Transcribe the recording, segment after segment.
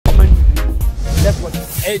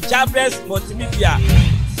Jabrez Multimedia.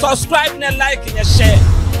 Subscribe and like and share.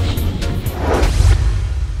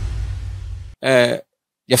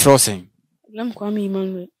 Your frozen. Lam Kwame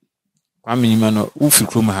Emmanuel. Kwame Emmanuel, ufi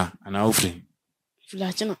kruma and ufri.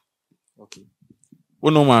 Filachina. Okay.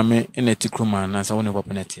 Uno mame in a tikruma and answer one of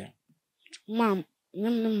openetia. Mam, no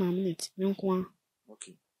mammet, no quan.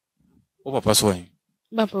 Okay. Over passway.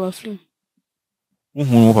 Papa wa flu.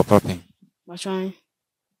 Over popping. Bachai.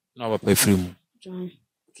 No pay free. Join.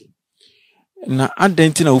 Na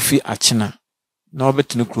adentina ufi achina. Na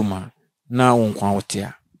obetinu kruma. Na unkwa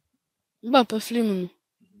wotia. Papa flu.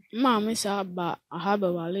 Mammy sa ba a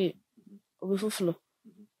harbor valley. Obifufulo.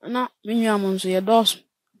 Na menu amonso ye dos.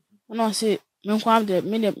 Na say me kwam de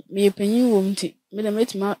me panyin wo mti. Me de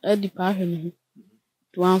metima adipa ahwe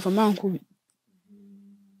to amfama nko bi.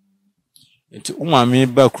 Enti umami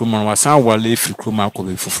ba kruma wasan wale fi kruma ko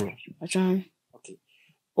be fufulo. Atwan. Okay.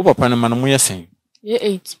 O papa na man mo yesen. Ye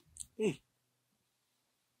 8.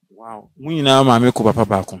 Wow. Munyina mami ko papa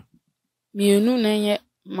ba ko. Mienu na nye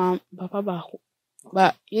ma papa ba ko.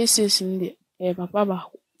 Ba yeses ndi papa ba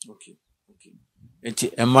ko. Okay.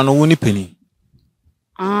 Enti emma no woni pani.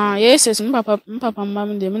 Yeses papa mba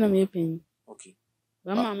me de me na me pani. Okay.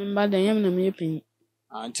 Ba ma me mba de yem na me pani.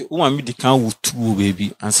 Enti umami di kan wutu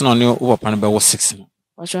baby ansa na o papa no be wo 6 no.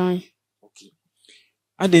 Atwan. Okay.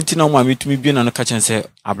 Adenti na umami tumi bi na no ka chen se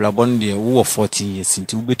ablabon de wo 14 years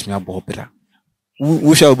nti wo betumi abobra.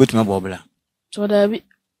 Wo sha wo betumi abobra. So da bi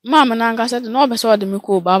mama na nka se de no be so de me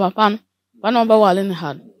ko ba papa no. Ba no ba wale ne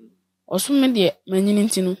had. Osu me de manyini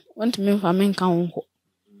ntinu want me mfa me nka wonko.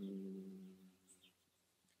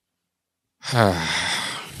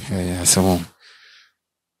 Yeah, so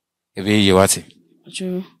ebe ye wati.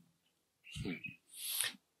 Achu.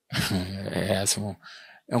 Yeah, so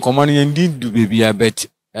enkomo no yendi du baby a bet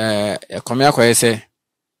ekome akoye se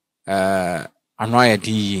ano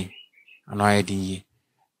ayedi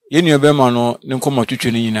ye nu ebe ma no ne nkomo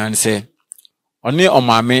twetwe ne nyina nse oni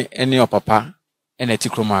omame ene opapa ene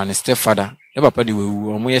tikroma ne stepfather e papa de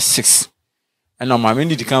wewu omo ye 6 ene omame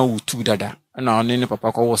ndi kan wu 2 dada ene oni ne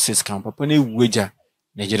papa ko wo 6 kan papa ne wueja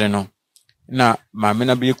ne jere no na mame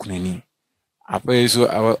na be kunani apa yeso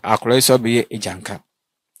akora yeso be ejanka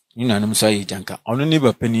nyina num so ejanka ono ne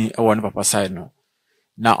bapani e wo ne papa side no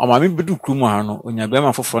na omame bedu krumu ha no onya be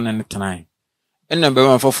ma foforo ne tenan ene be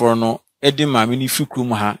ma foforo no edi mame ni fi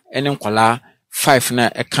krumu ha ene nkwala 5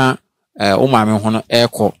 na eka umame hono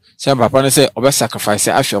eko se papa ne se obe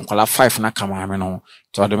sacrifice ahwe nkwala 5 na kamame no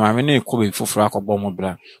to de mame ne ekobe foforo akọbọ mo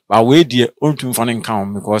bra ba we die ontum fo ne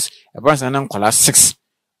nkan because e ba na nkwala 6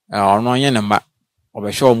 ono nye ne ma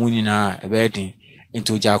obe hwe omu nyina ebe din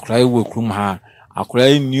enti oja akura ewo krum ha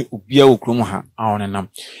akura ni obia wo krum ha awon nam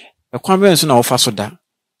ekwan be nso na wo fa so da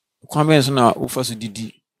ekwan be nso na wo fa so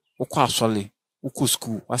didi wo kwa asole wo ko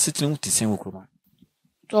school wasitine wo tisen wo krum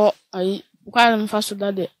To ai kwa mfa so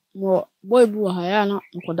da de mo boy bu ha ya na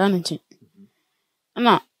nkoda ne chi.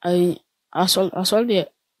 Na ai asol de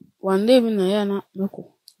one day bi na ya na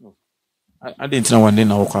meko. Adenti na one day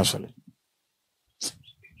na wo kwa asole.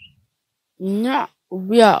 Nya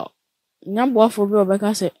obia nya boafo bi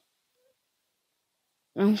obeka se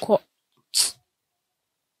enko.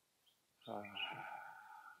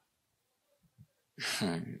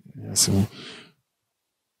 So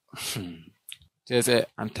Tese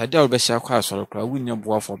antadia obesha kwa asole kra wunya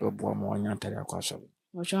boafo be boa mo nya antadia kwa asole.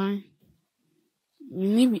 Watching.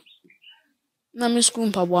 Nibi. Na me school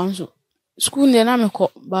mpabwa nso. School ne na me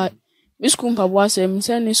ko ba me school mpabwa se me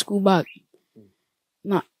send ni school bag.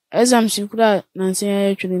 Na exam sikura na nse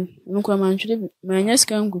ya twiri. Nko ma ntwiri ma nya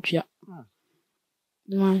sika nkutwa.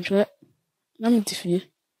 Ma ntwiri. Na me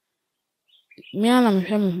tifie. Me ana me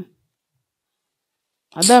hwe me.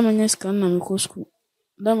 Ada ma nya sika na me ko school.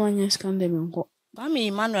 Ada ma nya sika de me nko. Kwame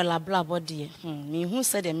Emmanuel ablabodie. Me hu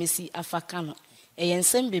se de mesi afaka no.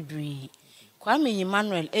 Eyensem bebre. Kwame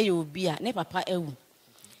Emmanuel eyo obi a ne papa ewu.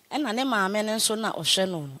 Ena ne maame ne nso na ohwe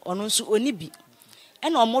no. Ono nso oni bi.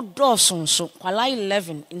 Ena omo dosonso kwala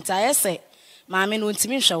 11 intayese maame no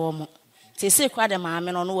ntimi hwe wo mo. Tese kwa de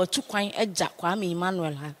maame no watu kwan agya Kwame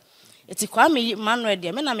Emmanuel ha. Eti Kwame Emmanuel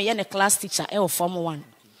de me na me ye ne class teacher e wo form 1.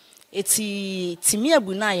 Eti timi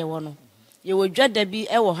abu na ye wo no. Ye wo dwada bi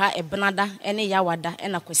e wo ha ebenada ene yawada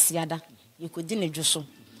ena kwasiada. Ye kodi ne dwoso.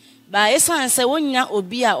 Ba esan se wonya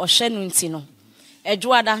obi a ohwe no nti no.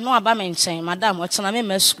 Edwada no aba me nchen madam ochena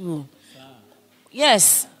me school.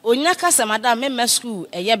 Yes, onya kasa madam me school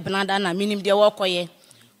eye benada na minim de wo koye.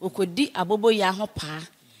 Okodi abobo ya ho pa.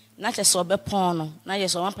 Na che so be pon no. Na ye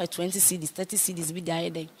so 1.20 cedis, 30 cedis bi dia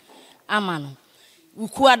eden. Ama no.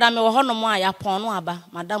 Uku ada me wo hono mo a ya pon no aba.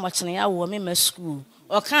 Madam ochena ya wo me school.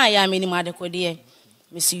 O kan ya minim adekode.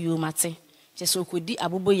 mesi yo mate che so kodi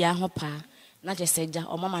abobo ya ho pa na che seja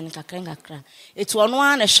o mama ne kakra etu ono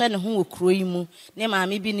a na hwe ne ho okuro yi mu ne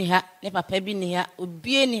maame bi ni ha ne papa bi ni ha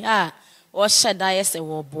obie ni ha o hyeda yese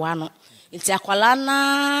wo boa no enti akwala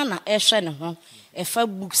na ehwe ne ho efa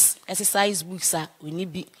books exercise books a oni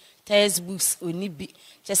bi textbooks oni bi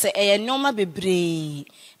che se eye nyoma bebre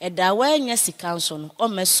eda wa nya sika nso no o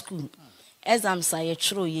ma school exams a ye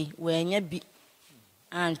chiro yi wa nya bi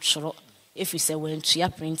antro if you say when you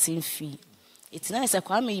printing fee it's nice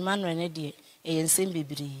Kwame Emmanuel ne de eye nsem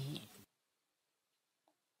bebre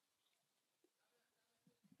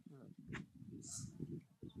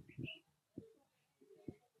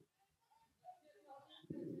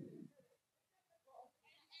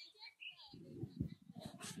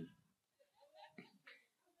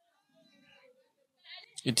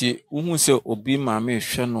Iti uhu se obi maame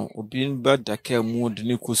hwe no obi ba daka mu de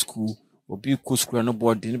ne ko school obi ko school no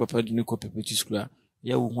board ne papa de ne ko pepeti school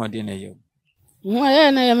ya uhu ade na ye Mo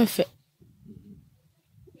aye na ye me fe.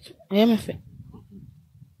 Aye me fe.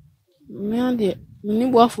 Me ade me ni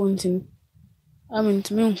bo afontin.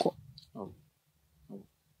 Ntimi nko.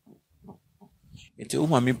 Iti uhu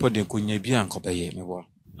maame pode ko nya bi anko be ye me bo.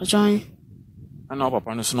 Ajan. Ana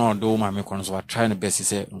papa no so na odo maame ko no so try ne best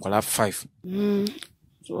say nkola 5.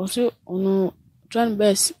 So ono try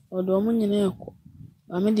best odo mo nyine ekọ.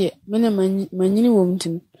 Ame de me na manyini wo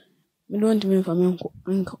mtin. Me don't mean for me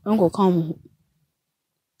uncle come.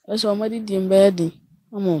 That's all my dear bed.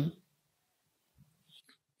 Amon.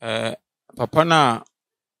 Papa na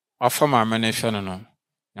afa maame ne hwe no no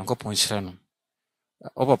yankopon hire no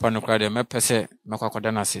o papa no kra de me pese me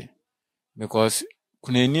kwakoda na se because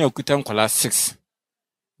kunani akuta nkola 6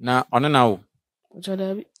 na ono na wo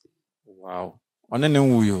Ojodabi. wow ono ne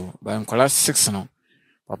wuyo ba nkola 6 no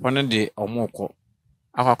papa no de omoko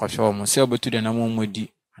akwakọhwe omo se obetu de na momodi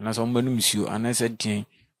anaso mbanu misuo anase den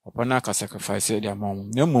papa na ka sacrifice de amom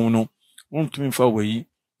na mom no wontumi fa wayi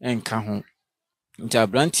enka ho nti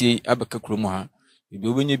abrantie abeka kromo ha bibi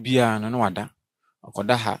obenye bia no wada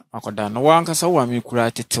akoda ha akoda no wankasa wa me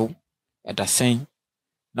kura tetew edasen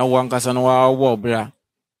na wankasa no wa obra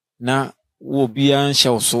na wo bia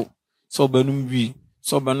nhye so so banum bi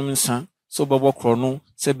so banum nsa so babo kro no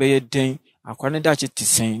se beye den akwane da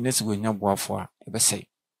chitisen na se wonya boafo a ebese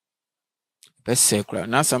kura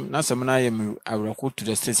nasam na yem awrako to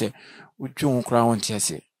the state utwi ho kura won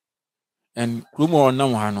tiase and kromo na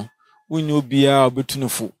mo ha no wonye obia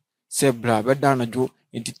obetunufo se bra beda na jo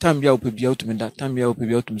enti tambia opebia utumida tambia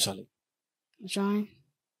opebia utumsale Ajan.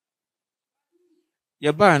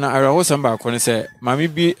 ye ba na arawo samba akone se mami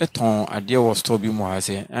bi eton ade wo store bi mo ha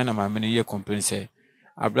se na mami ne ye complain se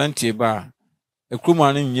abrantie ba ekromo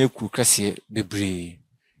anu nye kru kase bebre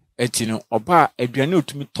eti no oba aduane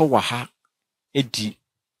otumi to wa ha edi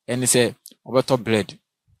eni se obeto bread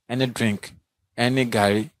any drink any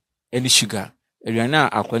gari any sugar aduane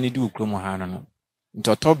akwani di okromo ha no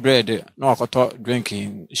ntoto bread na wakoto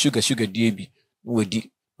drinking sugar die bi no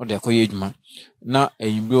wadi no de akoye adwuma na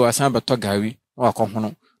eyimbe asan beto gari na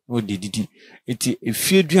wakohono no de didi eti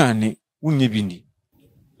efie aduane wunye bi ndi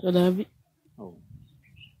Ojodabi.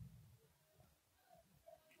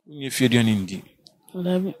 wunye efie aduane ndi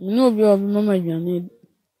Ojodabi. Me no obi obi mama aduane.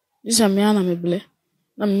 Disa me ana me ble.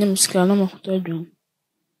 Na me nyam sika na makoto aduane.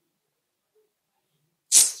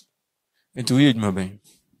 eti wo adwuma ben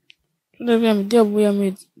Tuda bi am dia buya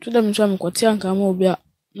me. Tuda me so am kwoti anka ma obi a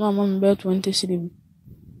no mama me be 20 cedi.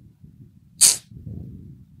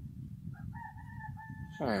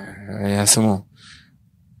 ya samo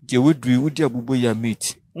je wodru wodi abubo ya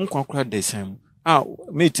mate nkwa kra desam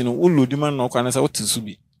mate no ulodi man no kwa na sa wotisu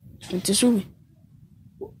bi Ntisubi.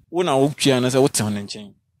 wona wotwa na sa wote hono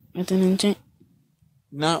nchen Atenenchen.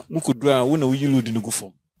 na mukudu a wona wuyi lodi no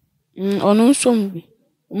gufo Onu sombi.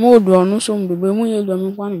 Mo do onu sombi be mu ye do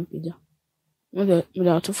me kwa mpija. Mo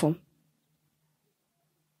de atufo.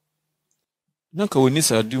 na ka woni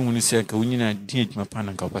sa di hunu se ka woni na di adwuma pa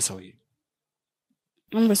na ka pasa wo ye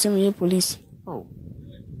Number 7 ye police.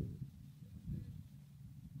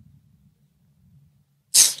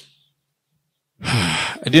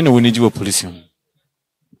 ade na woni jiwo police ho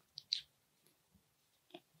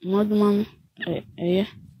Modman eh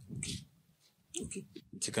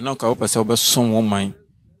tika na ka wo pasa wo son wo man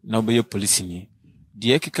na wo be police ni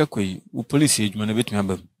de ekeka kwai wo police adwuma na betumi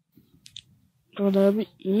abam Ojodabi.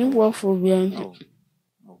 Ni bo afo bi anti.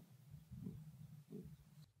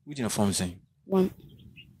 we did form saying 1.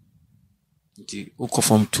 nti uko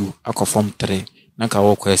form 2 akọ form 3 na ka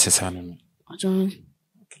wo ko SSA no Ajan.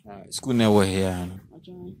 school na wo here no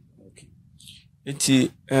Ajan. okay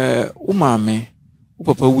nti wo maame wo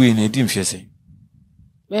papa wi na di mfiase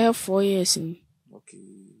Be 4 years ni.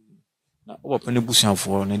 Na o papa ne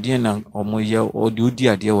busuafo na die na omoye o de odi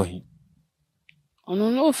ade wo he.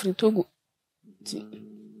 Ono no ofri Togo.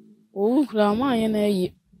 O kura ma ye na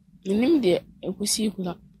ye. Nim de ekusi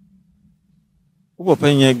kura. O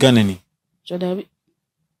papa nye Ghana ni. Jodabi.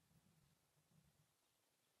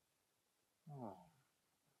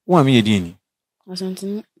 Wa mi ye di ni.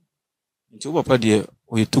 Asantini. Nti o papa de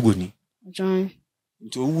o ye Togo ni. Join.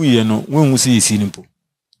 Nti o wuye no won hu se yesi ni po.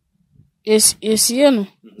 Esienu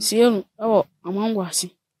awo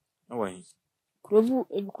amangwasi. Awan.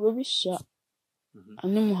 Kurobi sha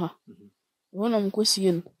animu ha. Wona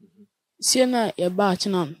mkosi no. Sie na ye ba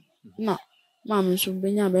achina na ma me nso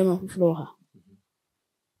benya ba ma fufuro ha.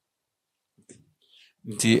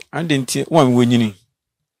 Nti ande nti wa mi wonyini.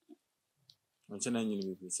 Nchana nyini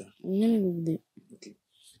bibisa. Nyini bibide. Okay.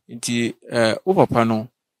 Nti o papa no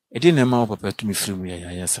e de na ma o papa tumi firimu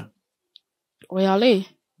ya yasa. Oyale.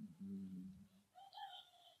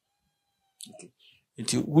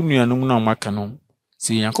 Nti wunu anu na maka no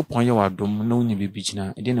se Yakobon ye wadom na woni bibi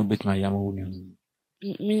gina e de na betima ya ma wunu anu.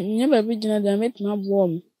 Nya baby gina da metima bo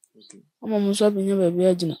am. Ama mo so be nya baby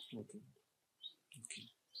agina.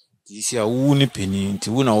 Nti si a wu ni peni nti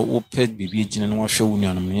wu na wo pet bibi gina na wo hwe wunu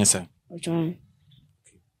anu ne yasa. Ojan.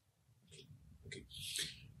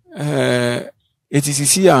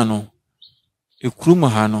 Etisisi ya no ekurum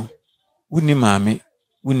ha no wuni maame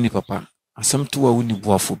wuni papa asam to wa wuni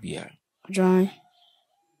buafo bia. Ojan.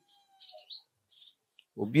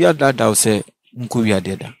 Obi adada wo se nko wi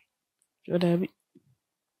adeda. Jodabi.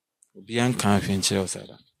 Obi an kan hwenkyere wo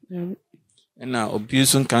sada. Jodabi. Na obi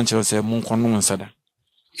so kan kyere wo se mun kono nsada.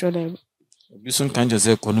 Jodabi. Obi so kan kyere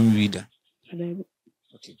se kono wida. Jodabi.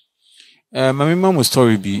 Okay. Mami mamu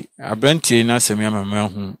story bi abrantie na asemi amama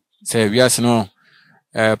hu se wiase no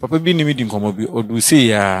papa bi ni mi di nkomo bi odu se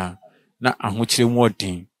ya na ahokyere mu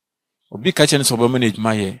odin. Obi ka kyere so ba manage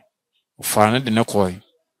maye. Ofa na de ne koy.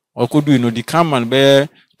 Okodu no di kaman be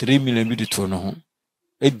 3 million bi to no ho.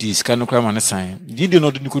 Edi sika no kwa man san. Didi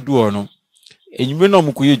no do nikodu o no. Enyime no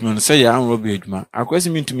mkoye adwuma no se ya anro be adwuma. Akwasi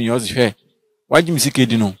mi ntumi yo hwe. Waji mi sika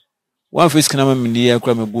edi no. Wan face kana ma mi ya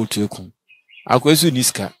kwa me botu eku. Akwasi ni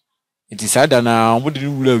sika. Iti sada na omo de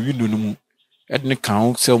wura window no mu. Ed ne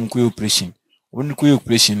kan se omkoye operation. Omo koye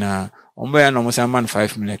operation na omo ya no mo san man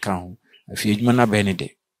 5 million kan ho. Afi adwuma na be ne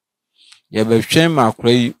de. Ya be hwen ma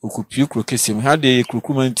akrai okopie kro kesem ha de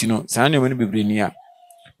krokuma ntino saa ne mani bebre ni a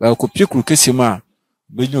ba okopie kro kesem a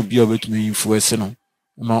benyo obi a betumi influence no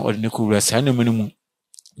ma odine ko wura saa ne mani mu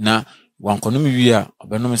na wankono mi wi a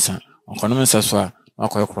obenom sa wankono nsa so a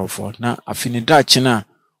akoy krofo na afini da china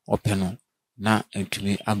openo na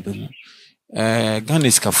entumi ambemu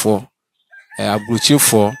Ghana skafo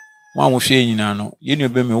abrochefo wa mo hwe nyina no yenu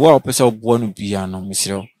be me wa opese obo no bia no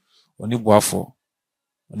misiro oni boafo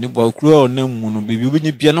oni bo kuro na mu no bebi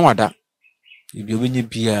obenye bia na wada bebi obenye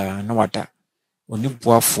bia na wada oni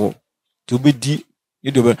boafo to obedi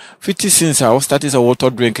yedo be 50 cents a start is a water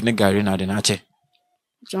drink ne gari na de na ache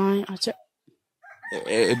Join ache.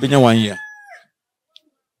 Benya 1 year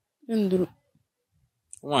Nduru.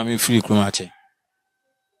 Wa me free kuro ache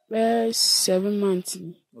Be 7 months.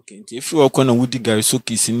 okay nti if you okọ na wudi gari so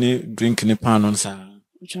kisi ne drink ne pan on sa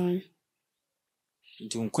Join.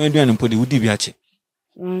 nti nkwan aduane mpo de wudi bi ache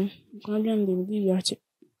Kwa bian de bi ache.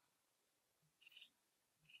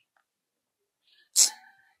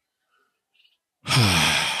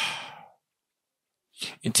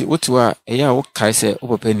 nti wotiwa eya wo kai se wo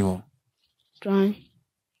papa ni wo Join.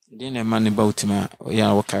 de na ma ne ba utima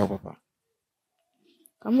ya wo kai wo papa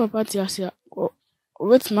Kamba pati asia ko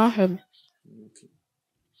wet ma hem.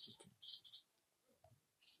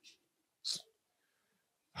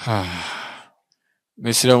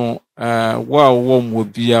 Mesira mo wo mo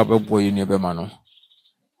bia bebo yi ne be ma no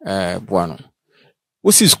boa no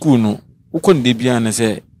wo si school no wo kon de bia na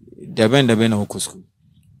se dabe na wo ko school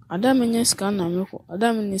Adam nye scan na meko.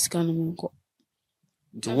 Adam nye scan na meko.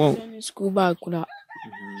 nti wo School bag kula.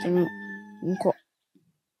 Sema nko.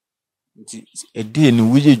 nti ede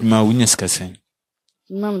no wuje djuma wo nya skasen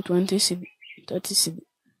Mam 20 cb 30 cb.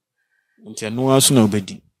 nti anu aso na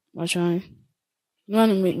obedi Machan. No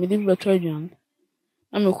anu me di beto adwan.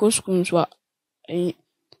 Na me ko school so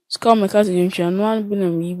ska me ka se ntwa no anu bi na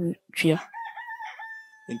me yi twa.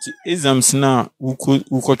 nti exams na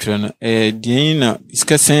wo twere no de na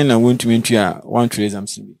skasen na won tumi ntwa one twere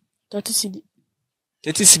exams bi 30 cb.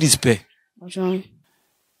 30 cities pe Machan.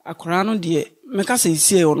 Akora no de meka se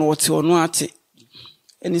isi ono wote ono ate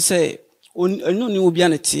eni se ono ni obi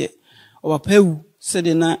anete o papa ewu se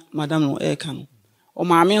de na madam no eka no o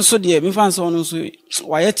maame nso de me fa nso ono nso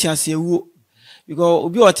waye te ase ewu because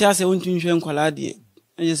obi wote ase wontu nhwe nkwala de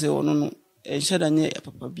eje se ono no enhyɛ da nye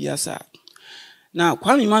papa biasa na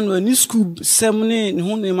Kwame Emmanuel ni school sem ne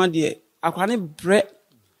ho ne ma de akwa ne bre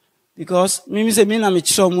because me say me na me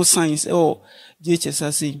kyerɛ mo science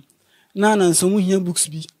rej3ct3d say na nso mu hia books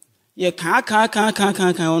bi ye kan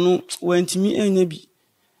ono wantimi enya bi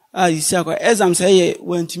yisi akwa exams ye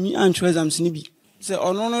wantimi antwe exams ni bi say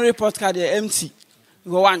ono no report card ye empty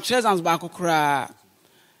go wan exams ba kokora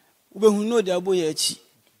ubehu no de abo ye achi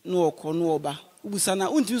no okọ no oba ubusa na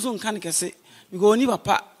untimi so nkan kese because oni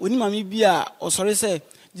papa oni mami bi a osore say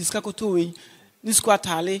diska koto we ni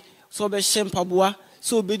squatale so be shempaboa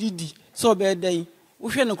so be didi so be den wo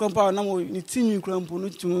hwe no krompa na mo ni tinwi krompo no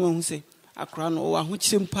tumi hu say akra no wa ho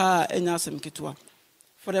chimpa enya asem ketewa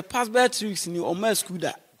for the past 3 weeks ni o ma school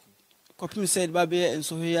da copy said ba be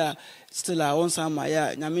enso here still a once am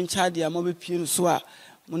ya nyame ncha de am be pie no so a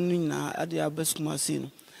mo nyina ade abasukuma sei no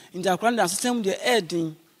nja akra da system de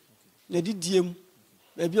edin na didiem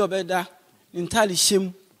ba bi obeda ntali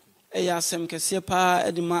hyem eya asem kese pa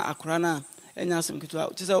edima akra na enya asem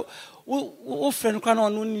ketewa ti say wo friend kra na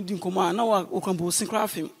no ni di nkoma na wa okampo sinkra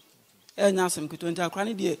afem enya asem ketewa nta akra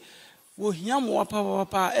ne de wo hia mo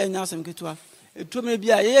papa enya asem ketewa etume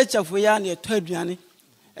bia ye chafo ya na eto aduane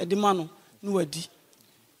edima no no wadi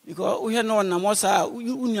because wo hia no na mo sa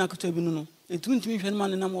unu aketewa bi no etuntumi hwe no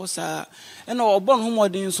na mo sa e na obon ho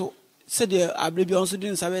modin so se de abre bi on so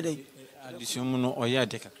din sabe de addition no oya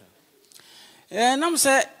de kakra nam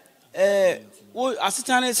se wo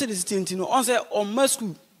asitane se de sitenti no on se on ma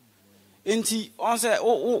school enti on se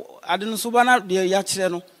wo ade no so ba na de ya kire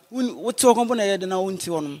no wo ti okompo na ye de na wo nti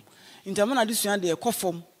wono enti amana de sua de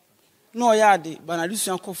kofom na oya ade ba na de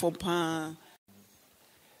sua kofom pa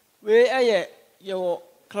we ye wo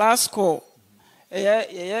class call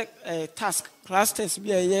task class test bi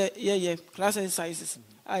ye class exercises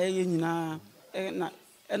ye nyina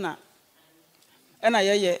na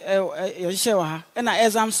ye shewa ha na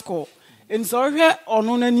exam score en so hwe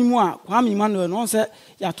ono nanimu a Kwame Emmanuel no se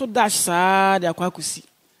ya to dash saa de akwakusi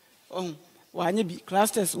wa anye bi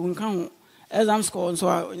class test wonka ho exam score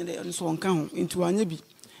so nso wonka ho into wanye bi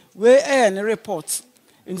we ne report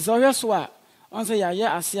en so hwe so a on se ya ye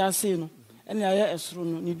ase no ene ya ye esoro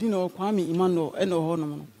no ni di no Kwame Emmanuel ene ho no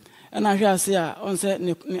no ena hwe ase a on se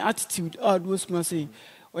ne attitude do suma say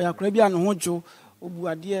oya kra bia no ho jo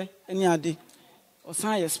obuade ene ade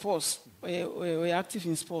osan ye sports we active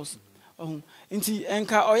in sports nti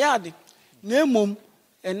enka oyade na emom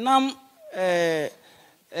enam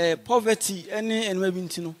poverty ene enwa bi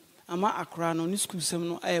ntino ama akra no ni school sem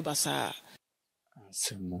no ayebasa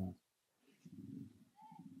asemo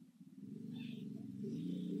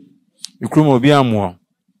ikrumo bi amwo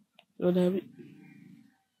Dabi.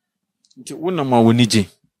 nti wona ma wonije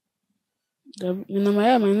Dabi. Na ma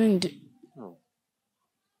ya ma ndi.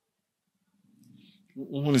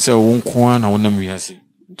 Uhun se wo nko na wonam wiase.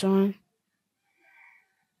 John.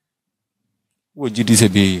 Wo jidi se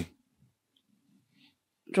be.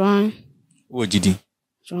 John. Wo jidi.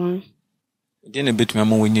 John. De na betuma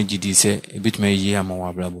ma wonye jidi se e betuma yi ama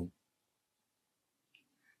wa brabo.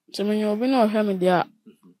 Se menyo obi na ohwe me dia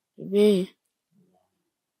be.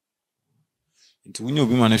 Nti wonye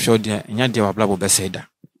obi ma na hwe dia enya dia wa brabo be se da.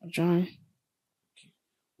 John.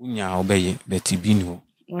 Unya obeye beti bi ni wo.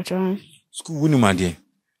 John. School wunu ma de.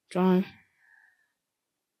 John.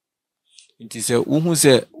 Nti se wo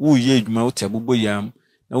se wo ye adwuma wo tabubo yam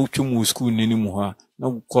na wo twemu school nani mu ha na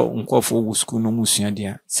nkofo wo school no musua de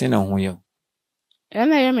a se na ho ye.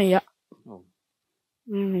 Ena ye me ya.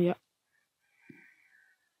 Me ya.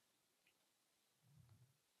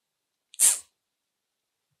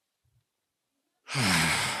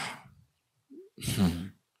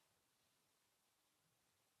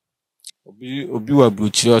 Obi wa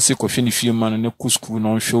brochire ase kofie ni fie man na ku school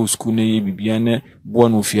na show school na ye bibia na bo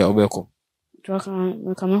na ofia obeko Twaka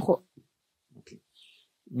me kamako.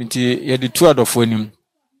 Minti ye de tu adofo anim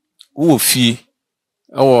wo fie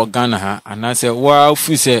ewo Ghana ha anase wa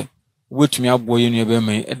ofi se wetumi abo ye nu be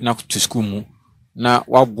man edna to school mu na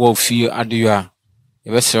wabo fie adeyo a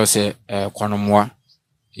ye be sere se kwanomwa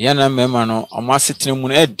ye na mema no omasetene mu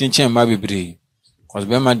na edin chen ma bebre cause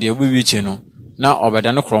be ma de obi che no na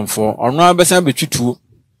obeda no kromfo ono abesa betwutu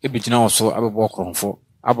ebegina woso abebo kromfo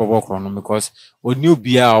abobo krom no because oni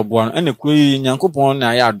obia obo no ene kuro yi nyankopon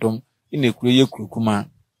na ya adom ene kuro ye kurukuma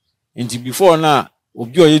nti before na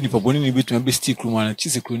obi oye nipa boni ni betuma be stick kuruma na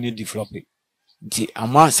chise kuro ni develop nti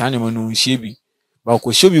ama sane ma no nhie bi ba ko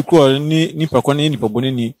hye bi kuro ni nipa ko na nipa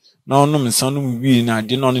boni ni na onom nsanu bi na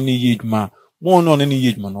de no ni ye dwuma mo no ni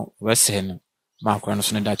ye dwuma no we se no ma kuro no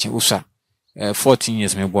so ne dache usa 14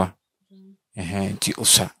 years me boa nti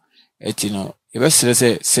usa eti no yɛbɛsrɛ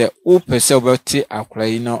sɛ wopɛ sɛ wobɛte akora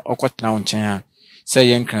yi na ɔkɔtena wo nkyɛn a sɛ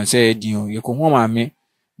yɛnkran sɛ yɛdi o yɛkɔhu maame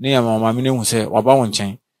ne yɛ maame no hu sɛ waba wo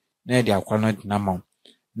nkyɛn na yɛde akora no dina ma wo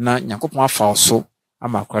na Nyankopɔn afa wo so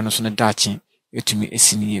ama akora no so no daakye etumi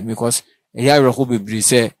esi ne yie because ɛyɛ awerɛho bebree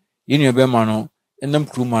sɛ yɛnua bɛma no ɛnam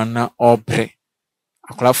kuruma na ɔbrɛ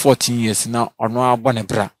akora 14 years na ɔno abɔ ne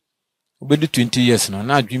bra obedi 20 years no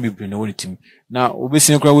na adwene bebree na wɔ ne tim na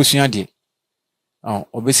obesi kora wosua de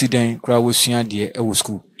obesi dan kora wosua de ɛwɔ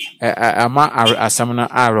school ama asam na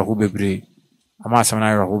awerɛho bebree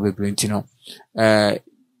nti no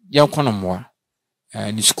yɛnkɔ no mmoa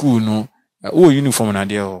ne school no wo uniform na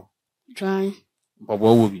de ho try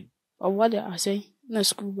babo wo bi babo de asay na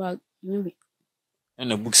school bag maybe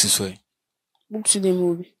na books so books dem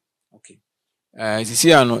wo bi okay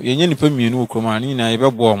sisi ano yenye nipa mienu wo kroma ni na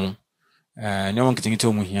yebɛbɔ mo ne mo nkitingite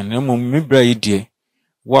wo hia na mo me bra yi die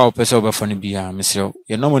wo a pese wo bɛfa no bia mesrɛ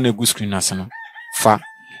ye no mo na gu screen ase no fa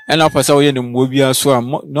ɛna pese wo ye ne mmo bia so a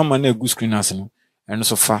no mo na gu screen ase no ɛno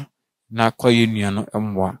so fa na kɔye nua no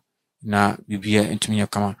mmoa na bibia ntumi yɛ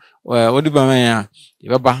kama wodi ba man ya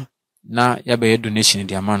yebɛba na yɛbɛyɛ donation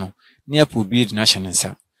de ama no ne yɛpɛ obi de na hyɛ ne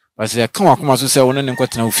nsa parce que ka wakoma so sɛ wo ne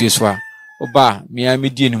nkɔtena ofie so a oba mea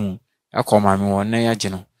medie ne mu akɔ maame wɔ na yɛagye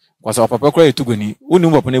no kwasa papa kora yɛtugani woni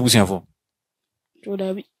mu papa na ebusuafo to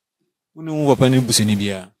dabi woni mu papa na ebusani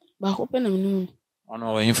bia ba ko pe na menu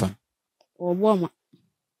ono wɔ yimfa obo ma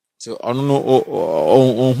so ono no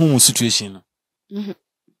on hu situation no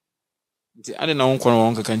nti ade na wonkɔ no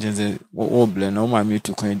wɔn kaka nkyɛn sɛ wo blɛ na wo maame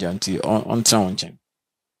tu kwan agya nti on tra wɔn nkyɛn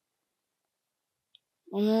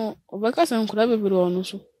ono obeka san kura bebre ono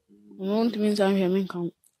so ono ntimi nsan hwɛ me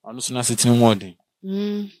nkan ono so na setini mu ɔden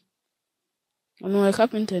ono e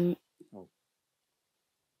carpenter ni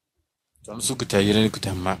ono so kuta yere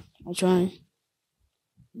kuta ma atwan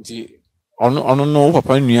nti ono no wo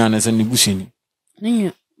papa nua na sɛ ne busini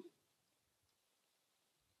nenya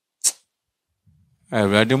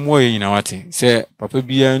awurade mo yɛ nyina wate sɛ papa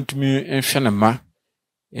bia ntumi nhwɛ ne ma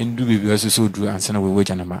ndu bebi aso so du ansa na wewe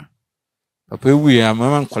gya ne ma papa wi ya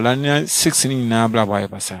mama nkola ne 6 ni nyina blabo ayɛ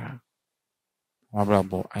basa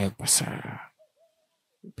wabrabo ayɛ basa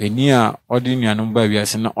peni a ɔde nuanom ba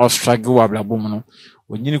wiase na ɔstruggle wabrabo mu no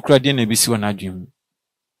onyini kura de na besi wɔ na adwem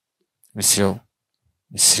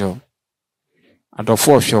mesrɛw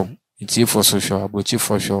adɔfo hwɛw etiefo so hwɛw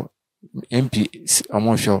abochifo hwɛw MP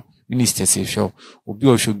ɔmo hwɛw minister se hwɛw obi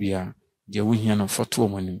ɔhwɛ bia de wo hia no foto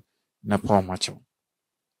ɔmo nim na pa ɔmo akyɛw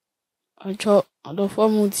acho adɔfo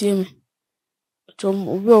mu tie me acho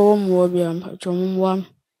obi ɔwɔ mu wɔ bia acho mu wa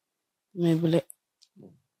me ble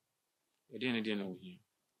de na wo hia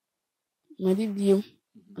me di dio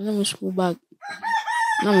na me school bag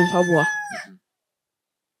na me paboa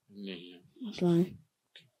atwan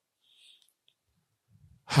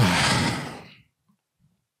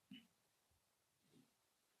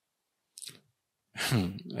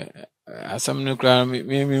asam no kra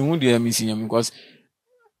me hu de amisinya because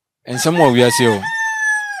ensam wa wiase o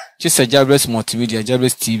chisa Jabres multimedia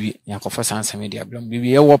Jabres TV yakofa sansa media blam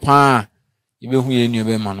bibi ye wo pa ibehu ye nua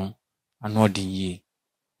be ma no ano de yie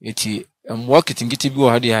eti mwa kitingiti bi wo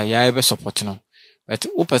ha de ya be support no but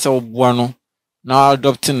wo pese wo boa no na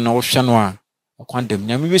adopting na wo hwe no a akwandam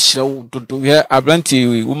nyame be hyira wo dodo ye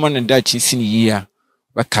abranti woman and that chi sini yie a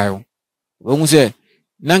ba kayo wo hu se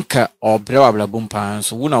nanka obrɛ wablabo mpa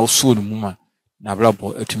so wo na wo so no mu ma na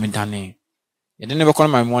ablabo atumi dane yɛde ne bɛkɔ no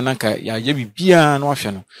ma me nanka yɛayɛ bibia na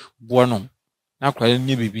wahwɛ no boa no na akora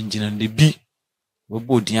ne bibi ngina ne bi wo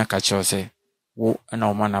bɔ din aka kyerɛ sɛ wo na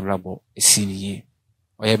wo ma na ablabo esi ne yie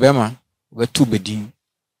ɔyɛ bɛma wo bɛtu bedin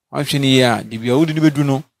wahwɛ ne yie a de bia wo de ne bedu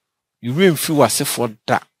no yure mfi wasefo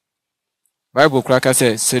da Bible kora ka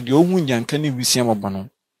sɛ de ohu nyanka ne wisia mɔbɔ no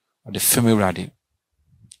ɔde fem awurade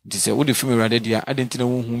nti sɛ wo de fem awurade dia adentina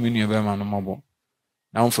wo hu me nua bɛma no mɔbɔ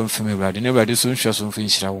na wo fem awurade ne awurade so nhwɛ so mfi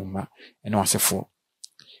nhyira wo ma ɛne wasefo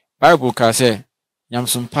Bible ka sɛ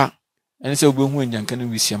nyamsompa ɛne sɛ wobɛhu nyanka ne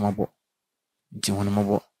wisia mɔbɔ nti ho no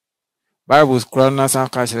mɔbɔ Bible kora na san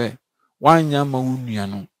ka sɛ wanya ma wo nua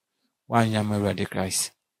no wanya ma awurade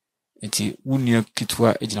Christ nti wo nua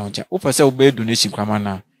kitwa egyina wo nkyɛn wo pɛ sɛ wo bɛyɛ donation kwama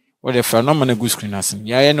na wo de fra no ma na go screen asen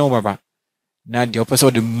ya ne wo baba na de wo pɛ sɛ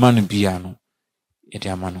wo de ma no bia no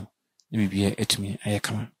yɛde ama no ne bibia etumi ayɛ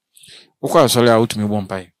kama wokɔ asɔre a wotumi bɔ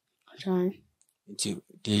mpae nti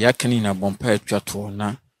de yakani na bɔ mpae atwa to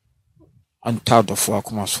na anta dɔfo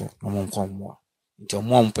akoma so na mo nkɔ mmoa nti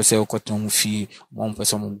ɔmo a mpɛ sɛ wokɔtena mo fie ɔmo a mpɛ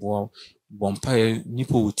sɛ mo boa bɔ mpae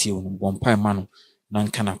nipa wotie wo no bɔ mpae ma no na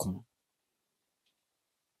nka na koma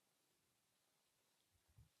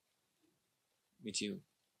metie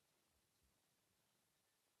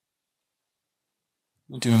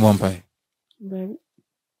wotumi bɔ mpae Baby.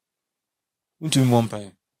 Untumi mmɔ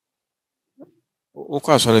mpae. Wokɔ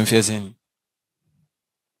asɔre mfeɛ sɛn?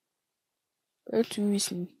 2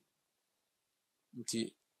 weeks ni.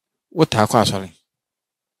 Nti wotaa kɔ asɔre.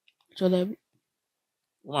 So baby.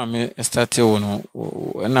 Wo maame start wo no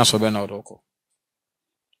ɛna asɔre bɛ na ɔdɔ kɔ.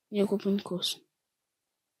 Nye open course.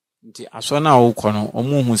 Nti asɔre na wokɔ no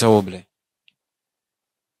ɔmo hu sɛ wo blɛ.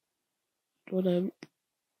 So baby.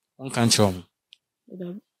 Wonka nkyerɛ ɔmo. So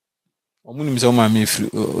baby. Ɔmo nim sɛ wo maame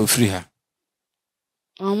free ha.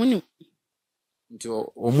 Amuni. Nti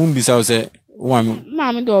ɔmo mbisa wo sɛ wo maame.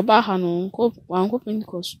 Maame de oba ha no wanko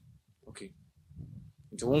Pentecost. Okay.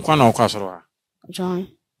 Nti wo nkwa na wokɔ asɔre ha. John.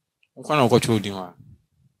 Nkwa na wokɔ twɛ odin ha.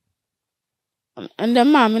 And the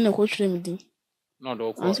maame na ko twere me din. Na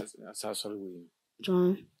ɔdɔ kɔ asɔre wo.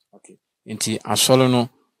 John. Okay. Nti asɔre no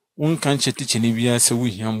wonka nkyɛ teacher ni bia sɛ wo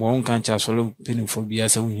hia mboa, wonka nkyɛ asɔre penifo bia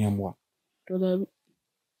sɛ wo hia mboa. So baby.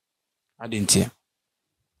 Adentia.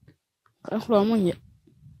 Akro amunye.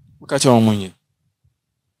 Woka kyɛ ɔmo nye.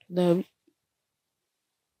 Baby.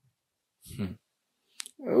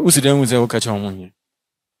 Usi dɛm sɛ woka kyɛ ɔmo nye.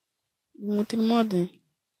 Mutin modern.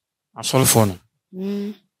 Asɔre fo no.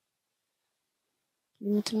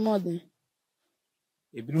 Mutin modern.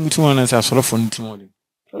 Ebi mutu wana sɛ asɔre fo no timodi.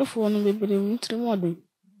 Asɔre fo no bebere mutin modern.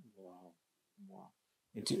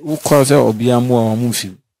 Nti wokɔ sɛ obia mboa ɔmo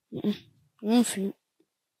mfi. Mfi.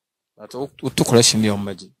 But woto correction deɛ ɔmo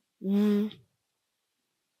bagye.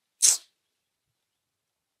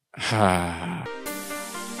 Ha.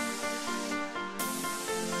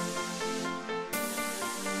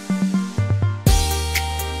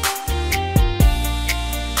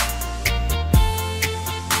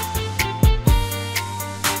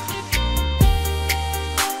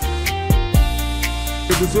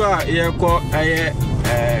 So yɛkɔ ɛyɛ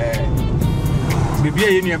bibia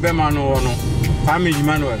yɛ nua bɛma no wɔ no Kwame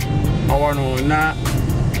Emmanuel ɔwɔ no na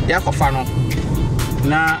yɛakɔfa no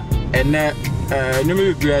na ɛnɛ nneɛma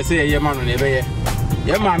bebree sɛ yɛyɛ ma no na ɛbɛyɛ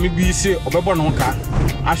yɛ maame bi sɛ ɔbɛbɔ no ho ka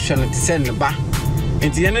ahwɛ no te sɛ ne ba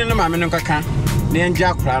nti yɛne ne maame no nkaka na yɛngye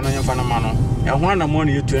akora no yɛmfa no ma no ɛho anamɔ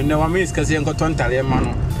no yɛtu ɛnɛ wama yɛsika sɛ yɛnkɔtɔ ntareɛ ma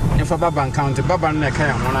no yɛmfa baba nkaunt baba no na ɛka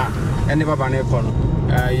yɛ ho no a ɛne baba no ɛkɔ no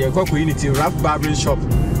yɛkɔ kɔ unity rap barbering shop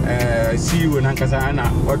CEO nankasa na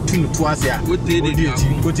watu no to ase a odi di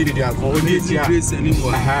akon odi ti a odi ti a ne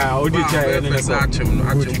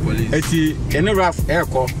police eti ene raf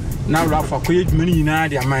eko na raf akoye dwuma ni nyina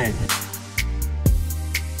de aman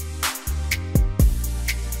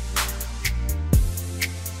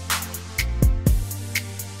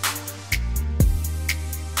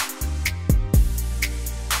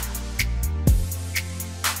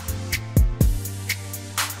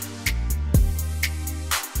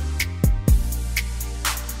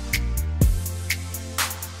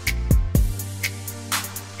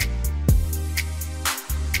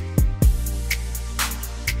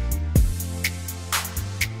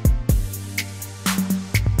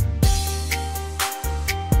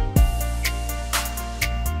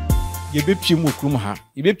yebepie mu kurum ha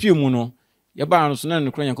yebepie mu no yeba no so na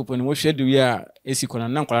ne kura Yankopɔn ni wo hwɛ de wi a esi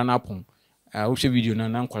kɔna na nkwala na apon wo hwɛ video na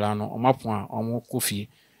nkwala no omapon a omo kofie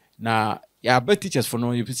na ya ba teachers for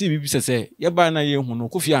no yepisi bibi sɛ yeba na ye hu no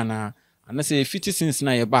kofie ana sɛ 50 cents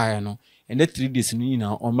na yeba ya no ene 3 days no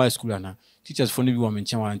nyina on my school ana teachers for no bi wo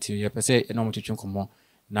menche wan tie yepɛ sɛ na mo twetwe komo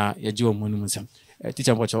na yeje wo munum nsam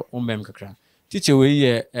teacher bocho ombem kakra teacher we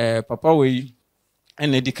ye papa we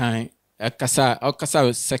ene di kan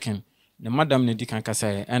akasa second the madam ne di kan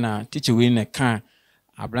kasa na teacher we ne kan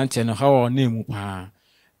abrante no how na emu pa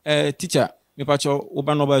teacher me pacho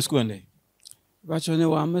oba no ba school nde Bacho ne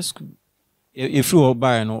wa ma school e free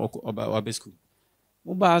oba no oba ba school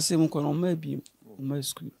oba asem ko no ma bi ma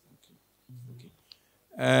school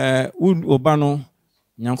oba no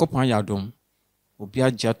Nyankopɔn yadom obi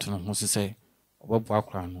agya to no ho sɛ obabu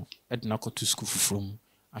akora no edna ko to school fufrom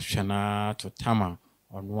ahwɛ na to tama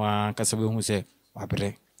ɔno a kasa be hu sɛ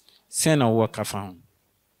wabrɛ sena wo kafa ho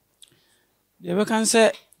de be kan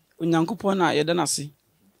sɛ Onyankopɔn na yɛda nase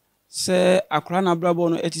sɛ akora na brabo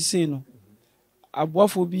no eti sei no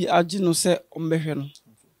aboafo bi agye no sɛ ombɛhwɛ no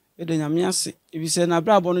ede nyame ase ebi sɛ na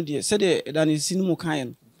brabo no de sɛ de eda ne si no mu kan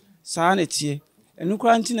no saa na tie enu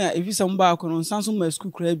kora ntina ebi sɛ mba akɔ no nsanso ma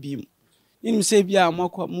school kora bi mu nim sɛ bia mo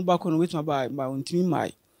ba kɔ no wetima ba ontimi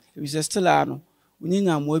mai ebi sɛ still a no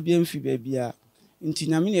onyinya mo bi amfi ba bia nti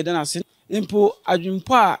nyame ne yɛda nase mpo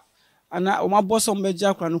adwempo a ana omabɔsɔ mbɛgye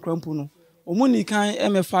akora no krampo no omuni kan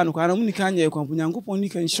emefa no kwa na omuni kan yɛ kwampo Nyankopɔn ni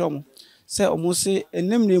kan hyɛ mo sɛ omo se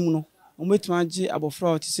enemre mu no ometuma gye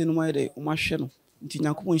abofra ɔte se no ma yɛ omahwɛ no nti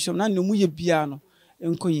Nyankopɔn hyɛ mo na ne mu yɛ bia no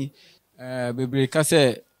enkoyi bebre ka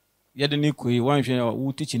sɛ yɛde koi wan hwɛ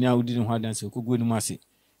wo teaching a wodi ne ho adanse kogu anim ase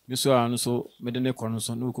bi so a no so mede ne kɔ no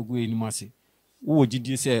so no kogu anim ase wo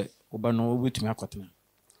gidie sɛ oba no wobetumi akɔtena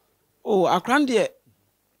oh akran de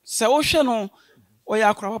sɛ wo hwɛ no ɔyɛ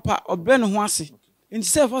akra papa ɔbrɛ ne ho ase nti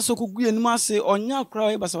sɛ fa so kogu anim ase ɔnya akra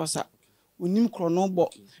ɔyɛ basabasa onim kro no bɔ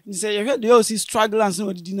nti sɛ yɛhwɛ de o si struggle anse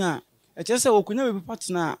odidi na ɛkyɛ sɛ wokunya be papa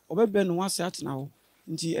tena ɔbɛbrɛ ne ho ase atena ho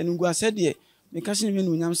nti ɛnugu asɛ de meka se ne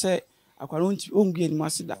nyam sɛ akwara ongu anim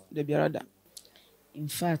ase da biara da in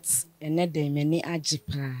fact ene de mani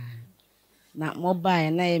agipa na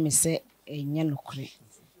mobile na ye me se enye nokre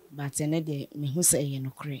but ene de me hu se enye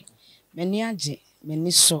nokre mani agi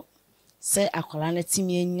mani so se akwara na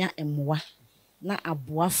timi enya emwa na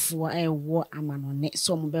aboafo ewo amanone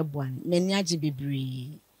so mo beboa mani agi bebre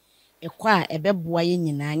ekwa ebeboa ye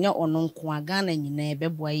nyina anya ono nko aga na nyina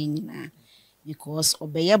ebeboa ye nyina because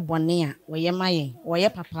obeye bone a woye mayen woye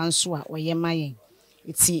papa nso a woye mayen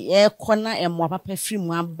iti ekona emwa papa firi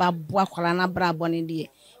mu ababo akwara na bra bone de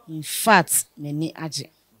in fact mani agi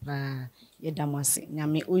ba ye damase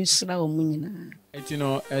nyame onsira o mu nyina eti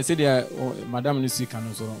no se dia madam no si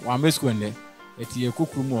kan so wa mesku ende eti ye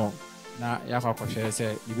kokuru mu na ya fa kɔhwɛ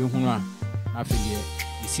sɛ yebehunu a na afeli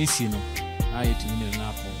isisi no na yetumi ne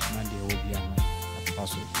na apɔ na de wo bia no apapa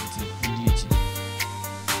so eti ndi echi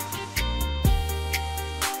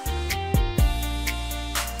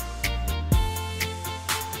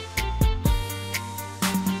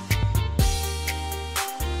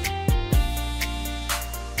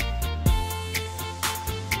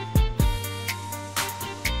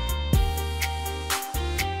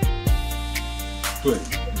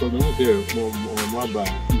So we want to more about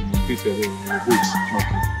this boat.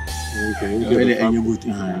 Okay.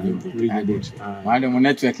 Why the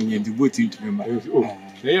network in the boat into me? Oh,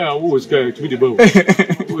 yeah, who was scared to the boat?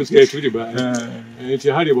 Who was scared to the boat? It's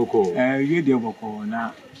a hard call. You do call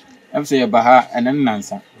now. I'm saying Baha and an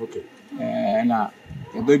answer. Okay. Now,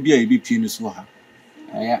 a baby a BP in the Swaha.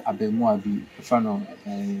 I have been more be a fan of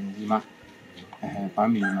Lima,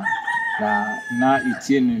 family. Now it's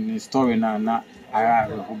in the story now. Ara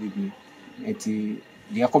ho bibi eti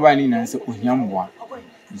de akoba ni na se ohiamboa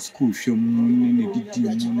school hwemu ne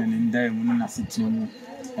didi mu ne ndai mu na setinu mu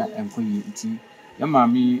enkoyi eti ya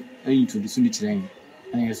maami introduce ni kiran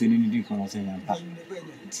na yeso ni di ko se yampa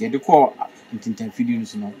eti de ko ntintan video no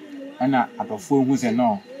so no ana abafo hu se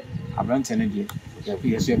no abrante ne de ya ko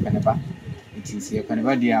yeso epeneba eti se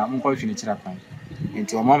epeneba de a monko hwe ni kira kwan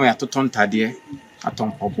eti o mama ya toton tade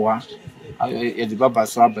atompoboa the baba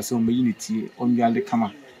so abase o unity onwale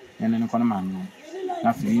kama ene ne kono maano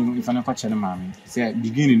na fi ifa ne kwache ne maame say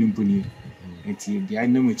beginning ni mponi enti dia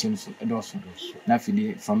na mu chem so edoso na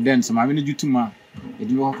fi from then so maame ne jutuma e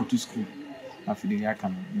di wo to school na fi dia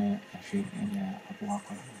kan na afi apo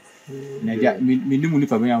akọ na dia me nimu ni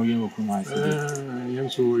pa me awo yen okru ma say yam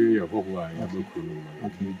so ya bobo ya bokru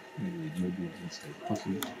okay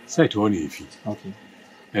site one efi okay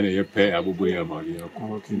and a pair abubu ya mari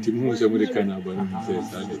okay ntimu se mu de kana ba ni se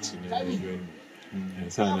sa na ti na yuen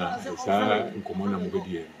sana sa nkomona mu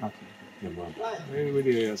bedie okay ya ma we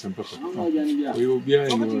de asampa ko we obi a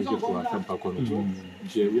ni o je ko asampa ko no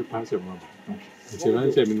je ye pass ma ba nti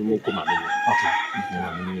ran se mi no mu ko ma me okay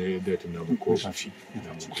na mi de ti na ko fafi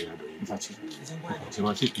na mu ko ya do fafi se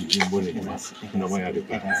ma ti pi mbo ne ma na ma ya de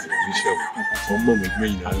pa mi show o mo me me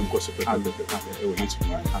na nko so pe e o ni ti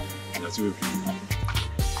na ti we pi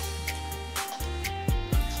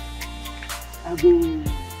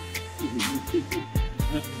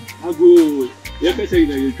Ago, ya ka sai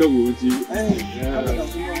da ka wuce.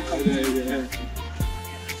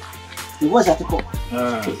 Ni wasa ta ko.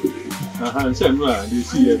 Sai no a dey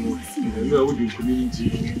see no. No we do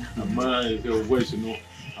community, amma the voice no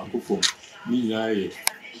akufo. Ni yae.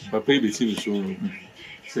 Papa be see so.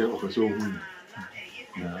 Say o so hu.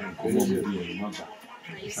 Na ko mo be dey no maba.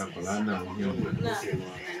 Sa ko la na o yo.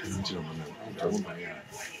 Ni jira mo na. O ma ya.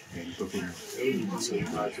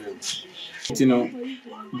 You know,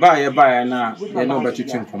 buy na ya no better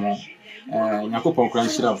chinkomo nyakopon kran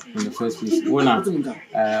shira in the first place wona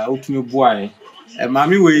otumi boae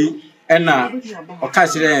mami we na oka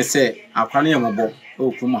shira se akwane yembo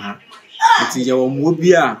okumo ha nti ye wo mo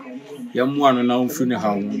bi a ye mo anu na mfu ne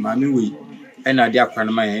ha mami we na de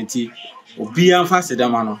akwane ma ya nti obi amfa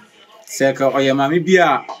sedama no se ka oye mami bi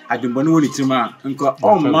a adwumbo no woni tirima nko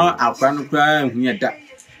omma akwane kra hu ya da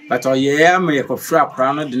but oye am ye ko fra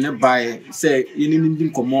pra no de ne bae say yini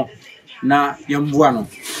ndim komo na yemboa no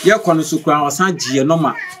ye kono so kra osan gie no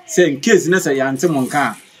ma say in case na say yante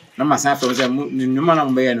monka na masan fa say nyuma na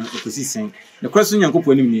mbe ye no ekosi sen ne kwaso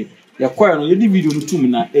nyankopɔ nim ni ye koyo no ye di video no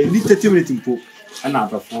tum na 30 minutes mpo na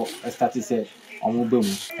abafo start say ọmọ bẹ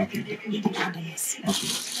mu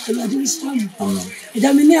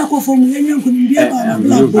da me ne akofo mu yenye nkun bia ba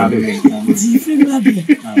bla di free na bia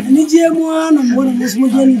ani je mu ana mo na mo so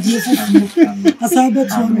je ni je fufu asabe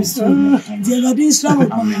to mi so di ga din sra mo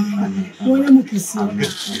pa mo ne mu kisi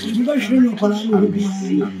di ba hwe no kola no bi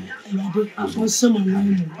ya o so mo na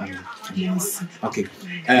ni yes okay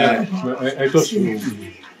I thought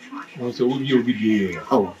once we be obedient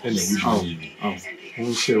and we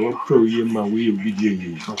on say what pro ye ma we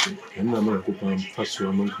obedient okay and na ma ko pam faso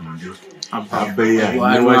am kunde abaya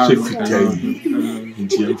na wa che fitai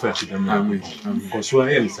nti en fa chida ma ko so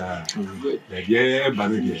ayen sa na je ba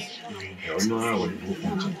no je ono a wo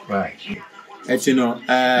ko pai etino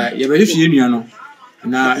ye be hwe nua no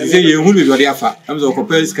na ze ye hu bi dode afa am zo ko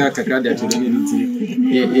pelska kakra da to ni nti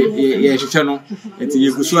ye hwe no enti ye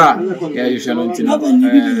guso a ye hwe no nti no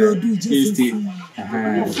insti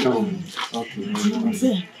okay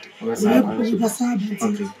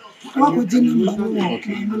Wako jini mbano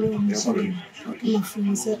okay okay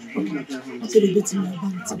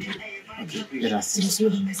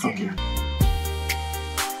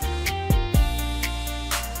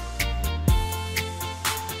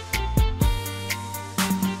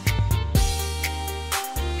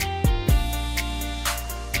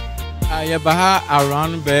ya baha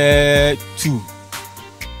around be 2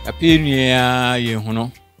 apenia ye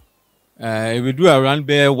hono we do around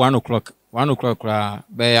be 1 o'clock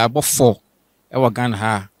be about 4 e wa Ghana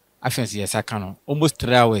ha afense ye saka no almost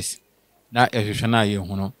 3 hours na ehwehwana ye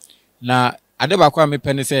hono na ade ba kwa me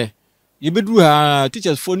pene se ye bedu ha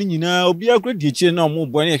teachers for ni nyina obi agro die chire na omo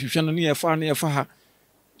bo na ehwehwa no ne ye fa ha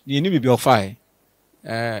ni bibi ofa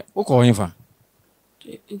uko yinfa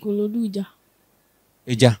Ikoloduja.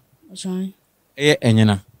 Eja. Achai.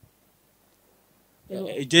 Enyena.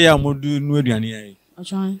 Eje ya modu nu aduane yan.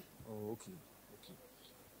 Achai. Oh, okay.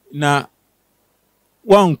 Na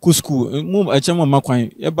one ku school, mu achema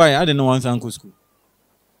makwan, ye ba ya de no one san ku school.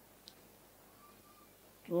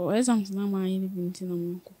 Oh, exams na ma yin binti na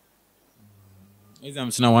manko.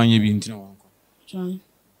 Exams na wan ye binti na wanko. Achai.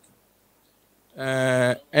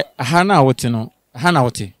 Ha na wote no. Ha na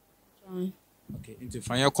wote. Achai. Okay, into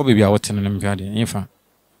fanya ko bibia wote no mbiade, yenfa.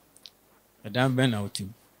 Adam ben na wote.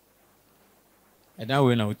 Adam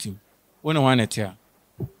we na wote. Wona wan etia.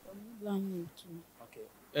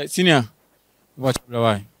 Okay. Senior, what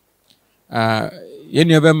why?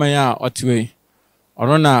 Yeni ebe man ya otwe.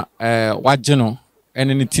 Oro na waje no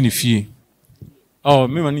ene ne tini fie. Oh,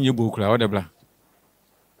 me man nye bokura o de bla.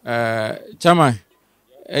 Chama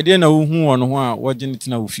ede na wo hu ono ho a waje ne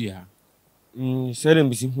tina wo fie ha. Sere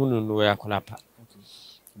mbisi hunu no ya kolapa.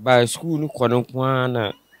 Ba school no kono kwa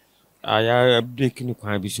na aya break ni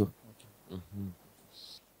kwa biso.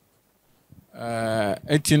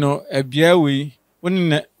 Etino ebia we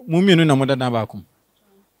woni mumienu na moda na baako.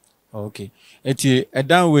 Okay. Eti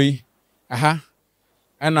edan we aha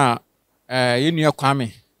ana yenua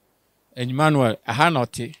Kwame Emmanuel aha na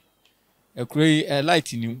ote ekurei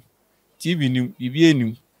light nim TV nim bibie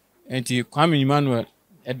nim enti Kwame Emmanuel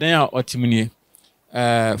edan a otimnie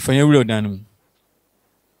fanya wuro dan mu.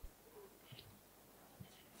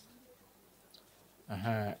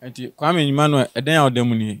 Aha enti Kwame Emmanuel edan a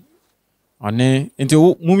odam ni one enti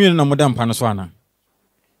mumienu na moda mpa no so ana.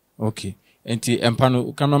 Okay. Enti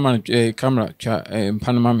empano cameraman camera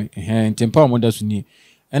empano mame enti empa moda so ni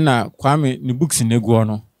na Kwame ni books nego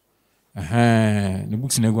no ni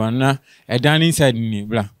books nego na edan inside ni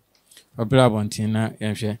bla babla bontin na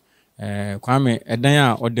yenhwe Kwame edan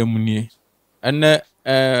a odam ni ene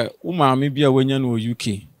umama bia wanya no UK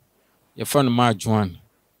ye fa no ma Joan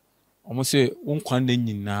omo se wonkwan na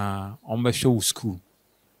nyina omo be hwe wo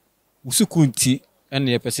school nti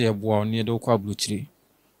ene ye pese ye boa ne de kwa blochire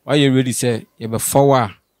why you ready say ye be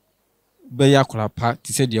forward be ya kolapa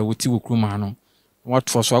ti say dia woti wokruma no what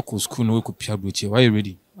for so akọ school no we ko pia blochire why you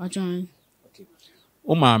ready Achai. okay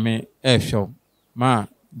umama hwe ma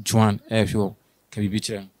Joan hwe ka bibi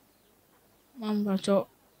kire Mamba cho.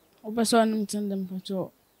 Obaso nim tendem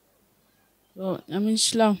pacho. So, amin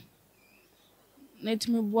shlam. Net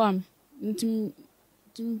me boam. Ntim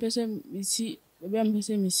pese misi, bebe am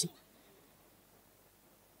pese misi.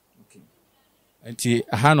 okay enti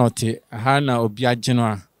aha na obi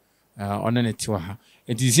ageno a ona ne tiwa ha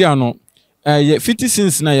enti si ano ye 50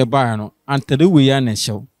 cents na ye buy no antare we ya na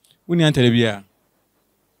hyew woni antare bia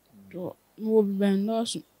To, mo ben no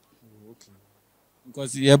so.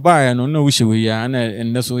 because ye buy no na wo hye we ya na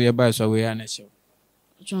enne so ye buy so we ya na hyew.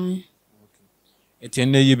 Achai. Eti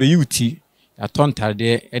enne ye be yuti ya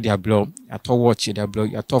tontade e dia blow ya to watch e dia blow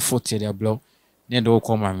ya to foot e dia blow ne do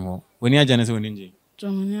ko ma woni agya ne se woni nje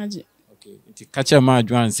To mani aje. okay enti kacha ma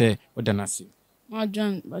adwan se odanase Ma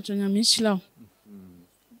John, but I'm Mishla.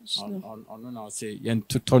 On now say yen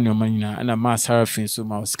to turn your money and a mass harafin so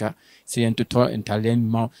mouska, say yen to turn Italian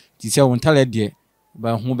mouth. This year won't tell it dear,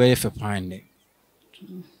 but whom be for pine.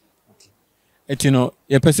 Et you know,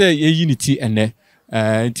 ye per se ye unity and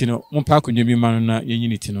you know, one pack on your man, ye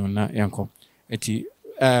unity no na yanko. Eti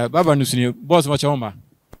Baba Nusuni, boss much homa.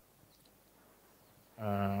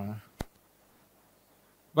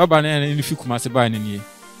 Baba and if you come as a buying in ye.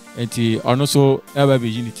 Eti ono so eba be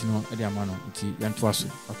unity no e de amano eti yanto aso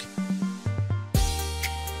okay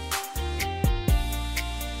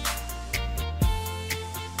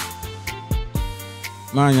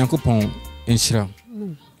ma Nyankopon enhira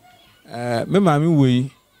me maami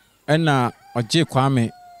wei na oje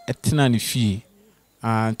Kwame etena ne fie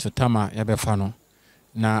antotama ya befa no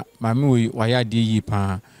na maami wei waya de yi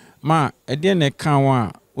pa ma e de ne kan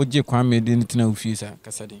wa oje Kwame de ne tena ofie sa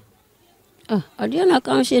kasade Adiana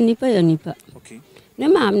kan she nipa ya nipa. Okay. Ne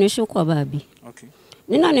maam ne so kwa baabi. Okay.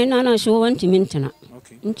 Ne na na so wanti mintena.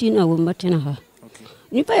 Okay. Nti na wo mbatena ha. Okay.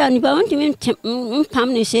 Nipa ya nipa wanti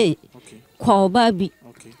mpam ne she. Okay. Kwa baabi.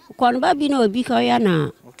 Okay. Kwa baabi na obi ka ya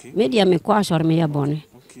na. Okay. Media me kwa sor me ya bone.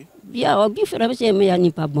 Okay. Bia obi fera se me ya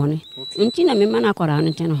nipa bone. Okay. Nti na me mana kwara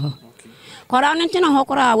ne tena ho. Okay. Kwara ne tena ho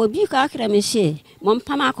kwara obi ka akra me she. Mo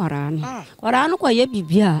mpam akwara no. Kwara no kwa ye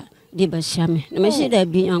bibia. De bashame na me se da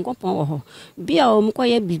bi Nyankopon wo ho bia o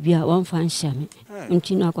mkoye bibia won fa nhyame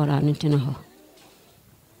nti na akora no tena ho.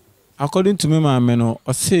 According to me maame no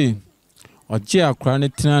o say oje akora ne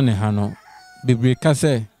tena ne ha no bebre ka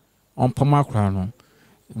say on pam akora no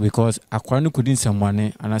because akora no kudin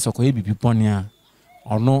samwane anasa ko ye bibi bone a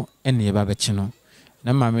ono ene ye ba be chi no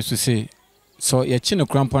na maame so say so ye chi ne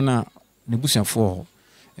krampo na ne busuafo ho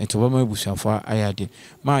ento ba ma busuafo ayade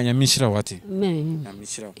ma nya mishira wate Amen. nya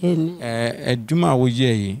mishira Amen. wo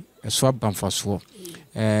ye yi eso abamfaso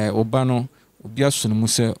oba no obi aso no mu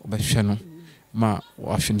se obehwe no ma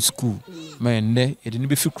wa hwe school ma enne ye de ne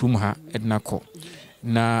be fikrum ha edna ko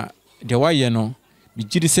na de waye no mi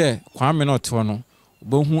gidi se Kwame na oto no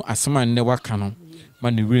obahu asema nne waka no ma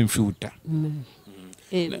ne were mfi uda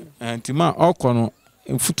ntima okọ no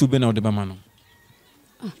mfutu be na ode ba ma no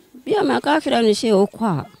Bia ma ka akra no she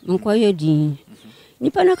okwa nkoye din.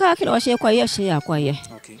 Nipa na ka akra o she kwaye she akwaye.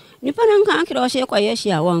 okay Nipa na ka akra o she kwaye she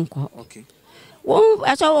awanko. okay Won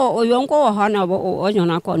asa o yonko wo ha na o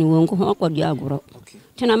nyona ko ni wonko ho ko di agoro. okay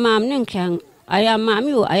Tena mam ne nkran aya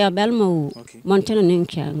mami o aya belma o okay montena ne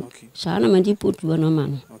nkran. okay Sa na mandi potu no ma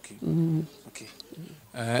no. okay okay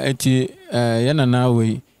eti yana na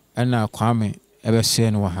we ana Kwame ebe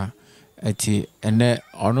se no ha eti ene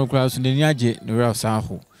ono kra so ne niaje no ra sa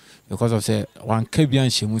ho because of say one kabian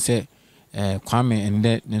shemu say Kwame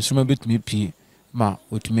ende ne nsoma betumi pi ma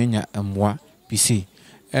otumenya emwa bisi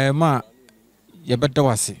ma ye beda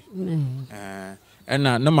wase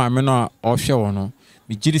ena na maame no ohwe wo no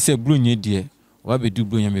mi giri say brunye die wa bedu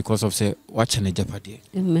brunya because of say wa chane japade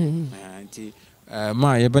Amen. anti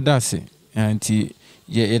ma ye beda ase anti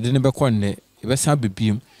ye de ne be konne ye be sa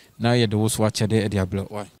bebiem na ye de wo so wa chede e de ablo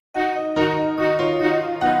wa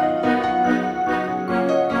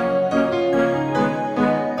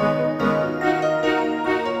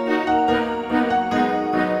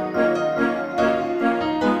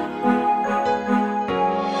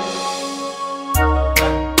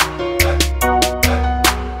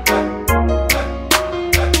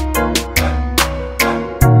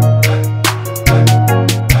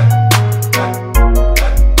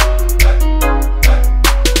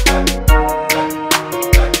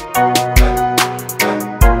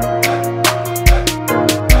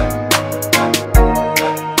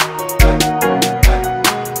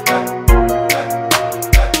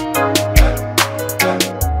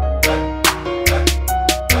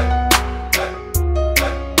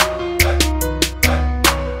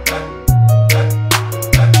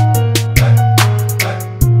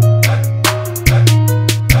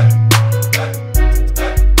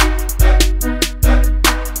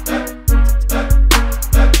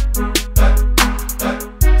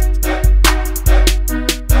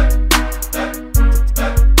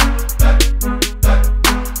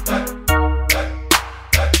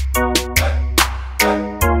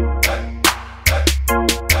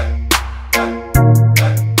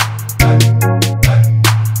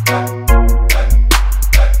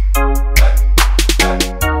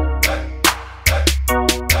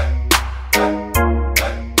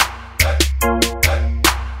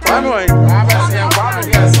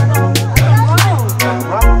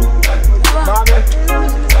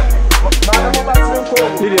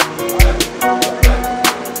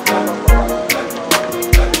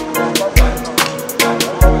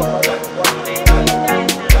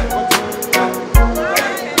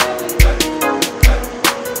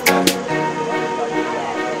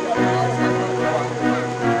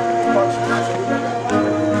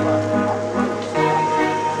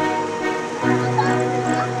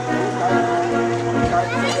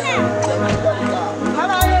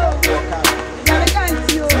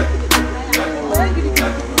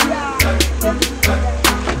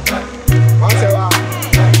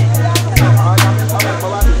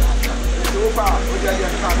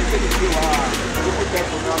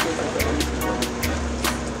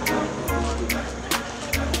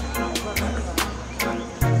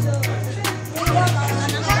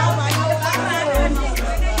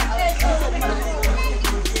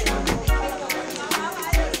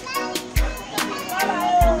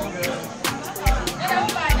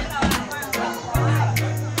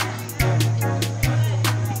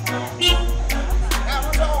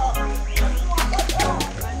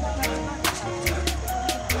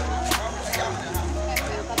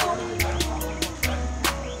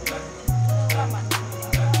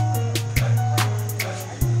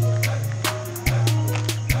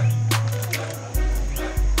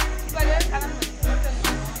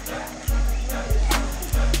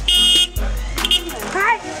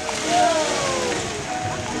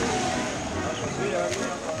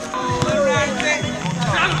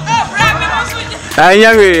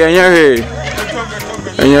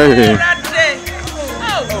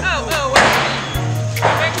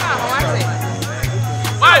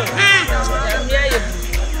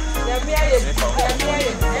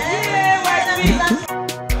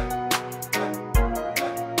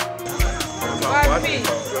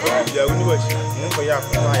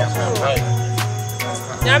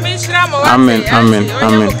Amen, amen,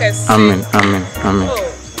 amen, amen, amen, amen.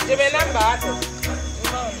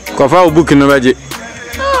 Kofa book no baje.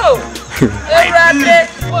 Oh.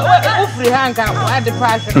 Free hand can add the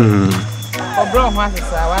passion. Or brown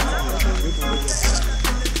horses are what?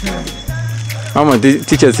 Mama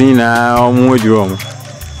teachers na omo adwom.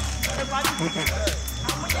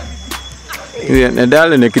 Na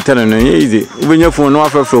dale na kitana no easy. Ubenya phone no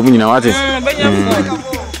afa from nyina what?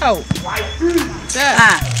 Oh.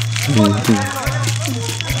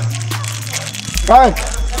 Fine.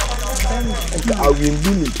 I will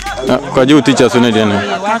be. Kwa you teachers no dey na.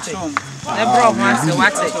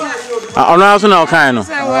 Ono aso na okan no.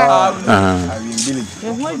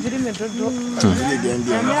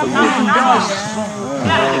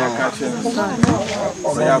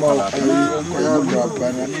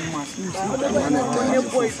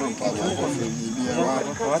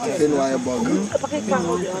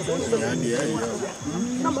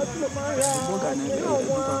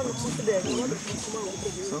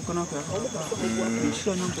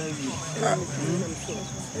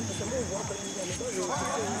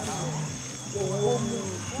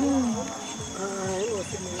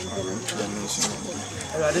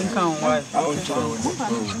 I didn't count why.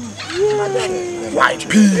 White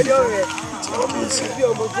pea.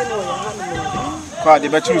 Quite the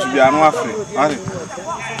better to be an offering.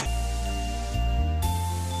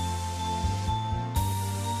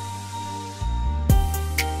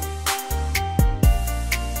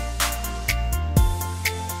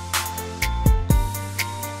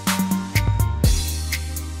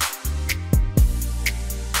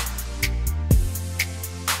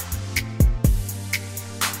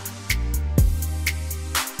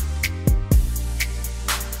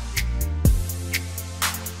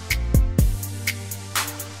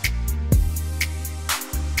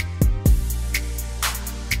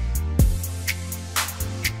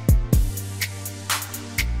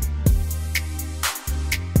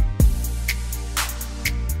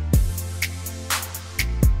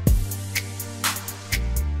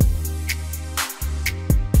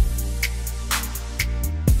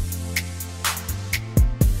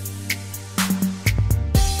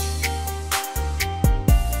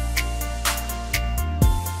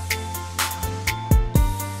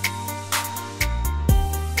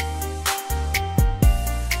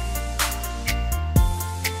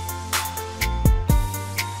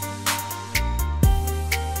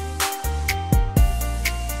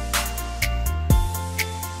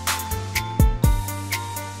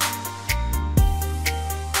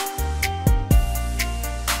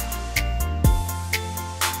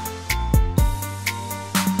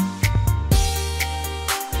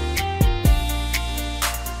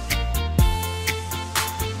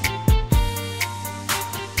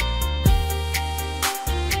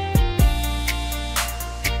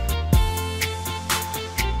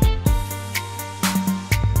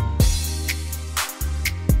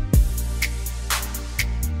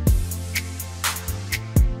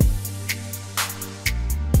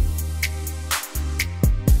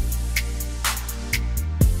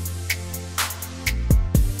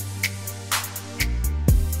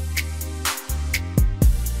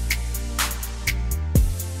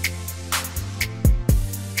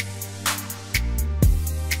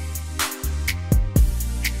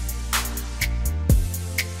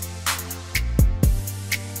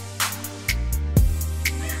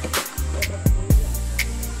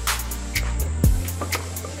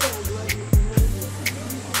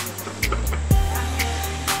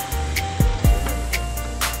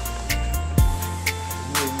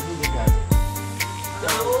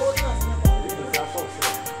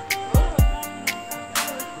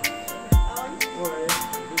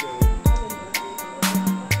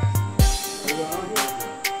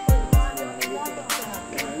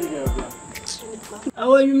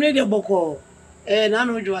 You made a boko, and I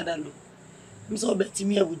know you are done. I'm so betting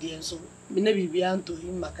me with you, so me never be unto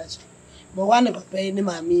him, Macachi. But one never pay him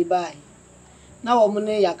me by. Now, I'm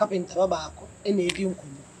money a carpenter tobacco, and a dink.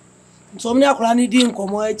 So many cranny dink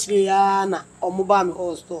come actually, Anna, or Mobami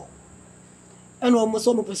or store. And almost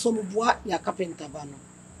some of some bois, ya carpenter bano.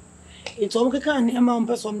 It's all can near Mount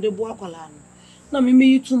Person de Boacolan. Now,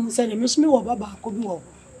 me too, send a miss me or Baba could be over.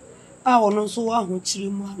 I will not so one who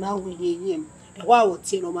chill now when ye him. Wa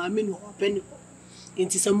wotie no ma me no open ko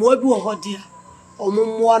enti se mo bi wo ho dia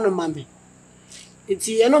omumwa no mame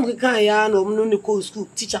enti enom keka ya na omno ne ko school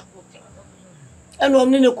teacher eno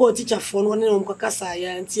omne ne ko teacher fo no ne omkakasa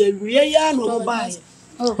ya enti awie ya no obaye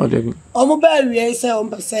omo ba awie se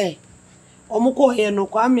ompese omo ko ye no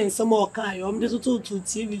Kwame nsem o kan ye omde tutu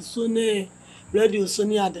TV so ne radio so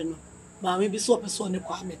ne ade no mame bi so opese ne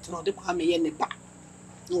Kwame tno de Kwame ye ne ba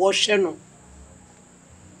wo hwe no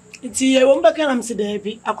enti ye omba kan am se da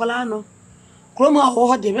bi akola no kroma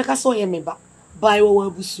ho de be ka so ye me ba bai wo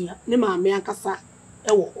abusua ne mame ankasa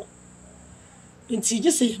e wo ho enti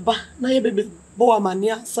je se ba na ye bebe bo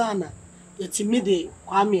amane asana yetimi de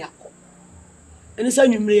Kwame akọ eni sa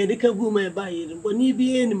nwumre ye de ka gu ma e ba ye bo ni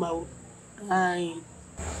bi eni ma wo ai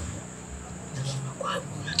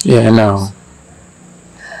yeah no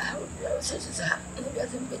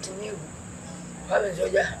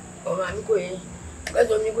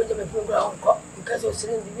Kazo mi go jame fun gra onko kazo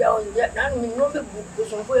sirin bibia on ya nan mi no be bu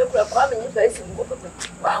so fo e kura Kwame ni fa esi ngo pepe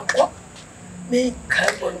wa onko me ka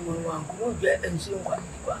bo no mo anko mo je ensi nkwa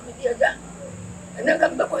Kwame dia ja ena ka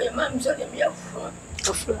be ko ye ma mi so de mi afu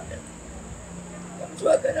afu am to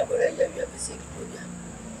aga na ko le ya bi esi ko dia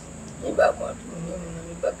ni ba ko tu ni mo na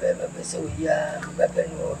mi ba pe ma be se o ya ba pe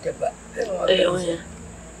no te ba pe no o ya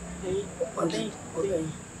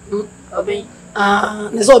obi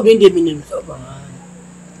ne so obi ndemi ni so ba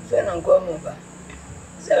Fena ngomo ba.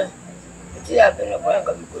 Sa ti ya pena kwa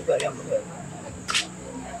ka mi ko to ya mo.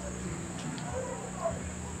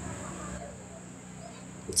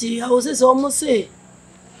 Ti ya o se so mo se.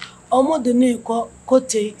 Omo de ni ko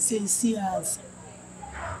kote se si as.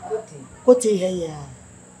 Kote he ya.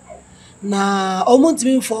 Na omo ti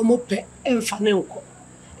mi fo mo pe emfa ne nko.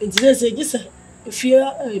 Enti se gise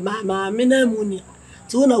fia ma me na mu ni.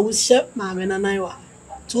 Tu na wo hye ma me na nan wa.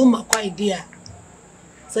 Tu ma kwa idea.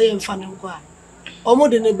 Say mfane nkwa omo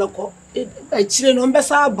de ne beko akire no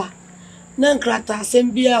mbesa aba na nkrata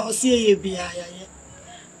asem bia o se ye bia ya ye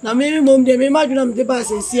na me mom de me madwuna me de ba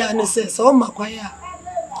asesi a ne se so makwa ya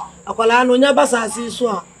akwala no nya basa asisu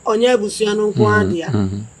a onya abusua no nko ade a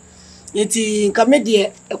eti nka me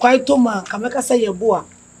de kwai to ma nka me kasa ye bo a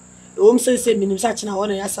o mse se minim sa kina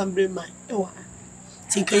wona ya sambre man e wa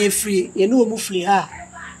ti nka ye free ye no mu free ha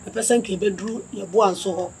e person nka be duru ye bo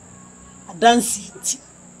anso ho adansi ti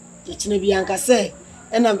yechine bi anka se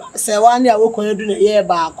ena se wani a wokoye du na ye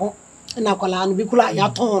baako ena kwala no bi kula ya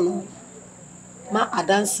ton no ma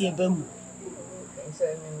adansi e bamu se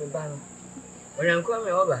me ba no wona nko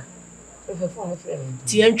me oba fe fo mo frɛ me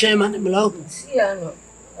ti entwe ma na me lawo si ya no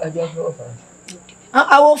ajo fo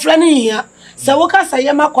fa wo frɛ ni ya se wo ka se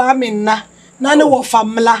ye ma Kwame na ne wo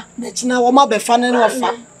famla na kina wo ma be fa ne wo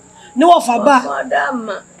fa ne wo fa ba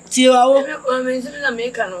madama ti wa wo me nsi na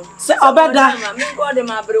me ka no se obeda me go de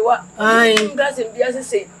ma brewa ai nga se bia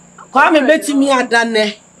se Kwame betimi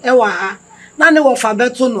adane e wa ha na ne wo fa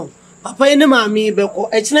beto no papa ene maami beko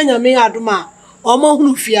e kina nyame adoma o ma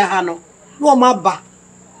hunu fia ha no no ma ba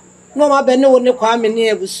no ma be ne wo ne Kwame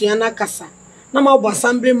ne abusua na kasa na ma bo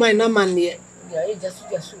assembly man na manne ya e jasu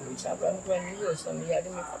we chabra no ni yo so me ya de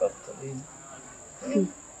me ko to be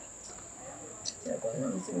ya ko na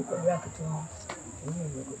mi se ko bra ka to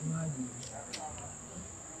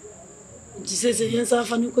Jisese yensa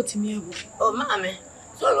fa ni ko timi ebo o maame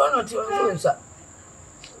so lo no ti o so nsa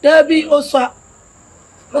Dabi oswa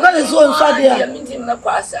Boka de so nsa de ya mi ti na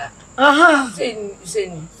kwasa aha sen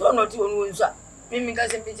so no ti o nsa mimi ka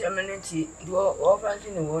se bi ti amene ti do o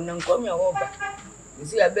franci ni wo na nko mi wo ba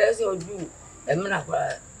si ya be se oju e mna kwa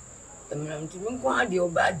e mna mi ti mi ko ade o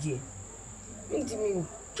ba die mi ti mi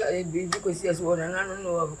ka e bi ko si eso na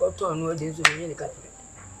no ko to no de so mi ni ka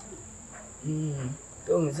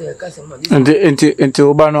to mi se ka se mo di enti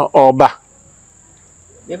oba no oba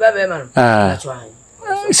me ba be man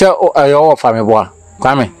se ayo wo fa me boa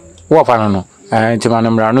Kwame wo fa no enti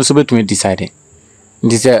manamra no so betumi decide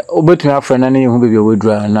ndi se obetumi afra na ne hu bebi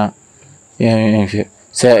obedura na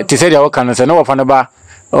se ti se dia wo kan se no wo fa no ba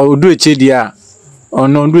odu echedi a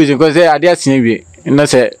ono ndu eche ko se ade asia wie na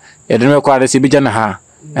se yede me kwa se bi jana ha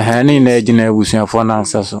ni na ejina ebusuafo na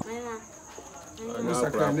ansa so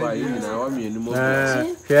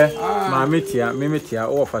Mama tia, memetia,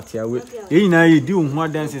 or fatia. You know, you do more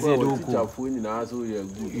dances. I do go.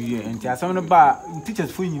 And some of the bar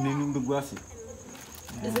teachers for you in the grassy.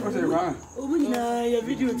 Your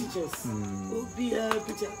video teachers. Be a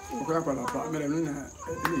picture.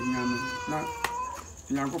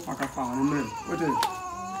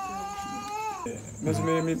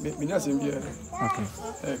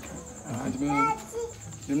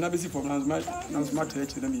 The Nabisi for Nansma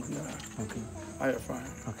Church, the media. Okay. I have fine.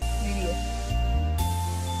 Okay.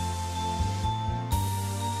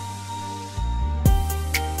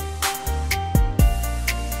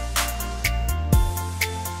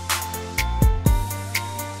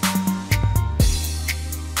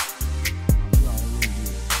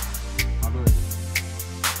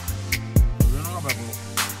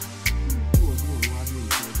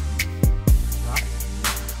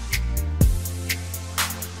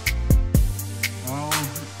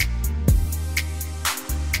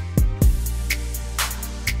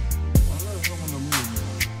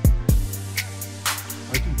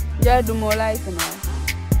 Yeah, do more life now.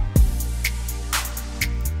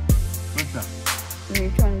 What's that?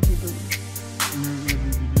 Me trying to do.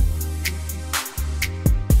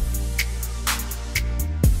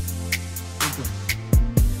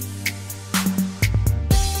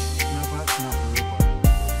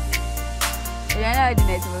 Yeah, I didn't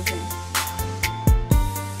know it.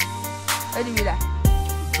 What do you mean?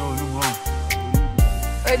 Oh, no more.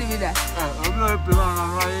 What do you mean? I'm not playing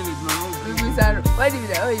on Ryan. What do you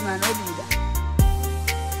mean? Oh, man, what do you mean?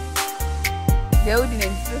 The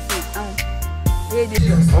ordinance is the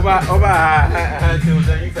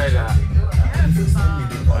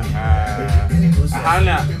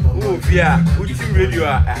Hana, who fear, which radio,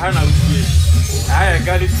 Hana, I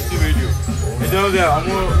got it to radio. I know that I'm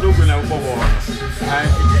not looking at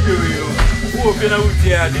who have been out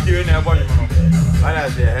here, did you know about you? I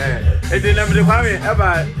said, I didn't have the family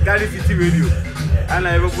ever got it to radio. And I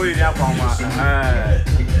ever put it up on my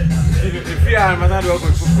if you are my other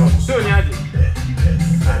football. So, Yadi.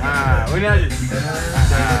 When I did.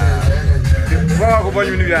 Walk upon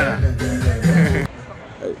you,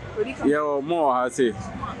 yeah, more, I say.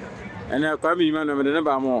 And I Kwame Emmanuel with the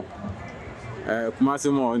number more.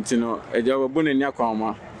 Kumasimo, Intino, a job of Bunny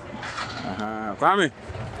Yakoma. Kwame,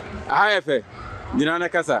 I have a Dinana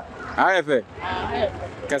Casa. I have a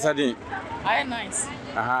Casadin. I am nice.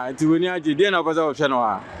 To when you did not was of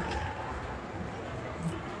Chanoa.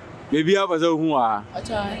 Maybe I was who are.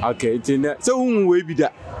 Okay, it's in there. So, who will be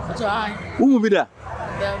that? Who will be that?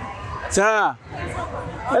 Sir,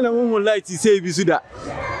 and a woman like to say, you that.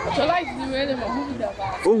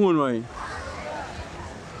 Oh, no.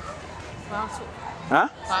 Huh?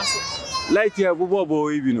 Like your bobo,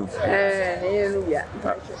 you know.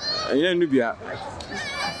 Yeah.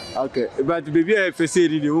 Okay, but baby, I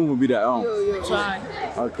facility the room will be that.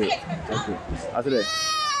 Okay. After that,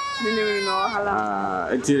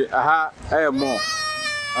 until I have more.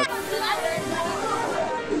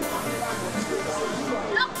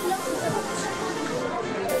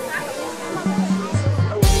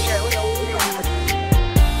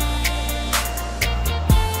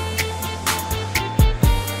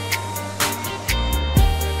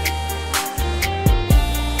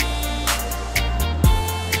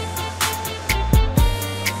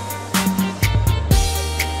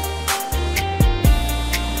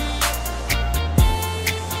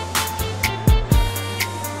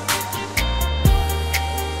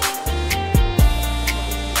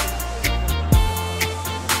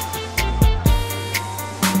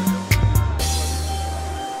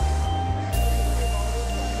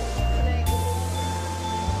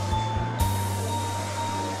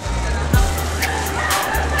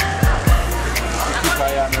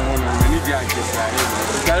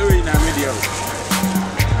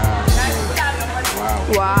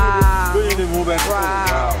 Wow.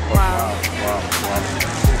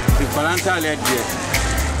 The parental leg there,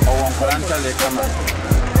 or one parental leg camera.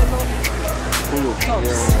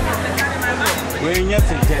 When you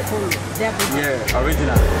think yeah,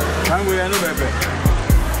 original. Can we know baby?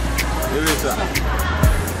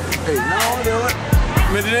 Hey, now they want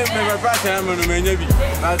me to make my partner on the menu.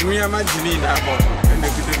 But me, I'm imagining that and the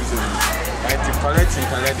television. I collect in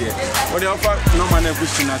Caladia. What they offer no man a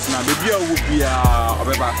bush national. The beer would be a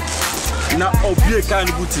now, be a kind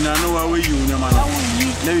of booty. I know where you man.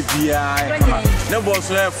 Let be a no boss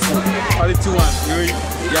left quality one.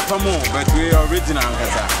 You're from more, but we are original.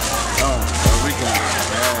 Oh, original.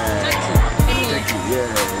 Thank you.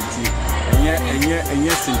 Yeah, and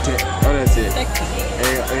yes, what I say.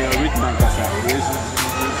 Original.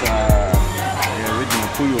 Original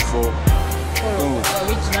pull for.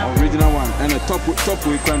 Original one and a top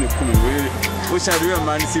we can come away. Which I do a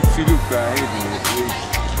man see Philip.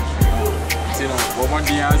 What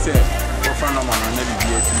the answer for fun of man and never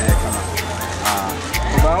be a camera.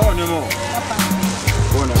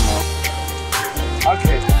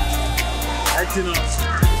 Okay. I know.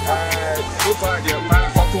 So far, the man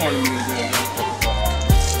hot one.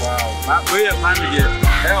 Wow, my way of family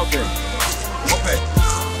help him. Okay.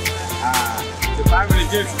 The family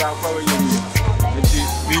just about following you.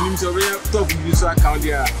 Meaning, so we have top views account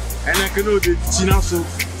here. And I can know the Chinaso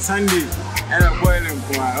Sunday and a boiling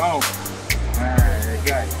for oh.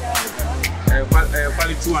 Guy,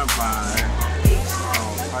 quality one,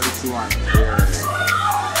 quality one.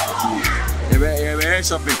 Yeah,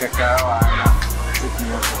 shopping cacao.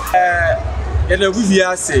 And we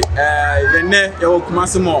are say, you walk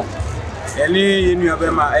Massimo, any in your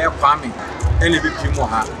Bema, Kwame, any big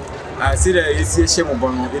Pimoha. I see that it's a shame of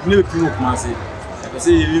Bono, it never came up, Massy. I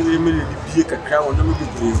say, you may be a crowd, no good.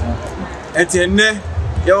 And then,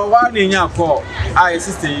 you're one in your call. I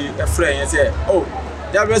assist a friend and say, oh.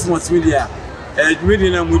 that responsibility ready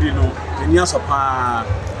na mudi no eni asopa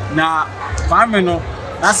na Kwame no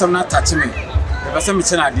na some na touch me e be say me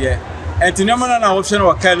chena de enti no na option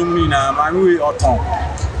wa kan mu ni na ma we oton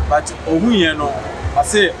but ohuye no I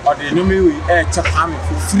say or the no me we check Kwame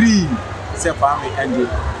for free say Kwame and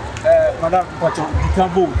madam Pacho you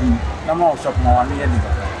can go na ma shop na wa me ye ni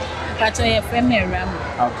Pacho ye friend me ram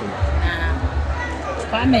okay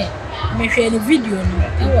Kwame me hwe ni video no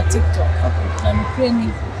e wo TikTok na me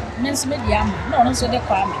training men's media no so de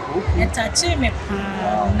Kwame entache me pa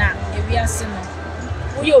na ewiase no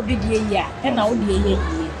wo ye obi die yi a na wo die yi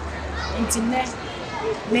enti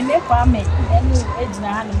me ne Kwame enu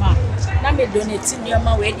ejina ha ma na me donate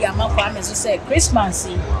nyama we di ama Kwame so say Christmas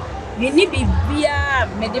me ni bibia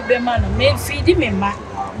me de be ma no me feed me ma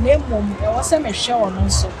na mom e wo se me hwe ono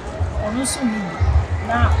so ni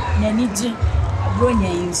na nani ji abronya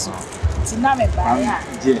yinso ti na me ba ya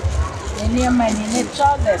eni ma ni ne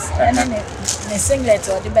trousers eni ne singlet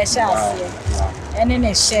or the be shirt eni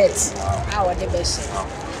ne shirt or the be shirt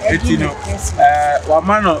etino wa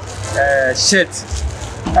mano shirt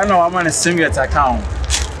ana wa mano singlet account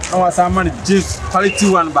no wa sa mano jeans quality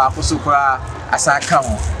one ba ko so kwa asa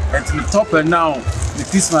account etino top and now the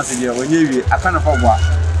Christmas here when you aka na fa bwa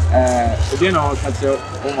ode na o ka che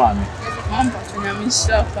o ma me na mi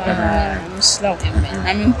shop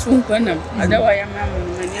na mi tunko na adawa ya mama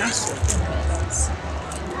mani aso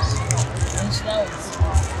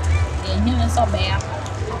ni na so be ya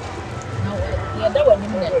na ya dawa ni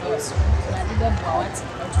na dos na de be what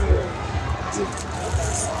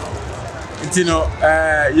Intino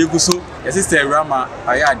yeguso your sister Rama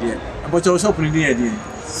ayade but your shop ni dey dey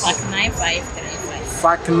Fac 9535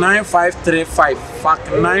 Fac 9535 Fac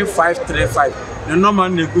 9535 the normal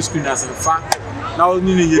nego screen as fa now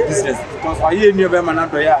ni your business because why you ni be man na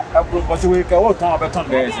do ya but we ka what ton beton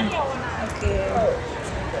there is okay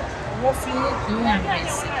roughly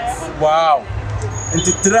 300 wow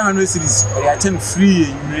into 300 series or ya ten free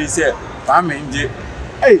you say Kwame nje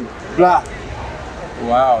hey blah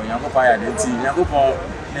wow yango pa ya de ti yango po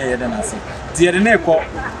na ye de na se ti ye de na ko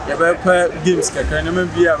ye be pa games kakra na man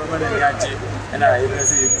bia be man ni aje na ye be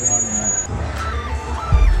say ye bi one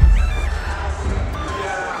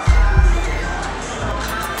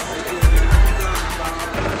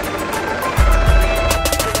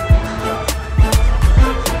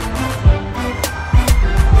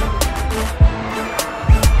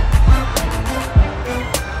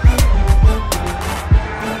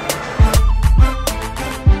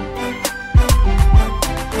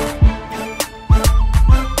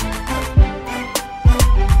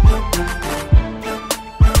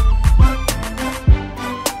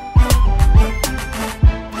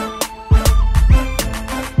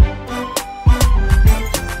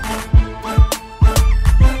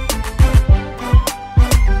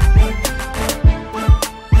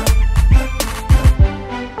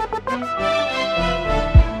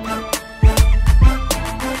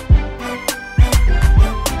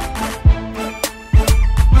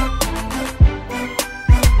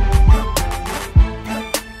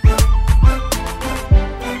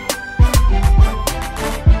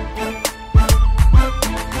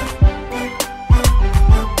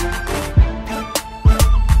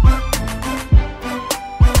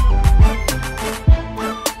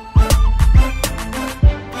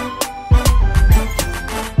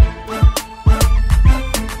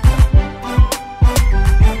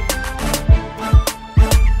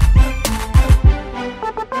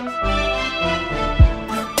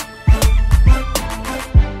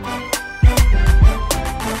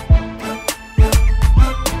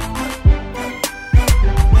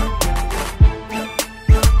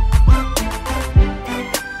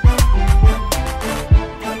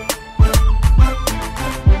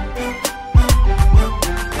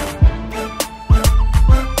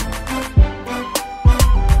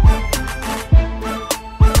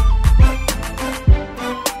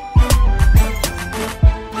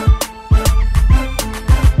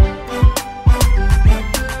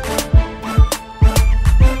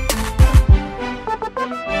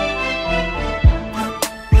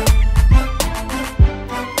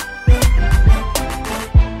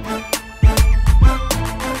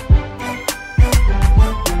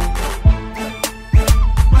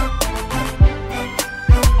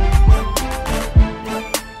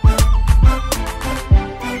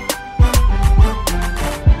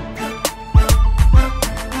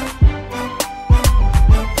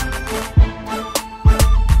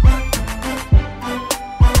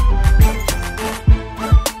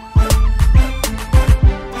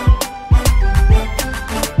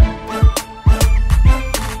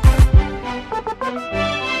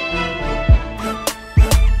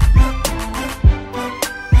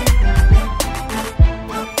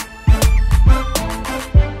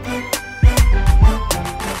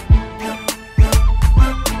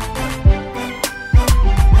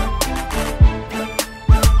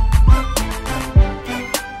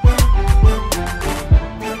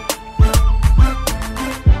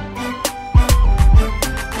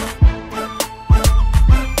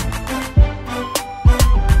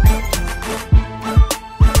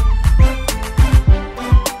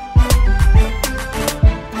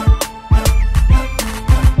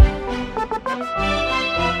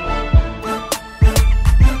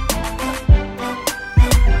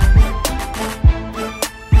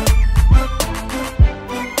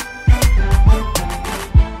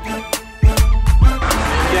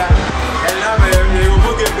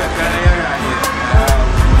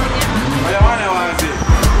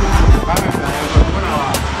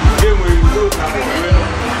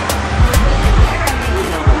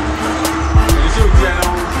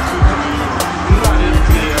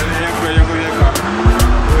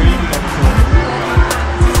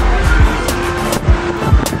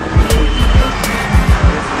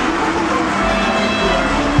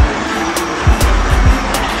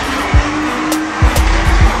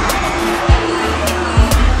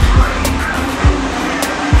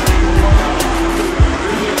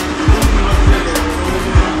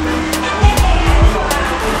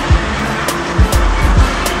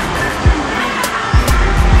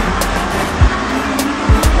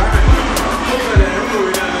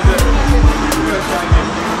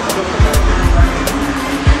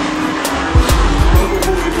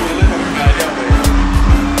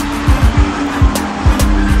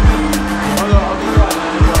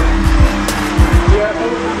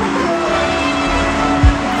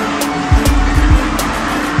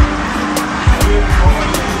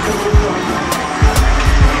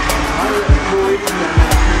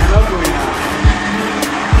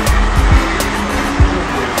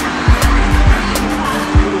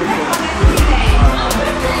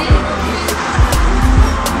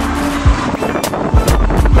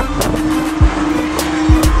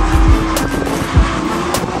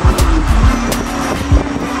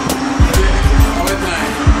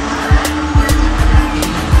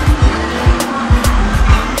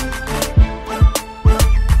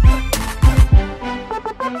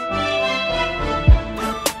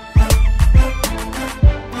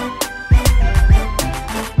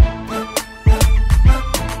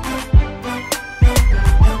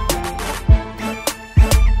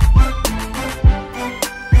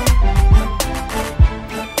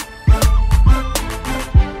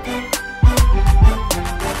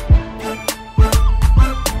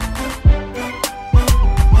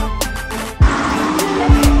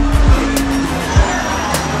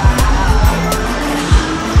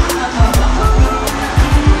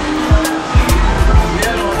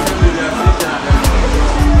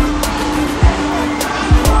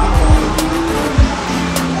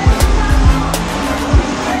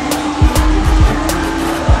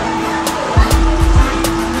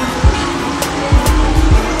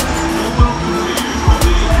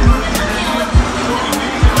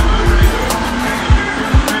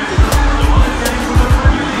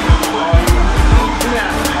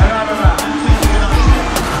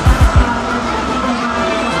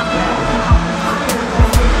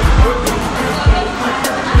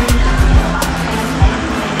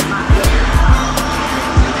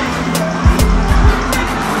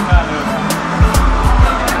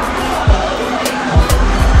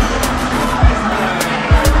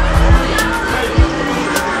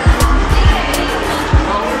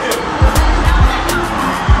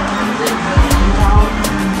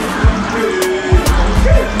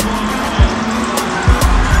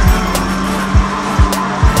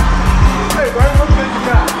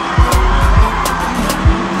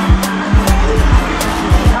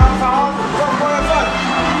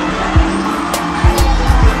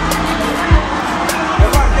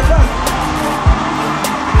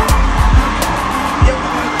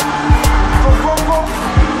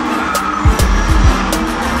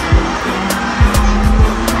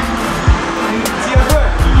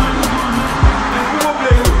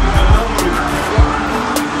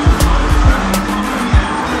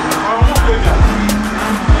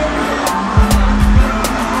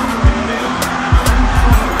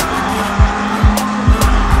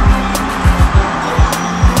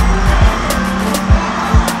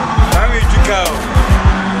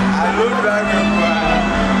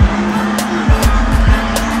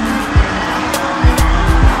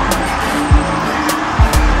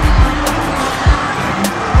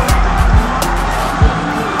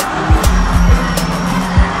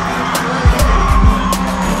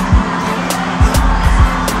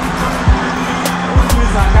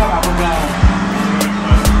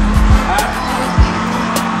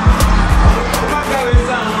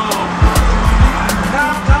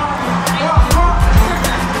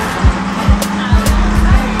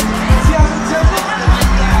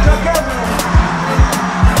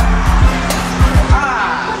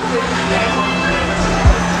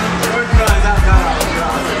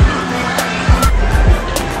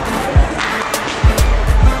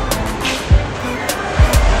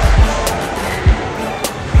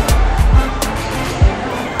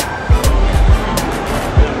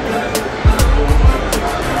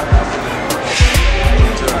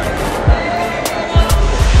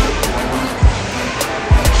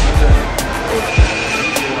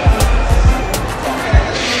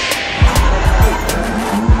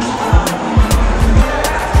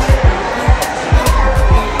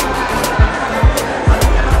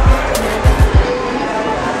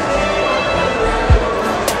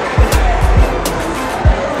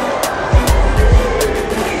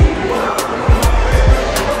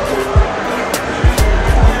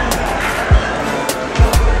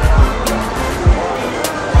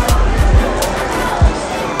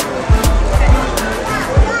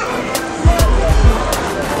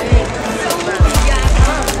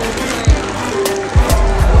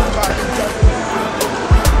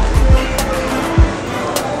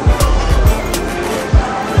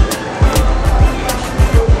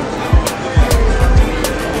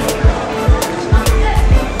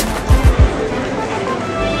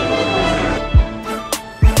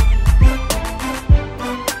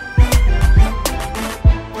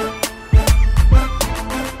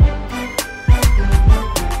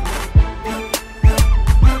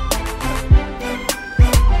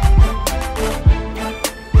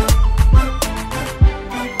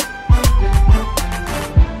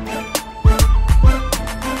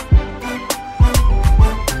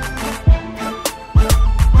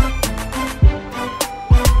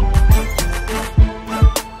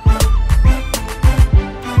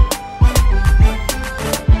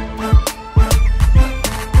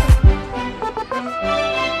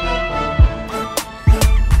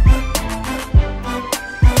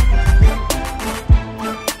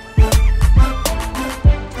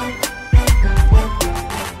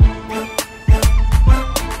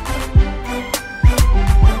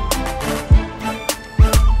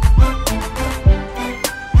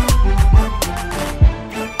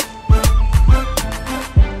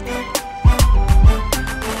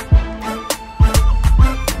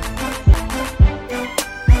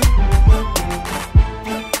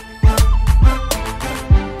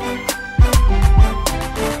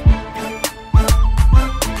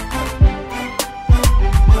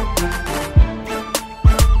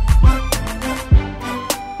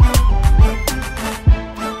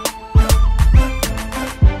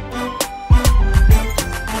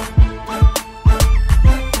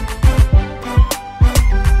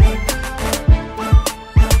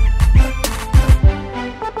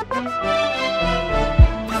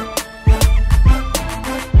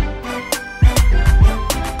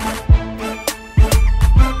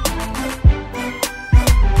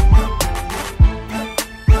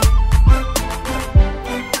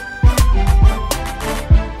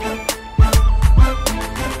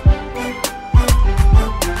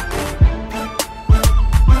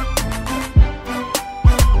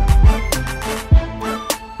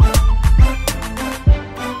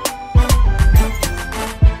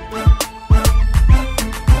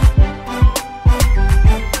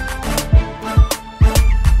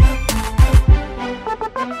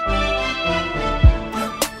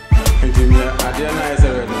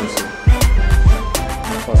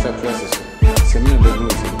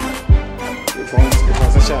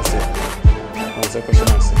chance. What's the question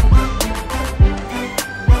answer?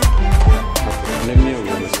 Let me know.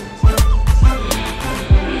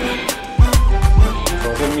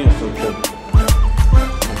 Let me know.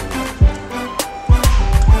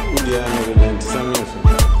 Yeah, I'm going to send me a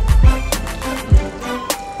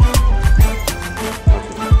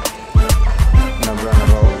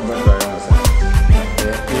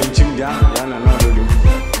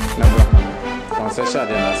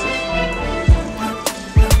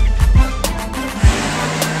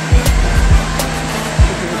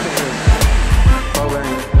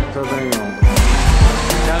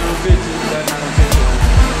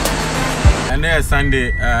and there's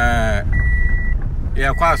Sunday,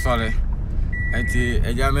 yeah, quite sorry. A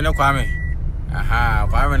German Kwame. Aha,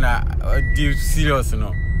 Kwame na deep serious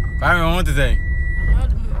no. Kwame want to say.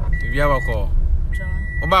 If you have a call.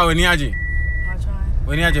 Oba when yaji.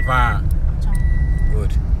 When yaji pa.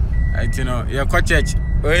 Good. I know you quite church.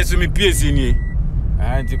 We so me PSC ni.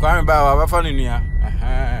 Ah, ti Kwame ba wa fa ni nua.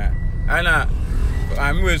 Aha. Ana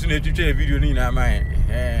I'm we so na twetwe video ni na mai.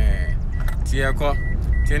 Ti e ko.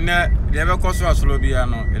 Ti na de be ko so asolo bia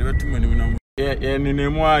no. De be tum anim na. Yeah,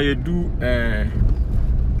 nemu a ye do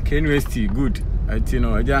University good. I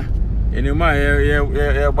know aja. Enema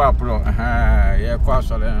ye ba pro. Aha, ye kwa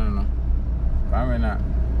asole no. Kwame na.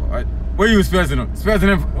 What you space no? Space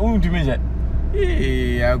no. Who do me?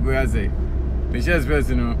 I go as say. Me share space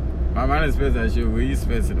no. My man space I show we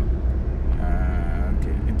space no.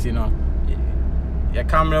 Okay. You know. Your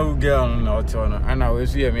camera girl no auto no. And I we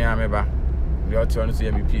see me ameba. The auto no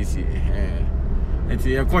see me PC. It's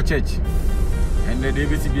a co church. And the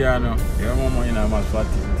David Biano, your mom in a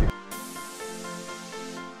maswati.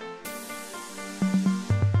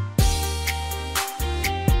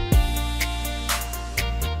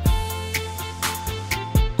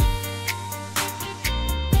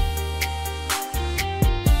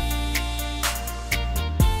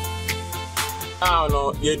 Now,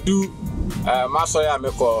 no, you do Masoya me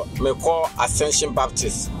call Ascension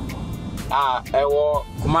Baptist. I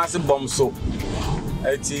Kumasi Bomso.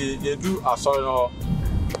 Eti yedu asori no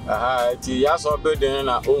eti ya so building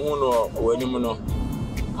na ohun no wanimu no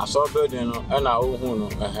asori building no na ohun no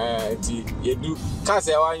eti yedu cars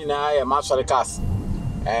e wa nyina ya masori cars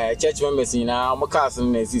church members nyina mo cars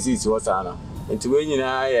na sisi wota na eti we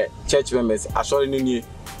nyina ya church members asori no nie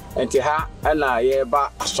enti ha na ye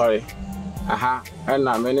ba asori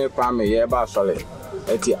na mene Kwame ye ba asori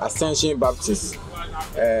eti Ascension Baptist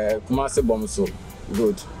Kumasi Bomso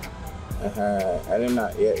good. I don't know,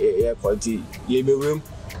 yeah, quality. You be room.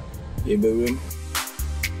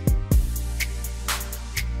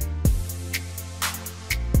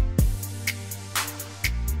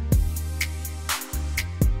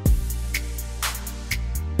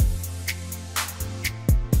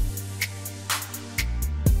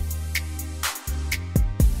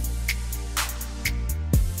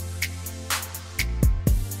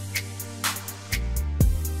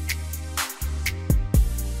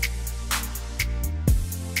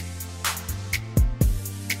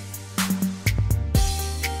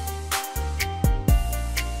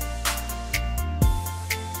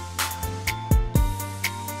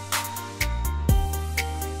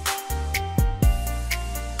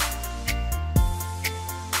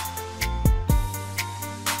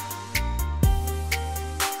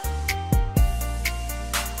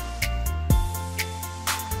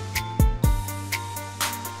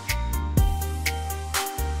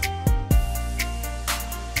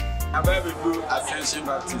 Ascension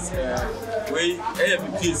Baptist, we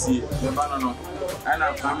PSC, the banana, and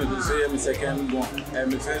I'm coming to say my second one,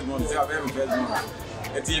 and my first one, say I'm first one.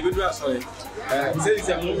 It's a bit sorry. Say it's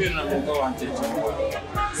a movie and I'm going to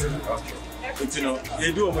okay. But you know,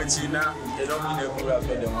 you do a machina, you don't mean a cool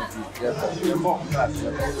after the monkey.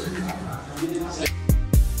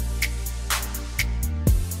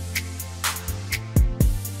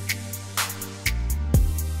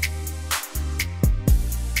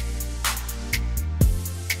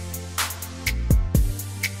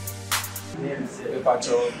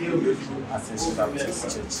 Patrol, Ascension Baptist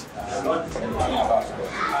Church.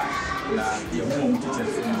 Now, your home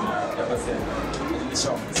teachers in the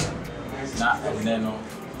shop. Now, and then,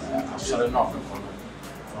 I'm sure enough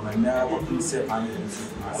from a narrow piece of money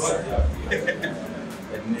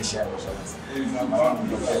and nation.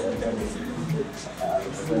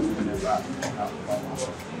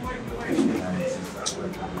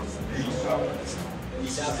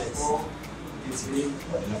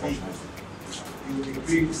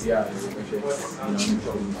 Yeah,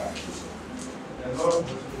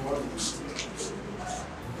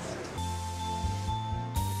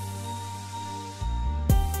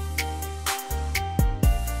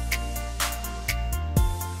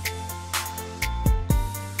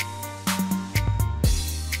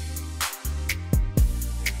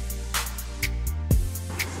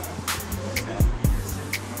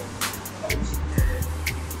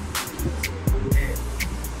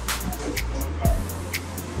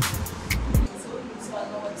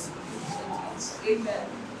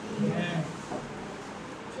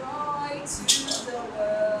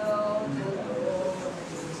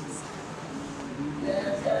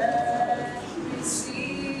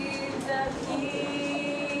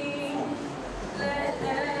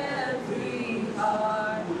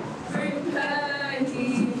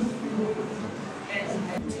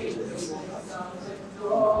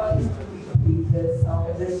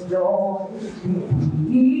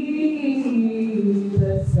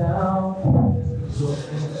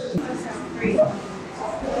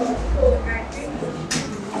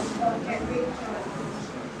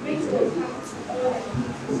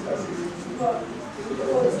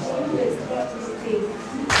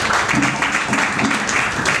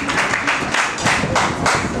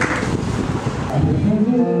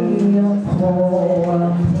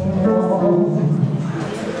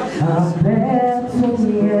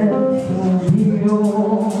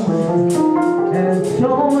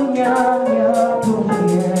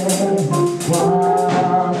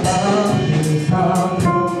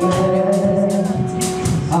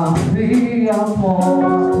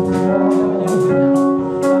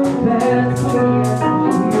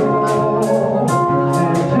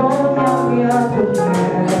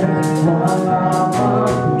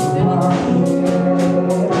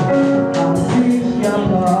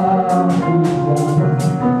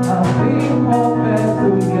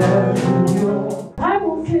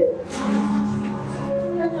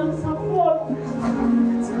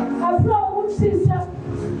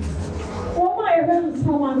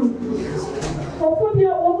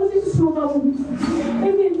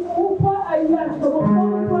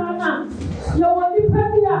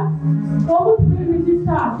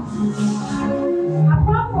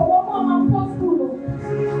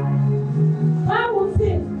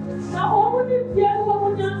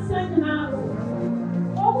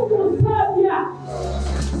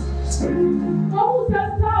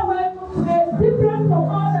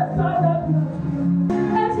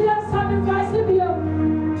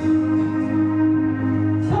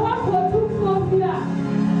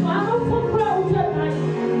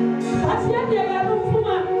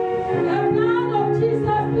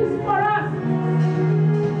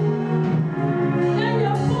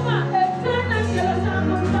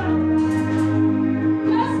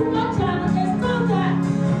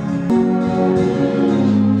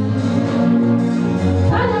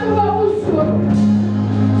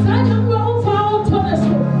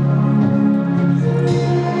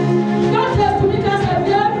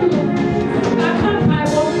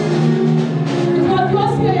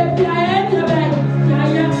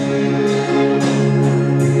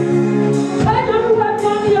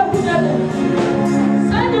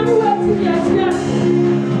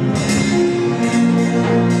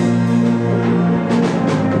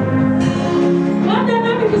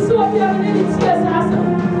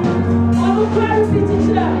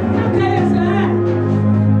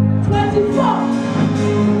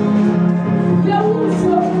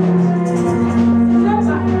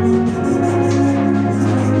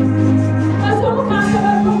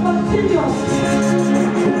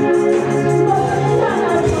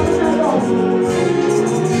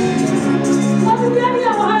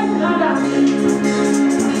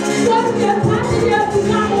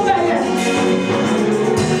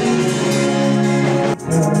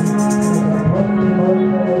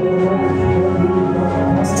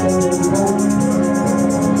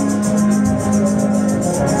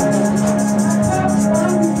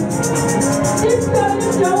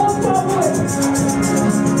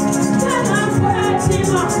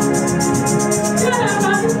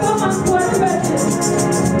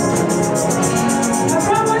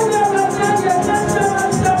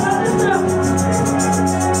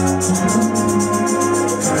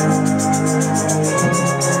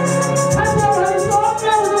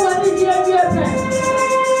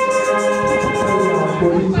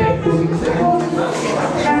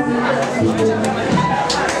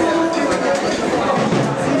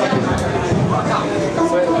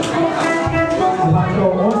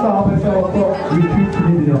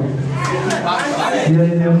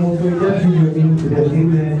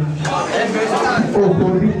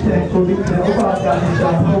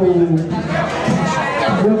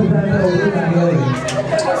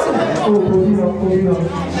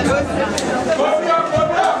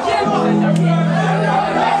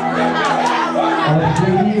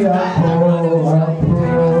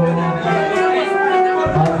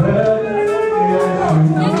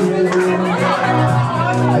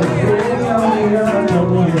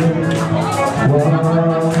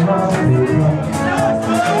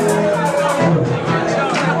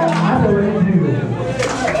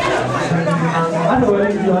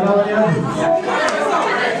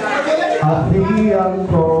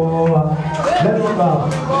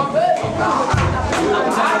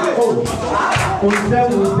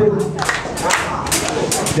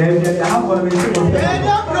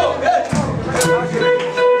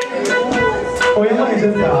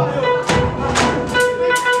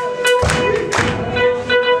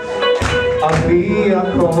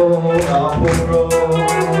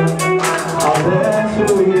 Aku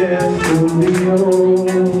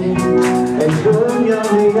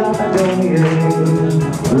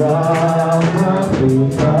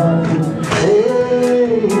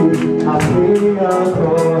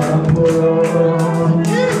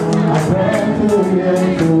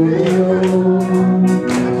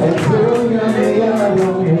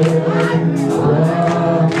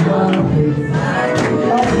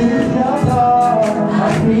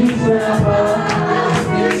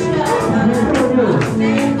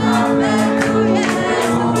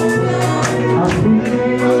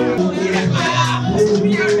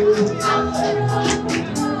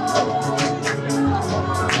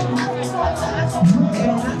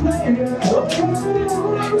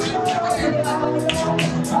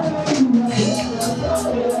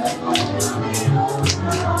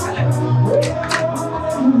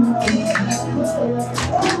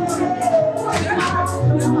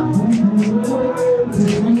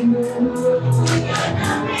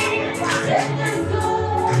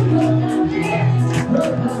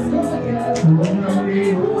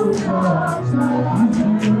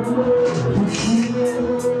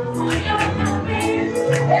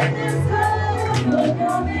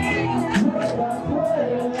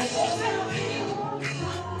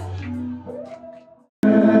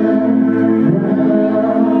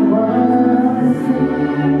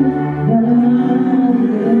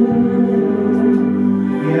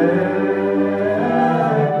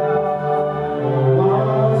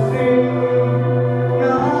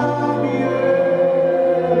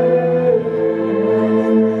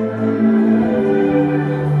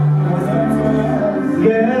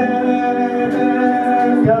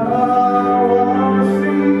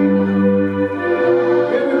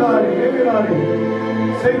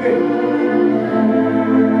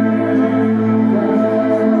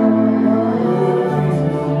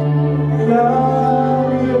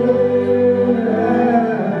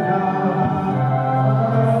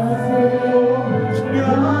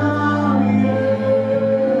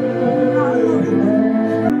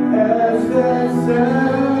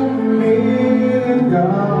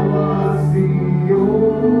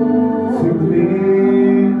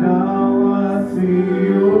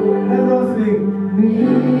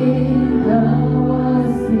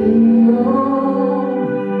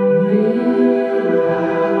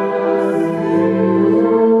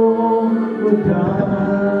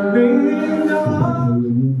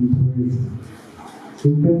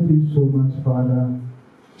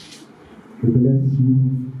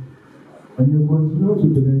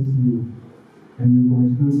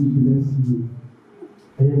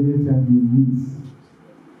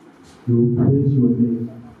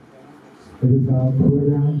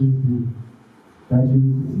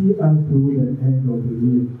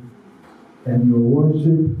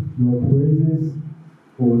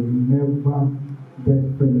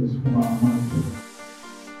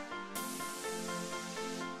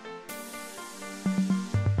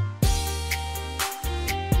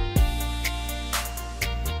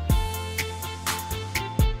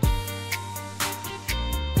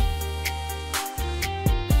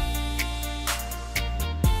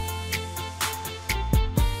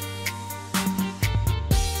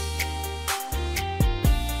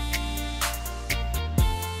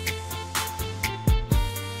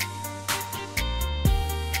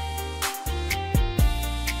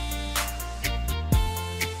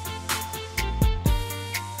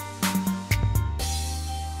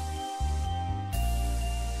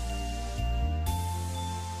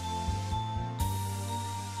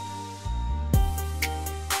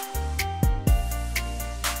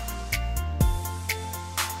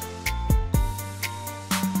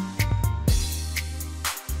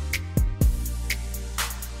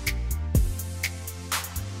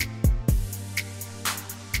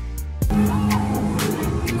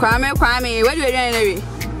Kwame, what do you do anyway?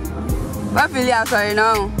 What feel you sorry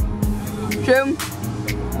now? Trim.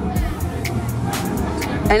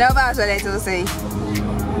 I know about what I will say.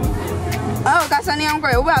 Oh, that's only I'm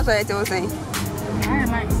going over what I will say.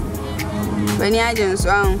 When you are just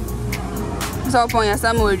wrong, so upon your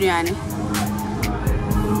son, Adriani.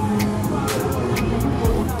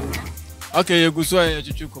 Okay, you go so I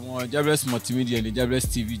come on Jables Multimedia and the Jables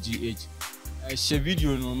TV GH. Share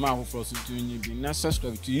video no ma for us to be na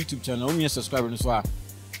subscribe to YouTube channel. We subscribe no so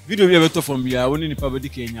video be better from bia woni nipa bedi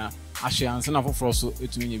Kenya a share ansa na for us to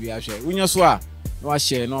nya bi a share. Unya so a no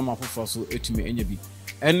share no ma for us to me nya bi.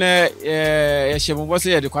 Ene share mo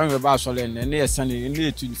say the Kwame ba asole ene ye Sunday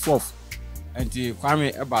ene 24th. Enti Kwame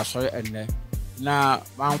e ba asole ene na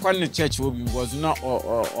mankwa ne church wo bi was na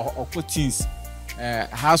okotins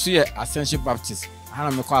house ye Ascension Baptist.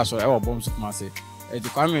 Hana me kwa asole e wo bom so kuma say the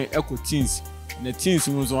Kwame Eco Teens, and the teens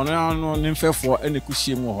was on an for any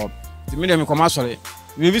cushy more. The medium commercial,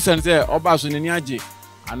 maybe say, Obas in Niaji,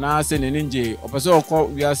 and I said in Ninja, or Paso call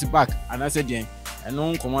we are back, and I said,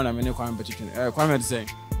 ɛno nkɔmɔ na me ne Kwame betwetwe Kwame de sɛ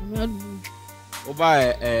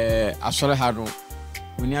oba asɔre ha no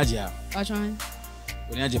oni agye ha atwan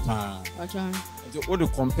oni agye pa atwan nti wo de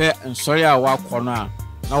compare nsɔre a wakɔ no a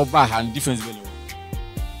na wo ba ha difference bele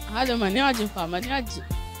wo ha de mani agye pa mani agye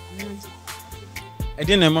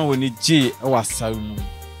ɛde na ma wo ni gye ɛwɔ asare mu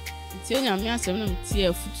tie nyame asɛm na tie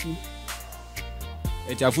afutu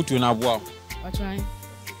ɛti afutu na aboa atwan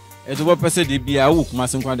ɛto bo pese de bia wo kuma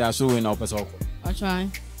se nkwa de aso we na wo pese okɔ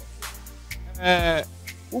atwan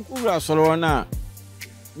ukuru asɔre na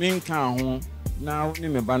minka ho na wo ni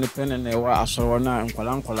me ba ne pene na ɛwɔ asɔre na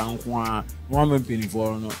nkwala nko a wo ma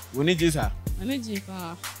mpinifo no wo ni gye sa ani gye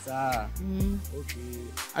pa sa okay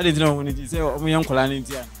ade dina wo ni gye se o mo yankwala ne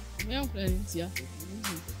ntia mo yankwala ne ntia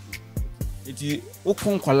eti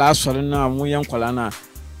ukun kwala asɔre na mo yankwala na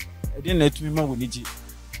ɛde na etumi ma wo ni gye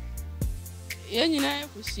ye nyina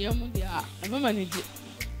ekusia mu dia abama ne gye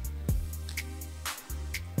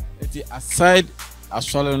eti aside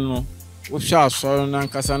asɔre no wo hwa asɔre na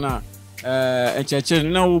nkasa na encheche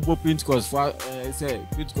na wo bo Pentecost for say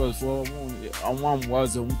Pentecost for one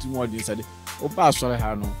was a mutu more dey sade o ba asɔre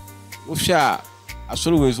ha no wo hwa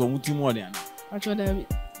asɔre we so mutu more dey ana acho da bi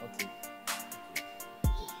okay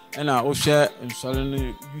ena wo hwa nsɔre no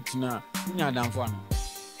youth na nya adamfo ana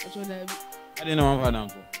acho da bi ade na man fa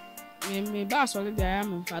adamfo me ba asɔre dey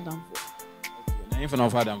am fa adamfo okay na infa na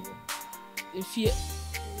fa adamfo efie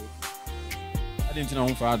ade ntina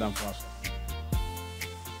ho fa adamfo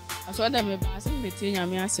aso da me ba sem betie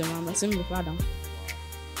nyame asem ama sem be fadam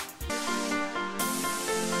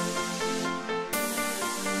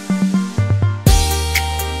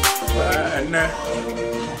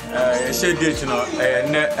ye she date no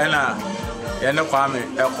na ne Kwame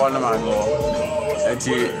ekɔ no ma go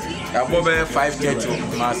enti abo be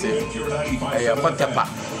 5:30 ma se ye kotepa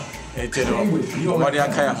enti no mo dia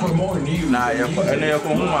kaya na ye ko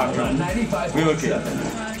hu ma we okay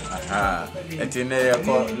eti ne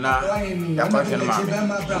yako na yako chen ma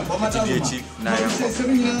eti echi na yako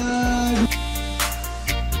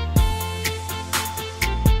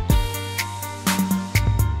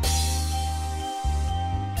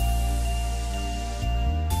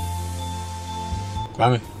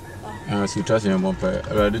Kwame si trust me bompa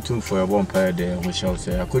ready to for your bompa de ho shall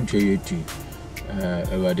say akontwe yetu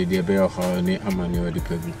everybody dey be ho ni amani we de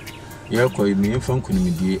pagu yako mi mfa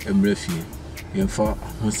nkunimdie emrafie yemfa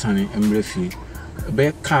hosane emrafie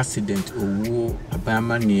be car accident owo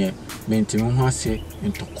abamane mentimi ho ase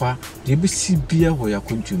ntokwa de bisi bia wo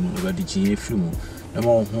yakontwe mu everybody gye efirimu na ma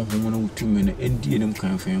ho no wutumi na endie nem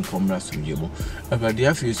kan fa enkomra sojebo everybody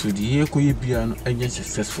afi so de yekoye bia no enye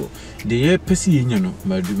successful de ye pesi yenya no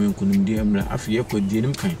ma dume nkunimdie emra afi yekodie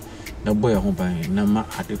nem kan na boy ho ban na ma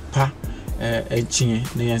adepa enchie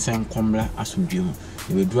na yensa enkomra asomdie mu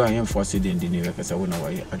we do I am for accident in the case wona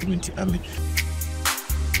why admit amen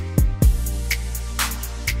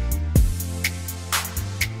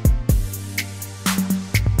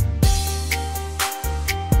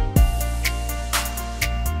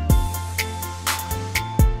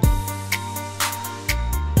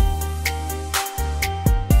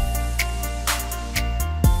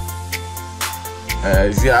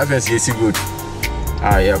I can see good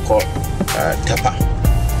I call tapa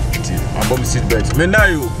abom sit bet me na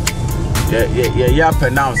you ya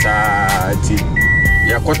pronounce ti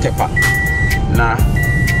ya kotepa na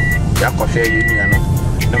ya kofe yenu no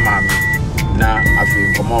na maami na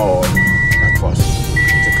afi komo na trust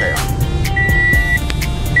tikaya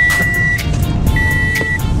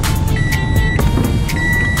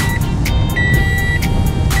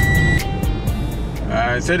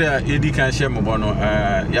said edi kan share mo bono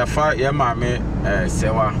ya fa ya maami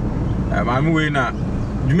sewa maami we na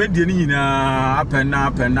dwumadie ni nyina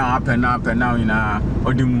apena nyina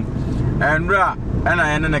odimu enra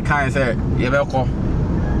na ene ne kan se ye bekọ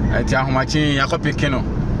eti ahomachi yakopike no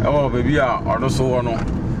ewo bebi a odo so wo no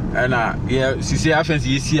na ye sisi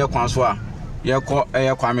afensi yesi e kwan so a ye kọ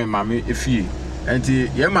eye Kwame mame efie enti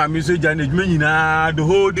ye mame so gya na dwuma nyina the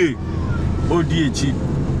whole day odi echi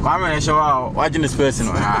Kwame ne showa wagine space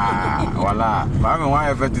no wala Kwame wa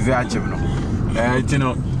ye fetize achim no enti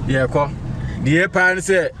no ye kọ die pan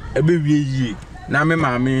se ebewie yie na me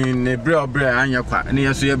maami ne bre anya kwa ne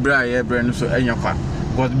yeso ye bre no so anya kwa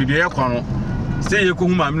because bibia ye kwa no say ye ko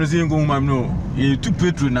hu maami no say ye ko hu maami no ye tu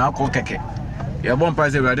petro na akọ keke ye bon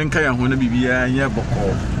pa se brade nka ya ho na bibia ye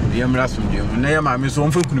bokọ ye mra so die na ye maami so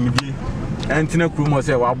mfa kunumdie entina krumo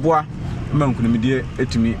se waboa ma kunumdie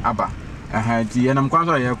etumi aba aha ti ye nam kwa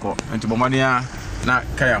so ye kọ enti bomane ya na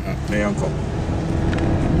ka ya ho na ye nko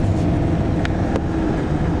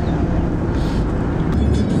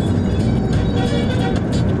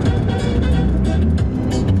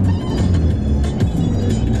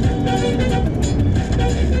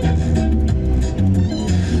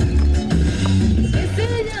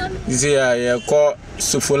say ya call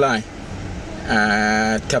Sufuline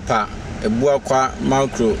tapa ebua kwa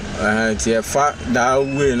macro tie fa da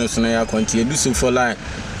we no so na ya kontie du Sufuline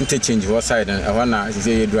interchange for side and na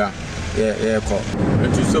say ye dua ye call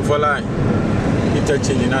to Sufuline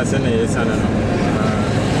interchange na say na ye sana no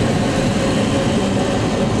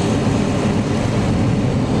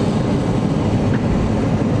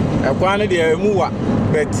akwane de muwa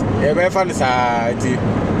bet e be fa ni sa ti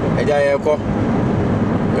eja ye ko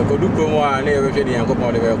du promo a na e we hwe de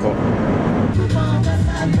yankopon de be ko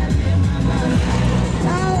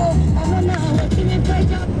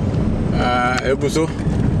ebuso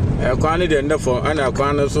akwane de ndefo ana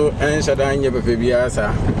akwane so enhyada anye pepe bia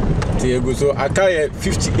sa ti ebuso akaye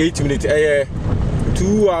 58 minutes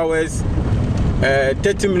 2 hours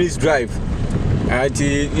 30 minutes drive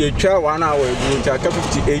ati ye twa 1 hour ebu ta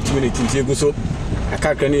 58 minutes nti ebuso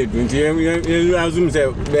akaka na edu nti ye azum se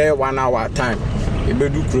be 1 hour time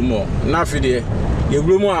ebedu promo na afide ye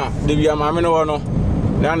promo a de bia maame no no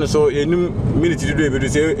na so enum minute do ebedu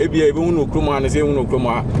se ebia ebehu no promo na se ehu no promo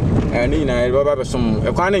a ni na e baba besom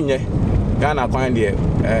e kwan nye ga na kwan de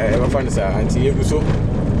e ba fa nsa anti eguso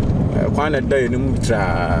kwan na da enum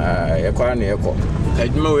tra e kwan na e ko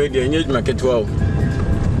adwuma we de engagement ketwa o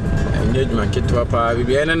engagement ketwa pa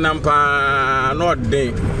bibia na nampa no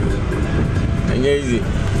den enye easy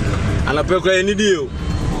ana pekra ni dio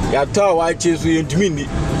ya to wa chesu yentumi ni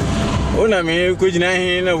ona me ko gina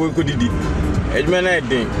hin na we ko didi adwuma na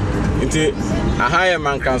den nti aha ya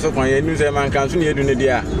mankanso kwan ya nu se mankanso ne edu ne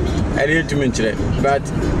dia I didn't to mention but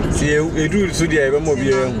see a do so dear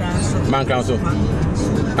mobile mancanso.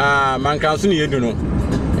 Mancanso near Duno.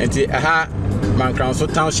 And aha Mancanso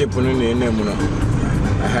Township on the name.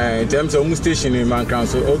 In terms of station in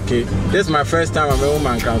Mancanso, okay. This is my first time I'm in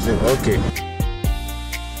Mancanso, okay.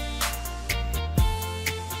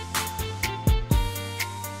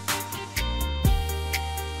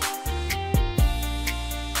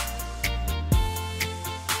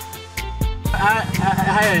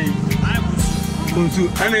 Hi. Kunsu,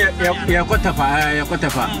 ya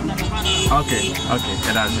kotafa. Okay,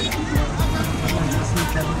 that's it.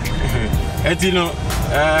 Etino,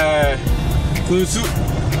 kunsu,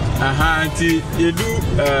 anti yedu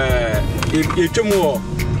yechomo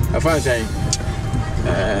afansai.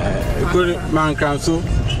 Ko mankanso,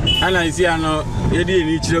 ana isi ano yedi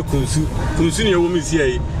ni chire kunsu ni ewomi si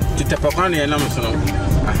ayi. Titapa kwan na nam so no.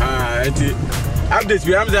 Eti updates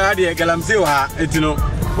we am za hade galamse wa etino.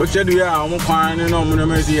 O shedu ya omo kwan ni no mo na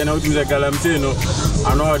mezi na otu za galamse no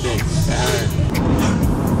ano de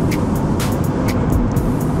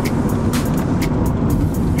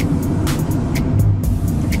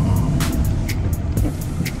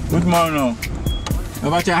Good morning.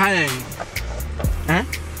 About your high.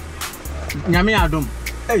 Nyame adom.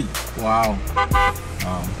 Hey, wow.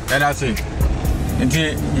 That's it.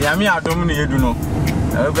 Nti nyame adom ni yedu no.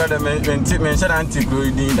 Brother mention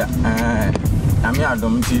anti-growing dinda. Nyame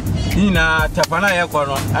adom nti. Ina tapana ye ko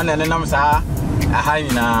no ana ne nam sa aha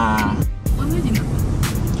ina.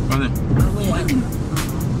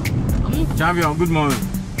 Champion, good morning.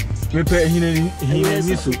 Me pe hine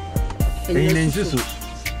so. Hine so.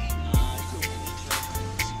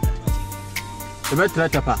 Ebe tra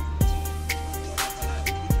tapa.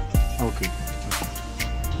 Okay.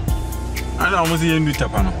 Ana almost yendu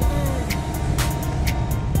tapa no.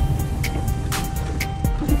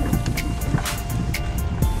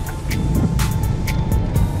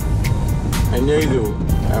 Enyezo,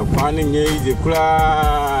 kwani nyezi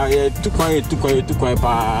kula ye tukwa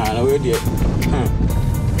pa na we die.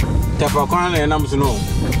 Tapa kwana na msuno.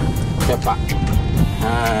 Tapa.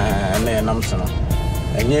 Na namsuno.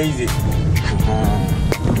 Enyezi.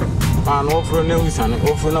 An offer no son,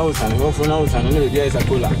 offer no son, no dia is a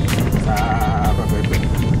cola.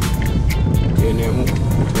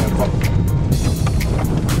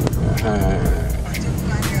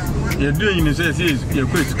 You're doing this is your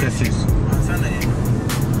quick cases.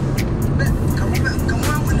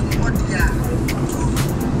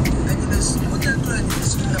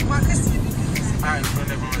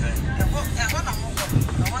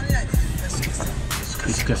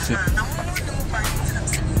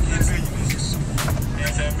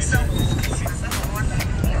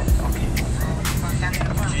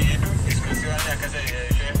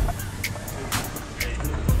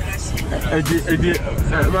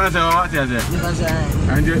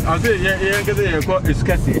 And I'll say, yeah, you call it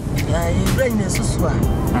scarcity. You bring this one.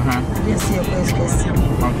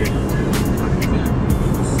 Okay.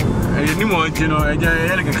 I didn't want you know, I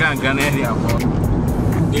can't get any of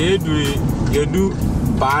you do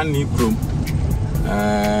Barney Chrome.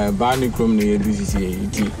 Barney Chrome near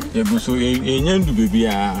DCC. You so in to be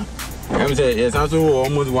I'm saying, yes, I'm so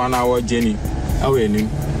almost 1 hour journey away.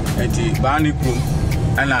 And Barney Crew,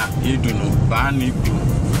 and you do know, Barney Crew.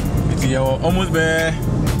 It's almost there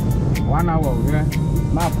 1 hour, yeah.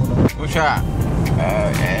 Map, which are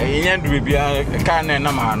in be a can and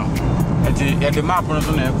a man. At the map on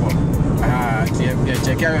the airport.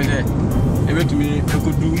 Check out there. Even to me, I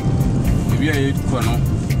could do if you are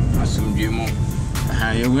assume Jimo.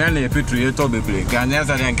 You were a petri to be break, and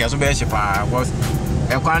answer than Casabesha was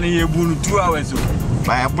a quantity of 2 hours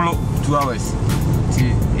by a blow 2 hours.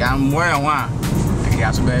 I'm more than one.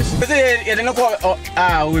 Casabesha.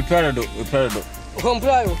 We parado.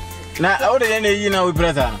 Comply. Now, how do you know we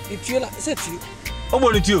brother? If you like, set you. Oh,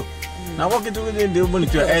 what did you? Now, what can you do?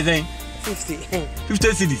 I think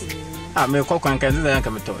 50 cities. I may cook and cancel the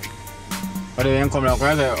income toy. But the income or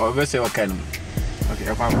vessel or cannon. Okay,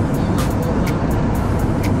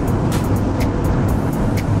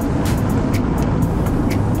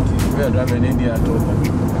 we are driving India to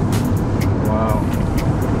wow.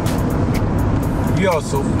 You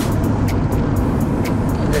also.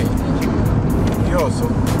 Hey, you also.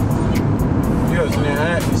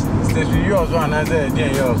 You also another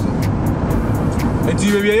day also. It's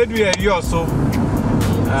you also.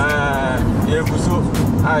 Yebuso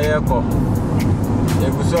ayeko.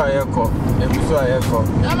 Yebuso ayeko. Yebuso ayeko.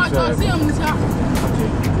 I'm going to see him. Okay.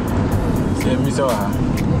 See me so ha.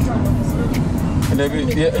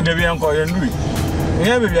 Ebi anko ye nui.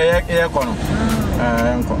 Ihe be bia ye kono.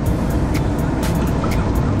 Anko.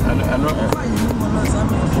 Ano.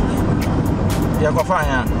 Ya ko fa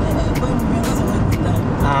ya.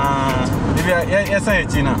 Yes I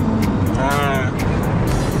China.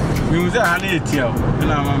 You say I need to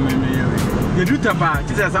you do tapa,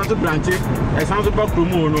 this is something branch, a sound of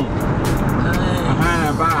promo. No,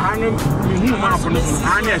 but I know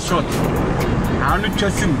short. I only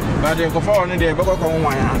trust him, but they go forward and they go on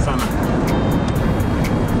my answer.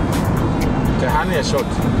 The honey is short.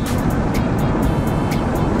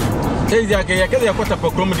 Hey, I get a quarter per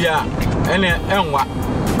chromadia and what?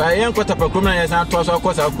 By a young quarter per chromadia, as I toss our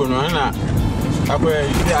course of Corona. I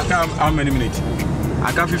can't how many minutes?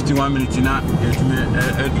 I got 51 minutes now. It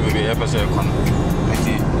may be a episode. I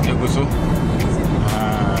see it goes so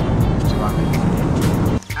 51 minutes.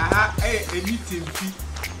 Aha, a meeting fee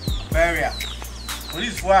barrier.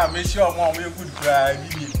 Police why I make sure more we good cry.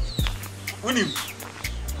 Unim,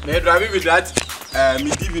 may drive with that. Me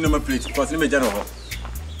give you number plate because you general.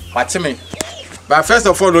 Watch me. But first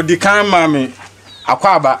of all, the camera me,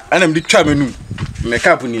 Aquaba, and I'm the traveling. Make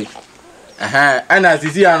up with me. And as you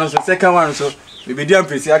see, I know the second one, so maybe the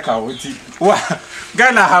empty account.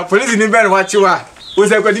 Ghana have police in the bed. What you are?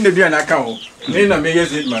 Who's I got in the beer account? Then I may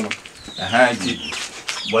get it, man.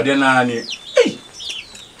 But then I need.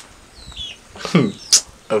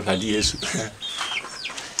 Oh, yes.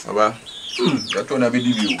 Well, that's going to be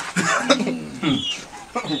the view.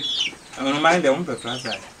 I don't mind the one per class.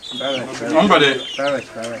 Oh,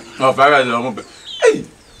 Farah, hey,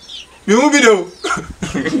 you will be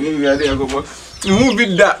you will be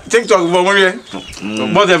that TikTok for me.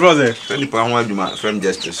 What's the brother? 20 pounds to my friend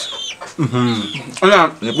Justice.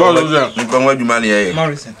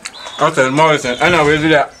 Morrison. Okay, Morrison. And I will do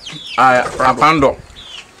that. I Pando.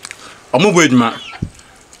 I'm a wait man.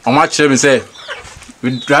 I'm watching say,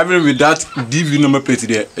 with driving with that DV number plate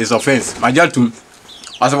there is offense. My dad to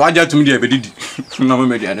as a wager to me, there, but did no,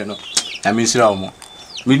 maybe I don't know. I miss you more.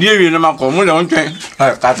 We deal with them, come on, train.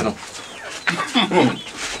 Catano.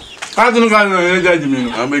 Catano can't judge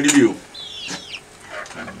me. I'm a deal.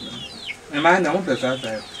 Am I now?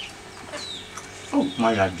 Oh,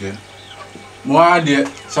 my God, dear. More dear,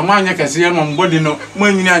 someone you can see him on body no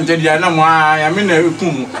when you are dead. I mean,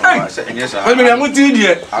 yes, I mean, I'm with you,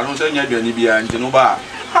 dear. I don't send you any beer and no bar.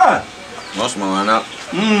 Ha! Most man up.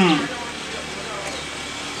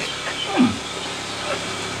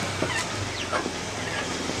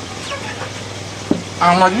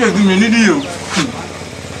 I'm not going to need you.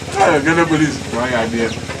 Get the police. Why are there?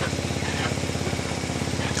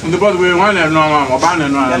 The body will run and no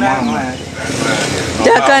abandon.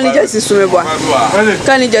 Can you just swim?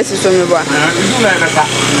 Can you just swim?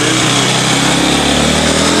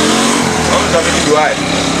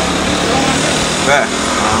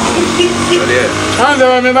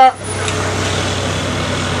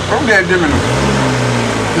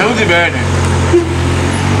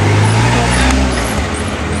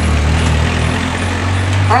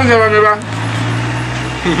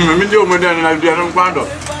 I'm doing more than I do.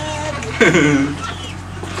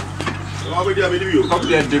 I'm going to do you. Come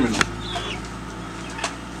there, Demon.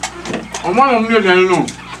 I'm one of you.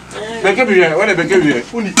 Behavior, what a behavior.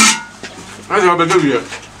 I have a behavior.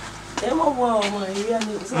 I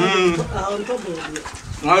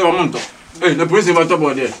want to. Hey, the police about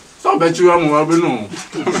about there. So bet you am well no.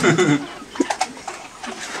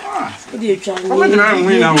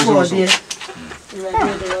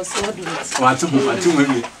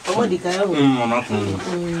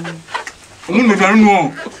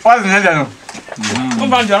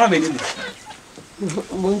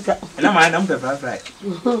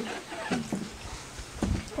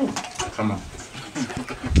 Come on.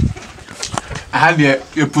 I had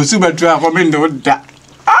a pussy but to have come in the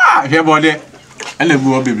here body and a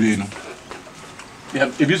boy baby.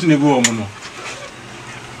 Yeah, if you never go on.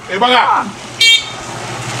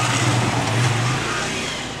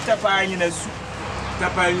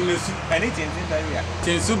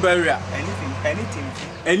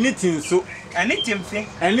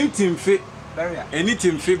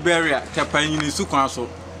 Anything fit barrier, Tapan in Su Council.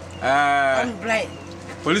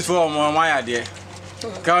 Police for my idea.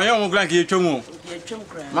 Can you look like you?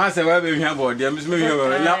 Master, where we have board, dear Miss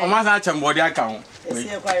Miller. Now, Master, body account.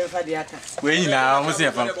 When now, what's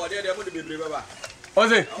your phone?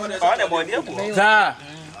 What's it? Sir,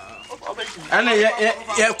 and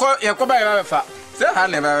you come by far. Sir, I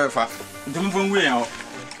never far. Don't from we out.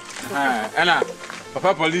 Anna,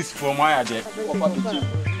 Papa police for my idea.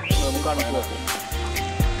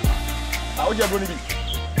 How would you bring it?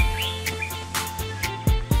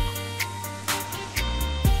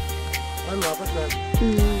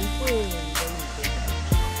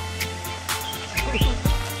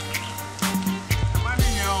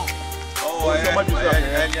 Oh,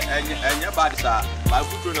 and your body, sir. My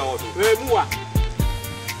foot know. What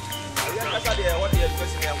the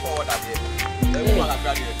person and forward at it.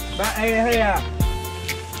 But I hear.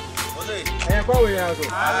 I am going out.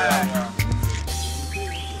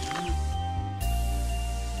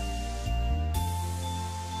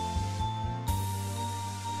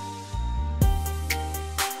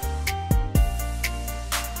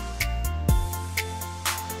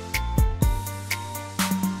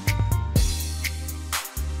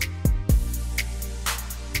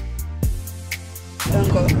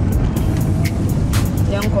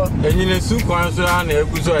 And you know, soup answer and a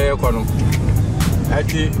good soy econo. At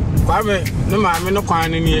the Kwame, no, I'm no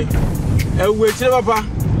quine in here. A witch, papa.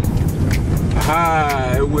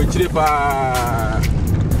 Ah, a witch, papa.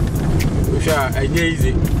 We shall engage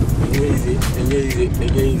it, engage it.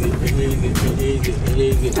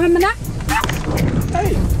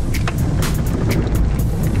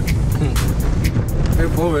 Hey,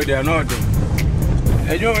 people, they are not.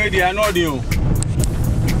 And you know, they are not you.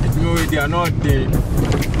 They are not there.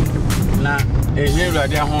 Now, a year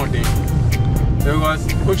they are haunting. There was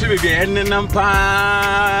pushing me and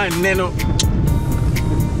Neno.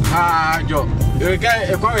 Ah, Joe. The guy,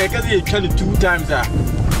 if I can see 2 times. I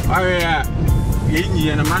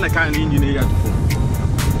and a man can't engineer.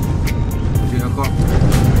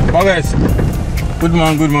 August. Good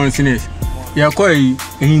morning, Sinners. You are quite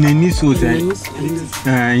in a new suit.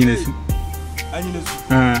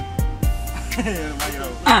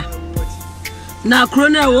 Now,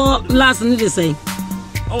 Corona last need to say.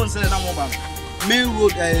 Oh, say no more. Main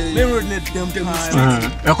road,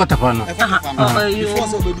 Ekotapano. You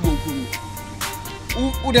also do.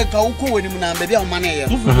 Who the Kauko when you na baby on money?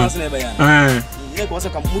 Move fast never. You go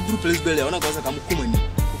come move place belly, or not go come come.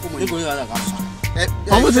 You go to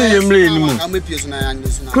almost a young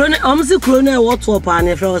Corona, almost a Corona, what to a pan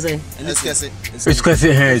if I was a. It's because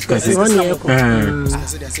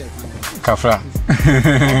Kafra.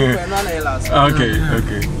 Okay.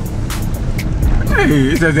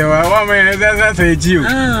 Hey, it's a woman that's a Jew.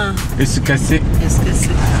 It's Cassie.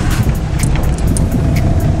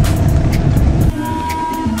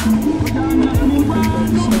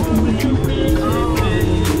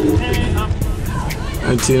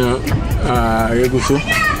 Until Rebusu,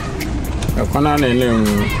 a Conan and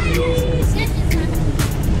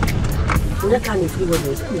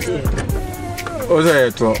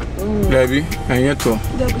Oza to Debbie and yet to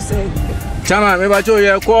Chama, maybe I show you a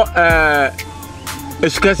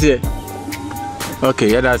escassi. Okay,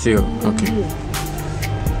 yeah, that's you. Okay.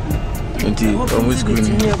 Until almost good.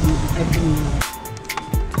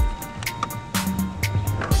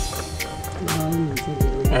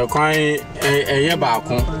 A coin a year back.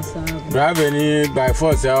 Driving by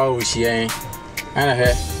force out she ain't. And I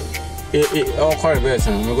had it all quite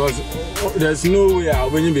better because there's no way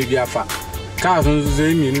when you be a fat. Cars on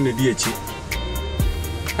the mean in the DH.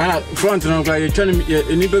 And front of you're trying to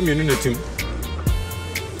enable me in the team.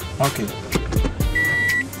 Okay.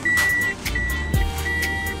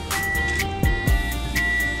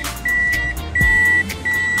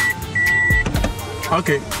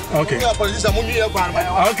 Okay. Okay, yeah.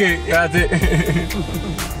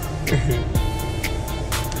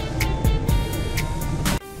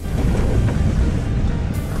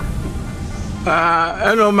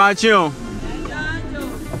 Hello, Machio.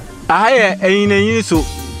 I ain't a so.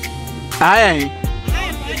 I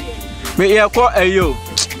me ya kwa ayo.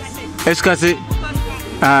 Eskase.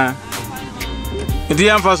 Ndi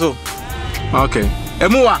amfaso. Okay.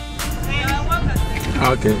 Emuwa.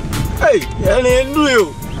 Okay. Hey, ene ndu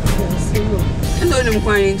yo. Ndo ni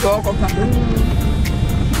mkwani nto okopa.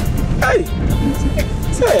 Hey.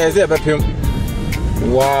 Say bepem.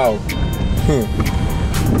 Wow.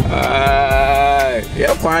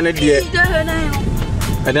 Ya kwana die.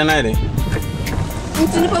 Ada na ide.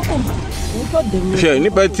 Ntini pakum. She ni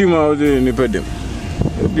pati ma o de ni pedem.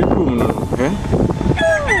 Bi kum no, eh?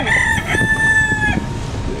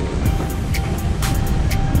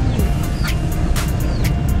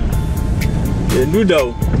 Ye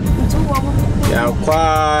nudao. Ya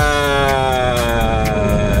kwa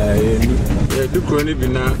ye dukro ni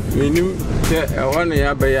bina minim te wana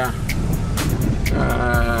ya baya.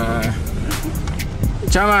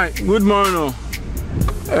 Chama, good morning.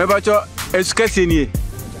 Ebacho eskasini.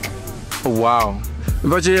 Wow.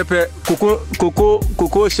 Ebacho yepe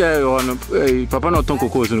koko share on papa no ton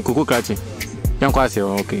koko so koko krachi. Yan kwase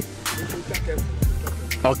okay.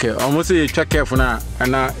 Okay, almost you check careful na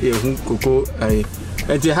ana ehun koko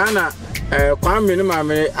enti hana Kwame ne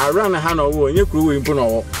maame around ha na owo nye kuru we mpo na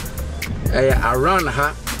owo. Around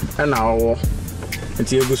ha na owo.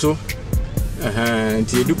 Enti eguso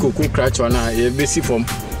nti edu koko krachi na ye besi form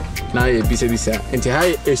na ye bisa nti ha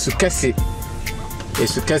esukase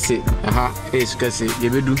aha esukase ye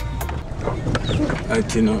bedu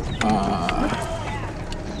atino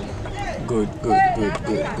good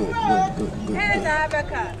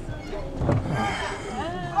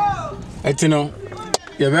atino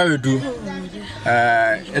ye be do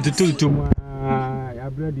etutum ya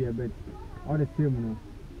bread ye bed all the same no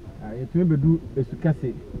ye tun bedu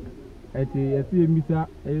esukase eti yesi emisa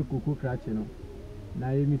koko krachi no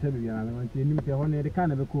na emisa bibia na wanti enimse ho na ye ka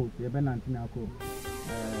na be ko ye be nanti na ko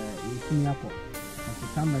yesi yako ati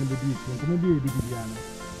kama ni bedu ko no bi edu bibia no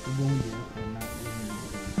bo hu de na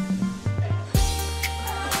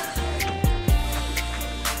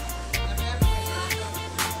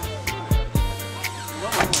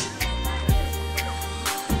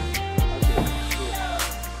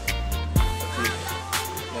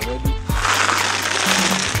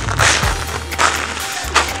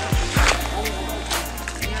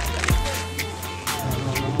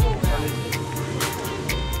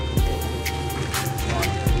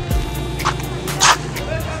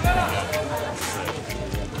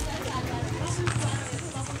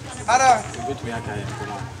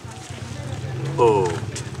Oh.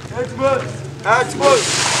 Expose.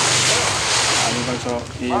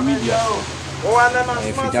 Media.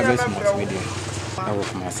 Fijabes multimedia. I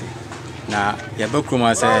work myself. Na yaba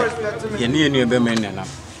kuma say ye ne be men na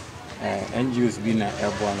NGOs bi na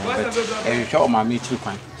ebo no but e hwe o ma me tiri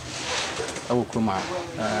kwan. I work kuma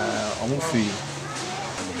omo free.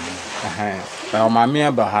 O ma me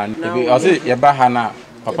aba ha e o say ye ba ha na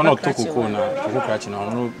papa no to koko na koko krachi na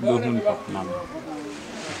no be hu ni papa na.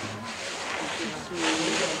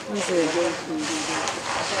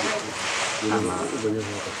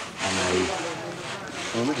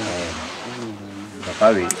 Papa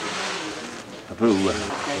we papa uwa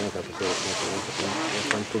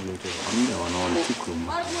no tikum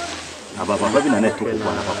aba papa bi na neto ko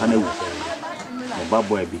na papa na wu oba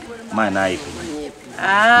boy bi man na ife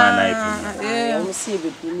man na ife o si be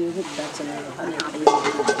bi ni hu krachi na ha na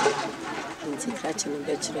nti krachi no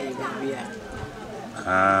be chire ye bia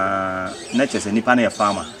na chese nipa na ye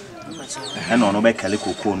farmer and on be kale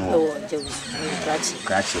koko no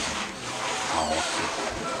krachi okay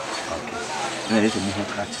na leto mu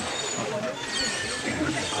krachi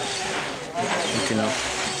okay no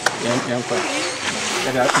yan kwa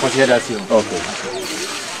kada ko ti da si okay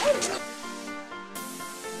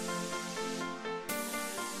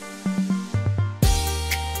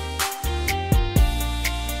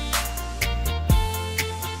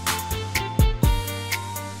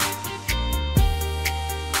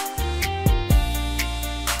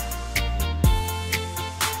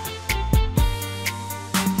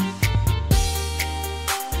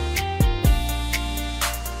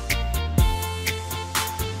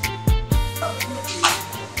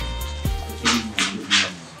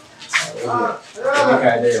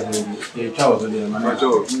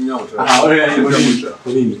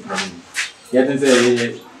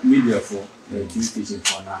media for TV station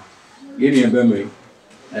for now. Give me a memory.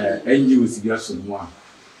 NGOs be also more.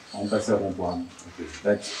 on person on one.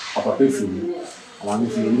 But Papa pay for me. I want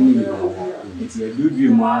to feel it's a good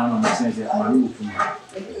view man on the sense of my room.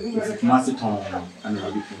 If it's master tone and a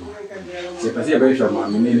bit more. The person very sure my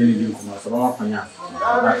name you come from our panya.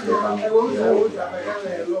 That's the one.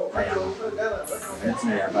 That's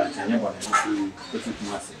my about anyone if it's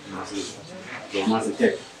master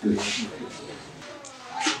tech.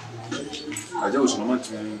 I just want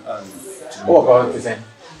to what about the same?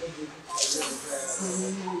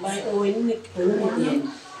 By owing Nick and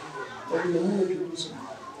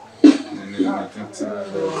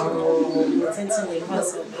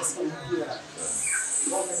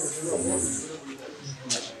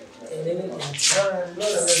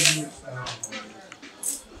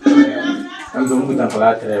I'm going to put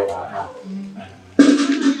a today.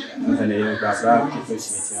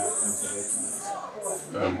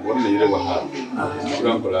 What do you want? You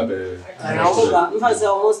don't go there. I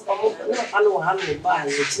almost I know how to buy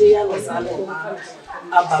the tree and was a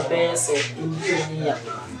bears in India.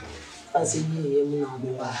 As a year,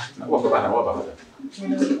 what about it?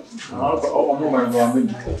 Oh,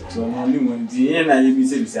 moment, so only when the end I be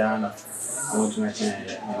said, I want to mention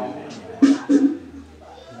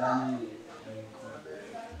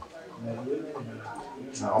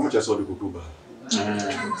how much I saw the Kukuba.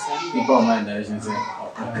 People mind that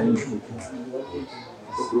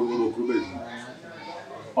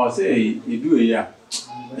or say you do a year,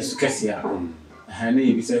 it's Cassia.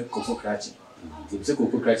 Honey, we said Coco Cratching. It's a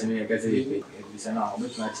Coco Cratching, I guess it's an hour,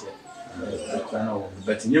 much much.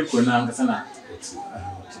 But in your Kuna, Cassana,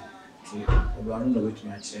 I don't know which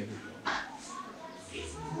match.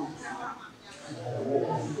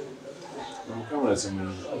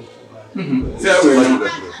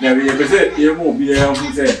 Now we say you won't be able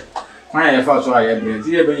to say, my first try,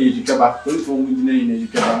 you come back, from you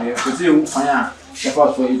come to see who fire the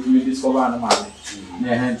first way to discover the money.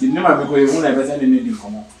 Never because you never send anything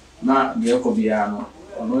come. Now, the Ocobiano,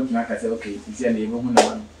 or not, like I say, okay, it's a neighborhood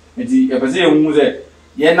one. And the Epasia who said,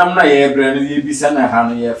 Yen, I'm not a brand new Bissana,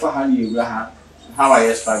 how you how I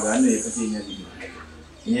aspire, and the Epasia.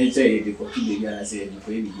 You say the Coquille, I say, the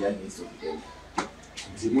baby young is so good.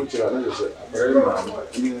 I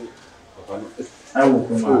will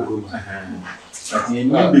come. But you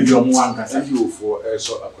may be your one can you for a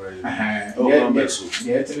sort of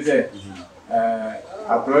yes, it is a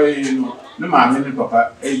pray no mammy,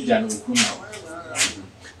 papa, a Jan Kuma.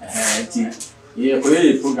 Here,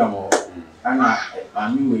 program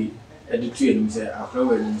and new way, educate himself, a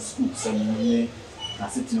flower in school, some may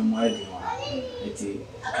sit in my it's a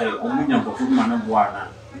only young man of one.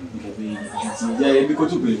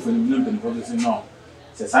 Because to be for the no.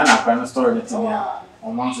 Says I have a story that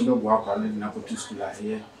on once the work on in Apple to school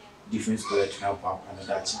here, different school to help out and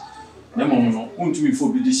that. No more, won't you be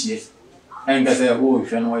for this year? And I say, oh,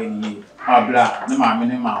 if you know any, ah, blah, no mammy,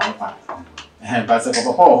 no mamma. But a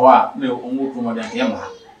papa, no, almost more than Emma.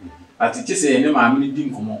 But it is a no mammy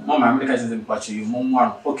didn't come on. Mamma Americans in Pachu, you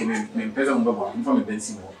one, okay, me present from a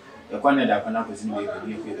dancing. The corner that can happen in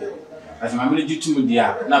as my military to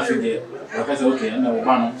dear, nothing there. Because okay, and no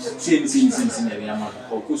one, see, every amount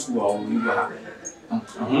of Cusco or you have.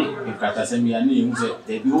 If Cata send me a name,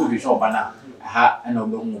 they do be short banner, a hat and a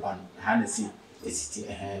long one, Hannessy, it's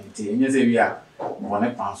in this area,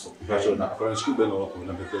 one pencil. That's school bell or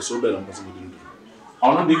because so bell on possible.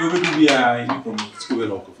 How long did you be a school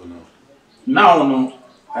bell for now? Now, no,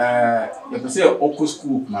 you say Oko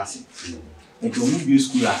school, Massy. It will be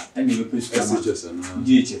school and you will pay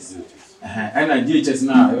GHS. And I GHS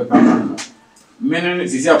now, many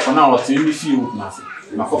is here for now to me feel massive.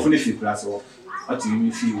 My coffee fee plus or what you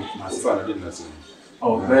me feel massive.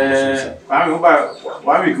 Oh,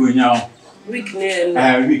 why we go now? Week in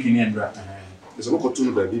there's a local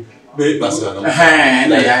tune, baby.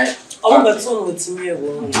 All the tone with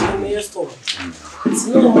me, it's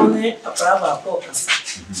no money, a private focus.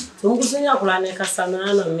 Don't go sing up like a Casana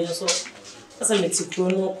and me so. As a Mexican,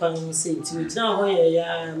 can say to it now,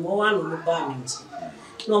 yeah, more one of the bargains.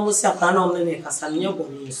 No more Sapan on the neck as a new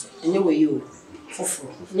bonus, anyway, you for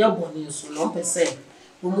your bonus, no per se.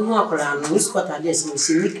 We move up around, we squat at this, we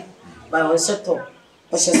see by one set up,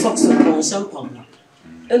 but she socks upon champagne.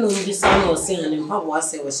 And on this time was saying, and Papa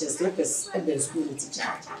was saying, was she slippers at the school teacher.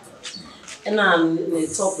 And I'm the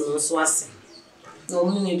top of Swassi. No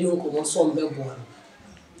meaning you don't come on born.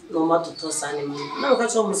 No matter to toss animal. Now,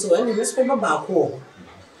 catch almost so any miss paper back home.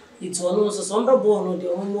 It's one also some born or the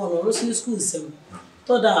only one or no school sim.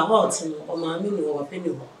 Told our hearts or my mini or a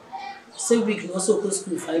penny. Say we can also go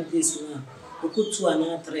school 5 days now. We put 2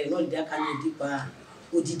 another train, not there can be deeper.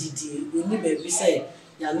 What did we need baby say?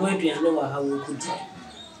 You know, I know how we could do.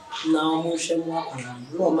 Now, motion walk around.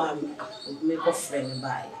 No, ma'am, make a friend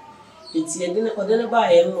by. It's a dinner or dinner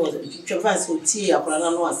by him was a picture of us with tea up and I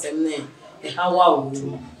know what's them name. How wow,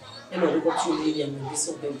 and I got 2 million and be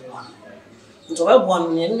so big one. Into a 1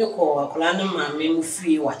 million you call a colonel man, men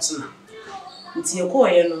free watching. It's your call,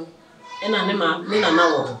 you know, and I never mean an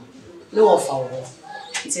hour. No foul.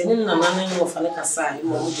 It's a little man of a like a sign,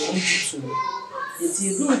 more than you. It's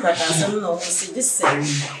you look at us and know, see this same,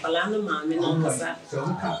 Palana Mammy, and Casa.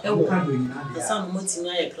 The son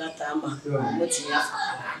Mutina, a clatama, Mutia.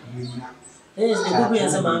 There is the good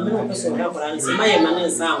as a mammy of person, and my man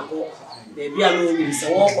is uncle. Baby, I know you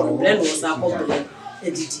say, walk on the blend was up of the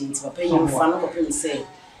editing, to pay you fun of him say,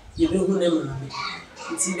 you will remember me.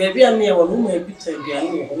 It's baby, I near one may be turned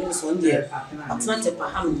behind one dear. It's not a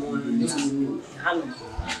paham more than Hannah.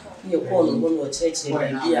 You call them one or church here.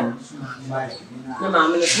 No,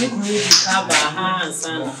 mamma, if you could have a hand,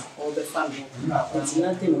 son, or the family. It's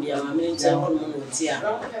nothing, dear mamma, and tell one more tear.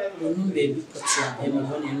 When you baby put your name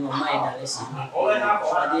on in my direction.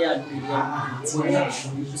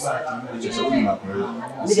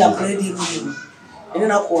 We are pretty good.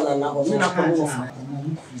 In a corner now, men up on the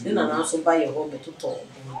then I also buy a home to talk,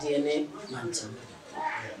 DNA mansion.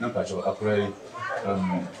 No, but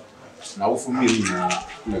now for me,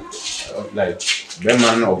 like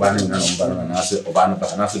Beman or Banning and Banana, Obana,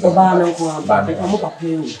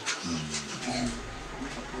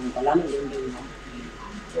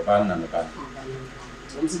 Obana, and the band.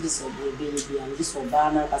 This baby and this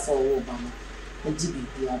Obana, as all Obama, and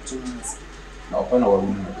GB are 2 months. Open our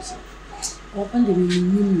woman, open the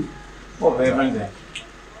meaning. Oh, very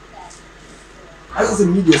I was a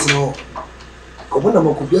media snow. When I'm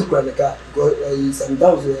a computer,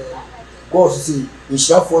 sometimes go see in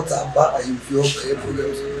Shafota, but I feel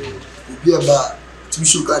programs will be about 2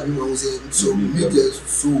 sugar, so media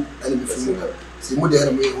so enemy from see more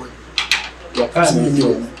than way. Your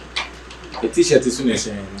cousin, a t-shirt is soon as a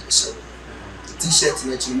t-shirt in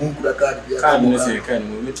a moon could a card be a card,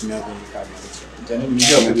 can meet me up in the card. Then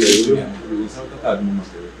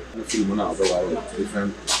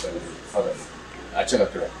different father. I check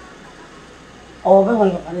it. Oh, very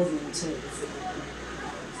well.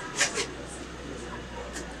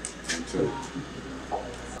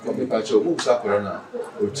 Okay, Pacho, move Sakurana.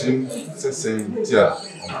 Uchim, Sessin, Tia,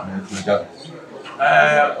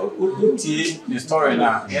 Uti, the story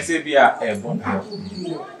now. Yes, it be a bomb.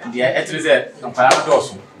 And the etreset, and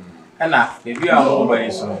Paradox. And now, if you are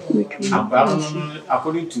over, so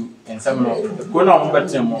according to and some of the corner of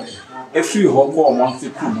Batem, a few hot amongst the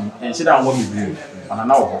crew, and sit down what we do on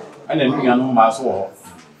an hour, and then we are no mass war.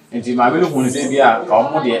 And if my little say, be a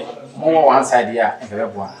more one side here, and the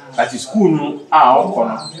one. But the school are all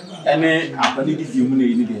corner. And then I need you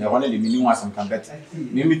money, I wanted the minimum was some better.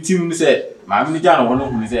 Maybe Tim said, my Milian one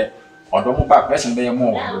who said, or don't back person be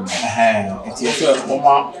more. It's a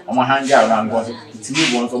woman on my hand around was to me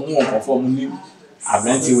one for more for money. I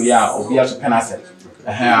went to ya or be as a penasset.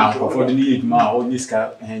 For the need my own this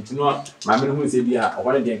car, and to know my middle who say, yeah, or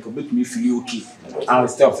one of them could make me feel okay. I will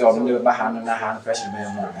stop so I'll never hand and I hand pressure by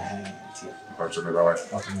more.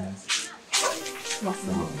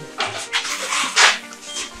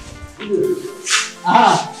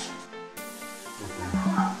 Ah.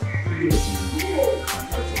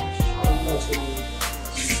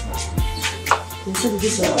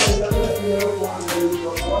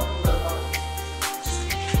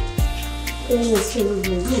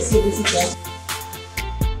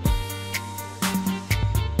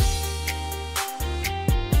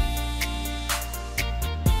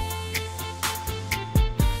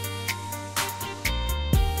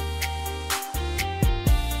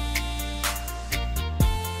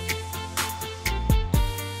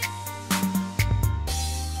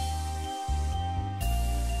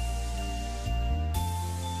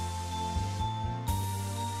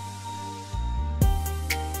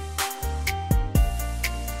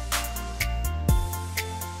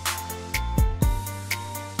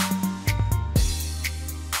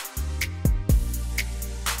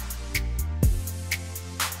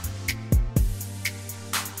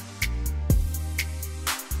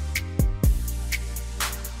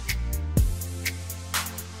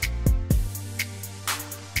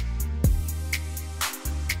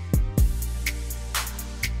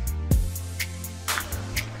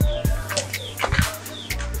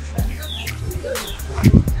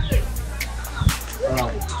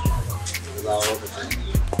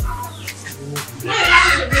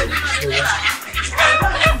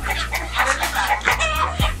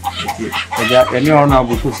 Anyone now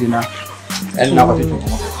will push in and now what it is.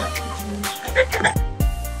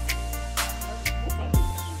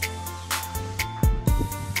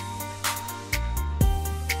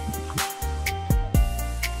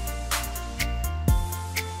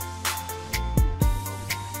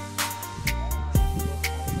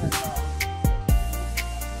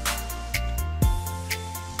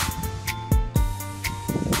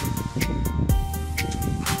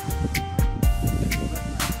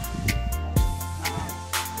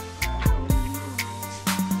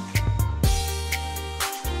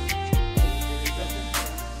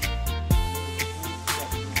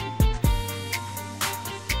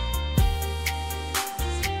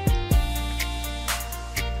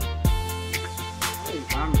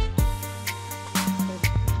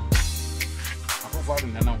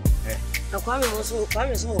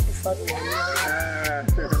 Kwame so mo kufa do.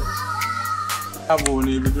 Abo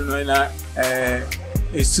ni bidu no na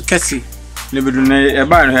esukasi ni bidu na e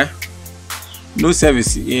ba no he. No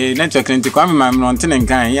service network nti Kwame ma no ntene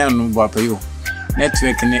nkan ya no bo apayo.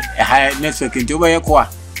 Network ni high network nti oba ye ko a.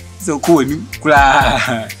 So ko ni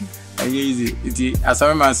kula. Easy iti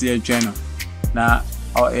asawe ma se atwa no na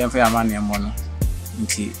e mfa ya ma na emo no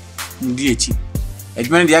nti ndi echi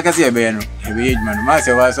edwuma ndi akase ebe ye no ebe ye edwuma no ma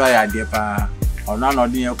se wa so ya de pa ona no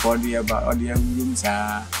de ye ko de ye ba ode ye wulum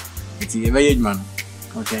sa iti ebe ye edwuma no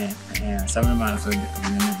okay asawe ma so de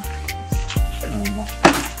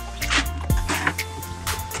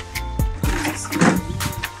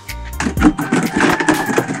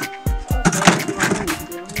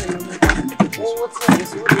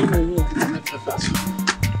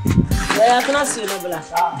Yeah, can I see no blah?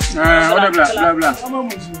 Blah blah.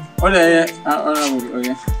 Oh yeah,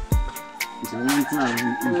 okay.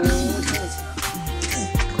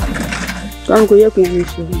 So I'm going to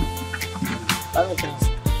use you.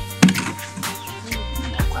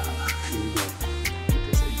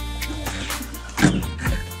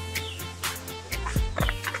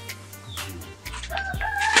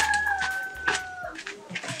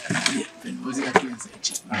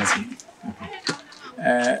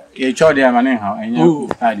 Ye chọ dia mane ha enya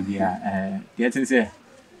card bia ye tin say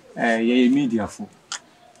ye media fo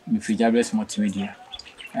me fi Jables multimedia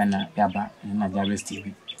na yaba na Jables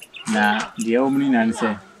TV na dia omni na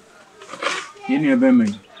say ye nu ebe me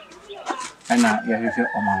na ye hwehwe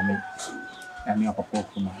omame ani akọkọ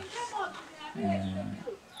kuma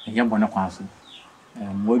enya bona kwaso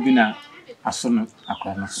mo bi na aso no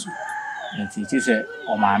akwa no so nti say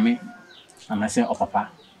omame na say opapa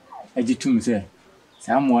agitum say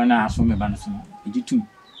Samuel na aso me ba no so egitum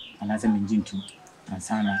anase me njintum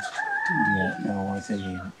ansana de o se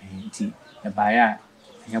ye nti e ba ya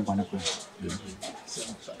nya bona ko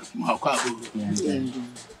ma kwa go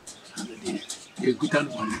ye gutan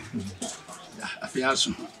bona afiaso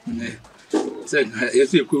ne se ye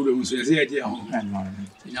se ko do so ye se ye dia ho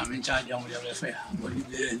nya me cha dia mo dia be fa body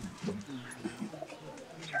be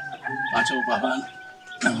acho baba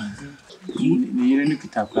ni yire ni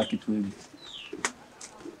kitakula kitwebi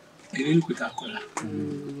Ele kutakola.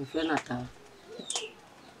 Fenata.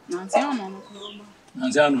 Nanzia no ko.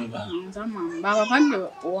 Nanzia no ba. Nzama. Baba pande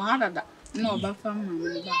o harada. No ba fam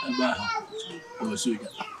na ba. Ba. O soja.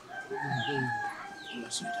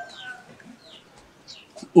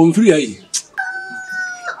 On free aí.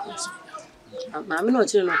 Mami no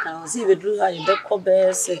chire no kan si be dru ayi be ko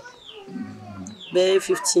be se. Be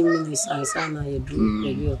 15 minutes ansa na ye dru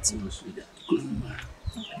be bi oti.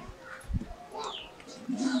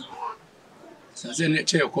 Sasa ne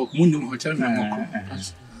che ko munum hotel na ko.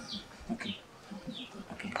 Okay.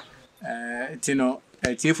 Tino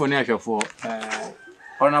tiefo ne ahwefo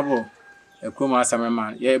honorable Kwame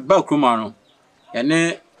Asamman ye ba Kwame no ye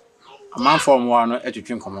ne amanfo mo no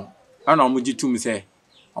etwetwe nkomo ana omo gitum se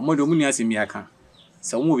omo de omuni asemi aka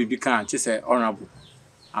se omo bibi kan che se honorable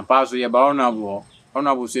apa so ye ba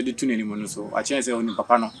honorable so de tunani mu no so a chen se oni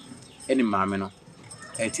papa no eni maame no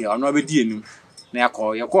eti ono abedi enum na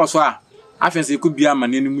yakọ so a afense ku bia ma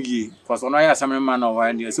nenum yie cause ono ya Asamman no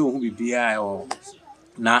wa ne se ohu bibia o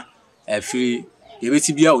na afiri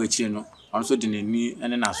yebeti bia o echi no ono so de nani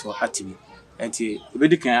ene na so atibi eti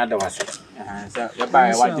obedi kan ada wase so ya ba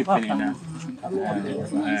ya waje peni na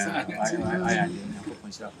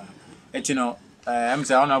eti no am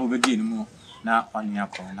say ono abobedi enum na oni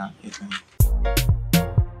akọ na etu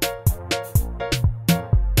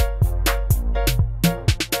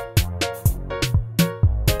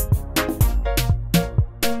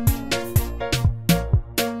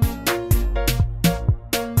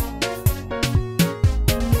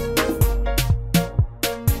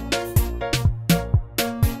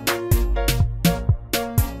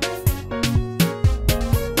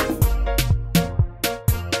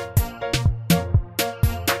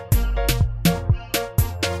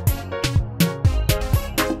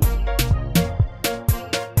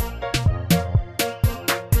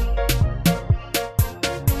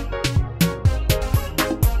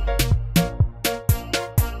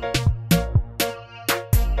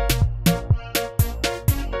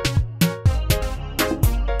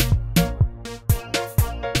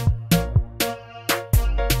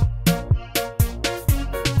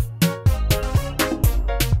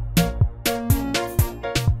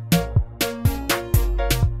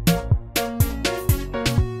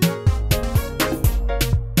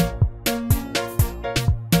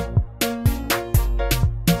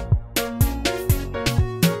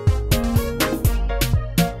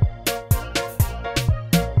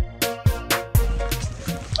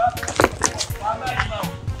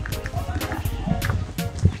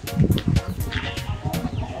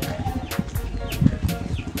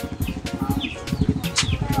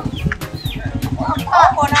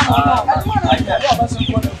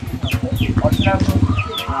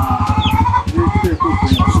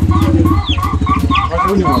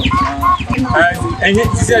And yet,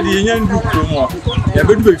 he said, the young group, you're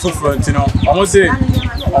going to be for front, you know. Almost say,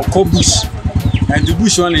 or bush, and the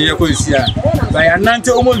bush one in your course here. By a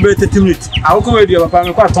 90 almost better 30 minutes. I will come with your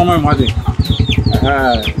papa, quite Tom and Mother.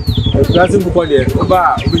 Doesn't go there.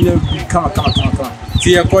 Come.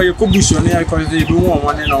 See, I call you bush on here because they do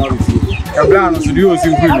one and all with you. A brown to do is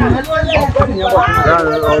in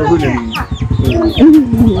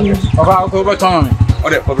Papa, over Tom or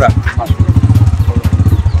the Cobra.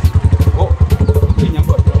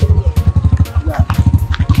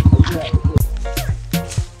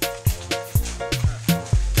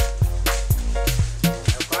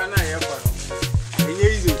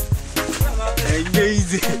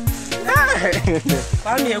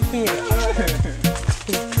 Kwame Queen.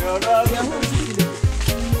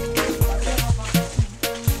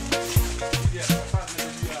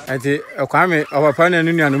 Ati Kwame papa na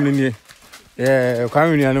nunu anum ni.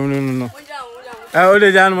 Kwame nunu anum no. O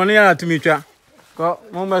de jan mo ni ya tumi twa. Ko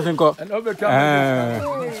mo ma sin ko.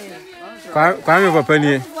 Kwame papa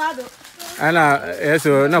ni. Ana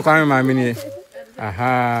eso na Kwame ma mi ni.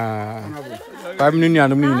 Aha. Kwame nunu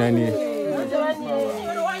anum ni na ni.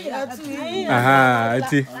 Aha,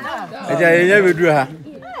 ati. Eja yenya bedu ha.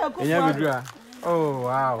 Oh,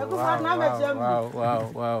 wow.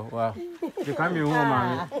 You come here,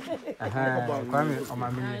 mommy. Kwame, oh,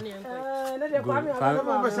 mommy.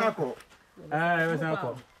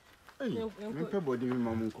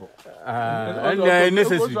 And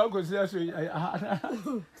necessary.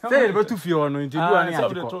 Say about to feel on into Kwame,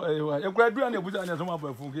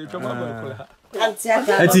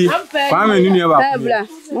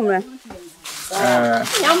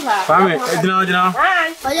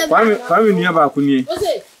 Kwame ni abakuni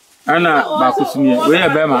ana bakusuni we ya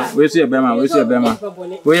bema we so ya bema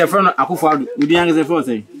we ya friend akufado udi yang say for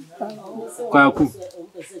say kwaku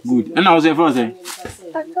good ana also for say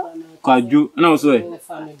kwaju ana also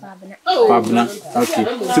kwabna okay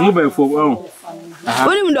simu ba fo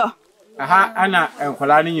Oni mdo ana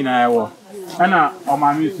enkola ni nyina yawo ana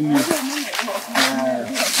omami suni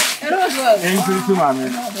Enkutu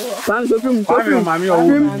mami. Kwame mami owo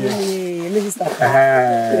ni.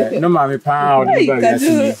 No mami pa o de ba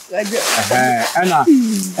yasi. Ana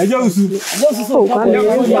eje usu.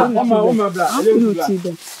 Oma bla.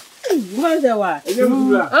 Mwanza wa.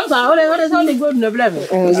 Amba ole so ni go na bla me.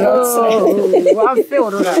 Wa fe o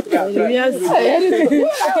do na.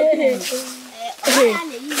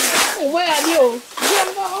 Where are you?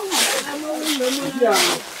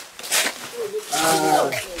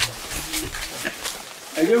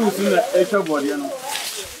 Eje usuna echa body no.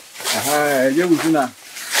 Eje usuna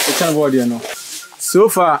echa body no. So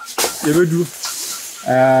far you do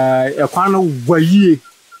e kwano wayie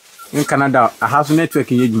in Canada a house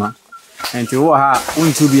network yeduma enti wo ha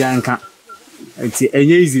untu bi anka enti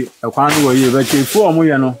enye easy e kwano wayie but fu omo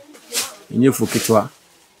ye no enye fu kitwa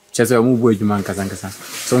chese omo bu eduma nkasa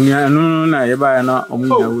so ni anu na ye ba ya na omo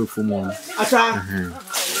nya we fu mo ata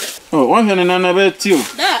oh one hene na be tio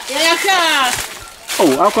da ya ka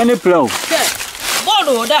oh akwane pro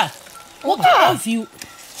bodo da what of you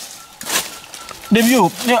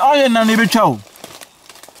Debut ne oye na ne betwa o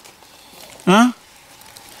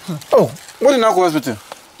oh what in aqua hospital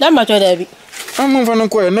that matter there I'm from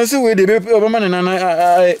Nko na se we de be obama ne na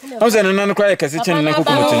am se ne na kwa kase chen na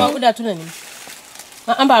kokomotin wo da to nani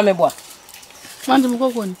amba me boa Mande mo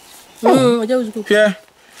kokoni oja uzuko yeah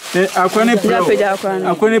akwane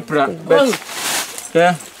pra but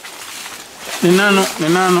yeah ne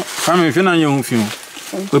nano fami fi na ye hu fi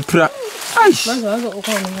o pra ai manzo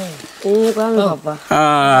uko ni kwa papa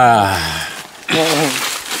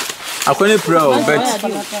akwane pro but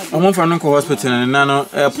I'm from Nko hospital ne nano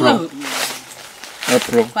pro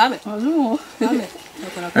Kwame no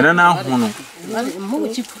and na hu no mo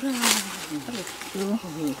chi pra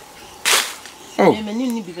oh meni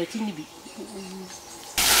ni bi beti ni bi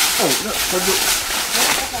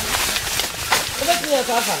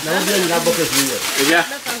yeah.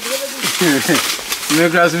 Me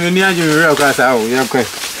class me ni aju re kwa sa o ya kwa.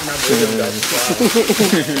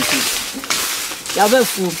 Ya be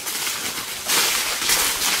fu.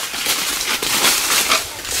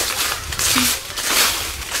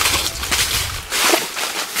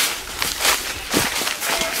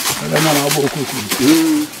 Ala na bo ku ku.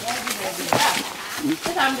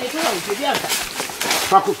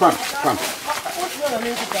 Pak.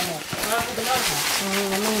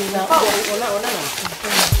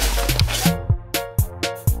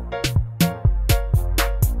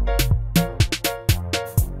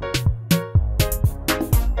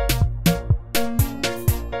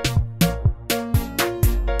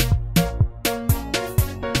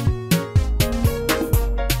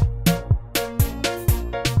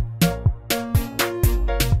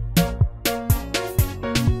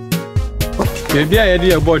 Baby, I had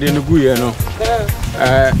a body in the good, no.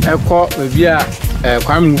 I caught baby,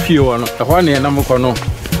 Kwame fie no. The one near Namukono.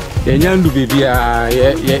 The young baby,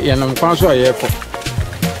 and I'm quite sure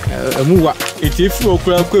a move. It's if you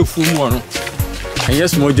are quick for more. And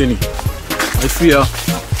yes, more Jenny. I fear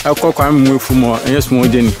I'll call Kwame for more. And yes, more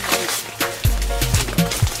Jenny.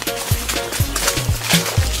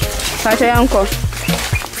 Such a uncle.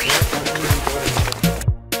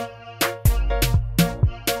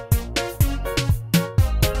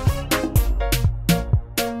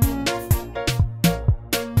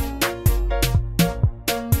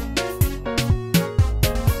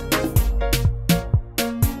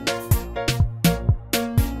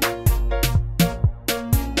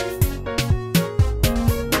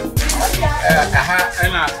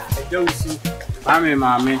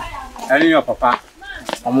 Mammy, and your papa.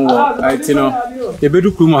 I know, the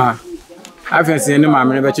bedu kuma. I fancy any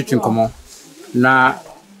mammy never chicken come on. Na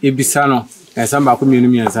Ibisano, and some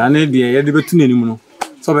communions, and a dear, the between anymore.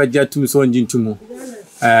 So I jet to so engine to more.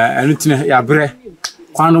 And it's a bre.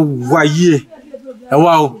 Quano, why ye?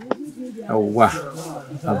 Wow. Oh, wow.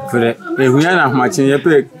 We are not much in your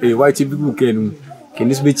peg, a white book can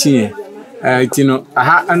this be chin? Tino,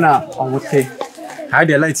 aha, and now, on what day? How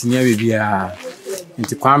the lights near me be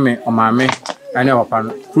into Kwame or Mammy, I know upon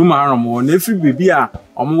Kruma or Nephew be a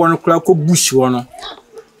or one o'clock bush one. A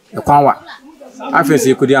Kwawa. I fancy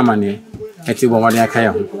you could have money at you one I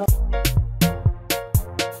can.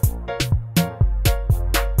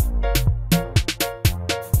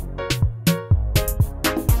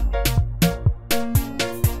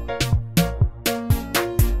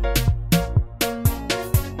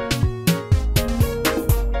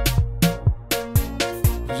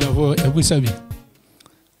 Sabi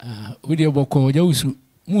we dey boko jawusu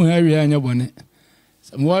mu area anya bone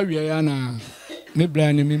mo area na me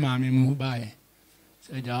bra ni mi maame mu bae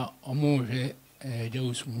se ja omo hwe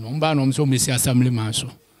jawusu no mba no so mesi assembly man so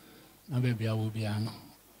na be bia wo bia no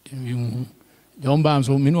wi hu jomba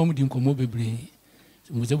so me no mo di nkomo bebre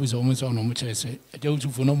mo se buso mo so no mo kire se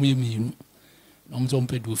jawusu fo no mo yemi no mo so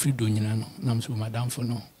mpedu free do nyina no na mo so madam fo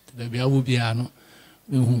no be bia wo bia no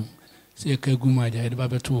wi hu se ka guma ja de ba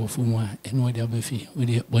to fu mu a eno de abafi we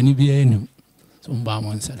de boni bia enu so mba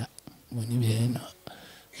mo nsada boni bia enu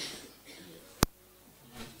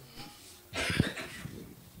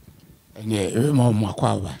ene mo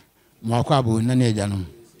akwa na ne ja no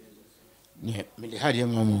ne me de hade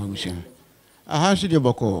mo bushim aha so de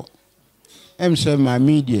boko em se ma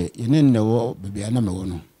media yene ne wo bibia na me wo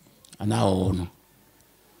no ana wo no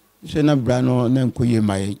se na bra no na nkoye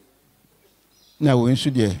mai na wo nsu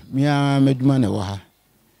de mia meduma na wo ha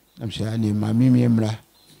na mse ani ma mi emra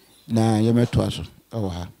na ye meto aso wo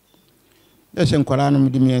ha de se nkwara no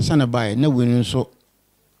mede mi ensa na bae na wo nso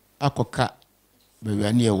akoka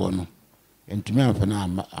bibia na ye wo no entumi amfa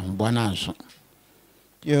na ambo na anso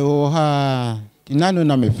ye wo ha tinano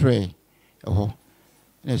na me frɛ ho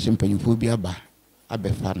na se mpanyimfo bi aba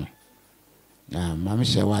abefa no na ma me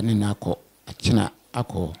se wa ne na akɔ akina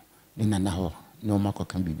akɔ ne na ho no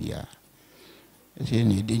makoka bibia ese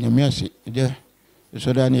ni de nyamiase de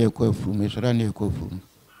so da na ekofu me so da na ekofu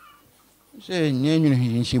se nyenyu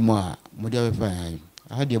hinshi mo a mo de abefa ya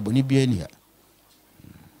ha de boni bia ni a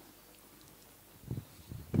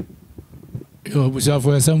yo busa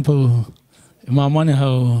for example my money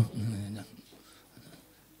how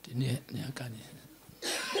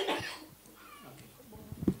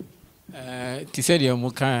ti said you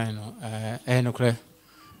mo kan no no kre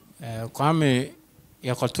Kwame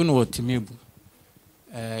yakoto no otimibu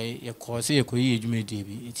yakose yakoyi edwumedi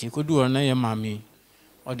bi ti kodu na ye maami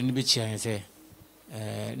ode ne be chia se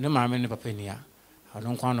ne maami ne papa ni a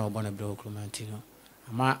ono kwa na obo na bro kromanti no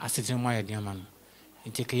ama asete mo ayede ama no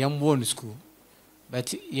nti ke yambo no school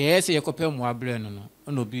but yes yakope mo abre no no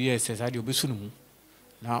ono bi yes ade obesu no mu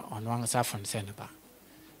na ono an sa fan se ne ba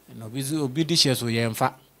no obi di she so ye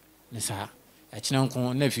mfa ne sa akina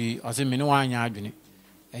nko na fi ose me ne wa anya adwene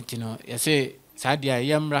enti no yese sadia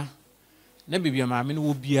yemra na bibia maame no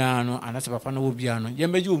wo bia no anase papa no wo bia no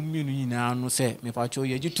yembeje ominu nyina no se me pacho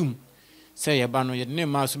ye gitum se ye ba no ye ne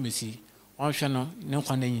ma so mesi onhwe no ne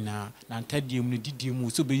nkwa na nyina na ntadie mu no didie mu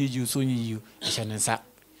so beyeji so nyi ehye ne nsa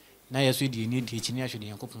na yeso die ni die chi ne ahwe de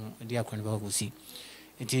yankopon de akwan ba hosi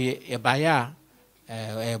enti ye ba ya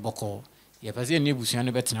boko ye pese ne busuan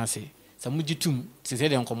no betena se sa mugitum se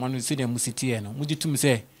de nkomo no se de musitie no mugitum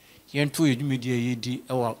se ye nto edwumedie ye di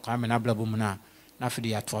ewa Kwame na blabo mu na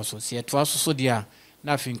fidi ya toaso se ya toaso so dia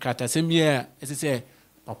na fi nkrata semie ese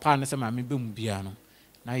papa na se maame bemu bia no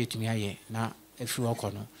na yetumi aye na afi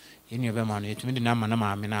wako no ye ne be ma no yetumi de na ma na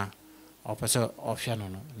maame na or person of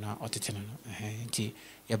Shannon, now or Titan, tea,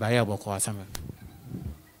 a buyer book or something.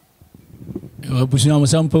 You are pushing on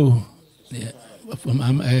sample.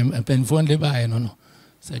 A pen phone de buy, no,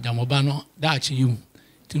 said Jamobano, that's you,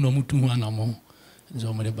 to no mutu one or more.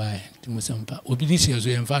 So many buy to Musampa. Obedience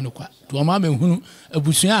and Fanuka. To a mamma who a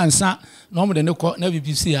Bushia and Sa, no more than no court never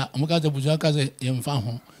be see a Mugata Bujaka in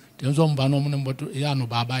Faho. There's one banom but Yano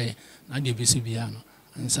Babae, not the Bisibiano,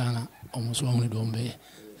 and Sana almost only don't be.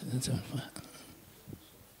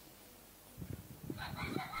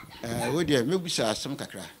 Oh dear, maybe some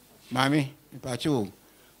cacra. Mammy, if you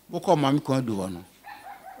what call Mammy can do one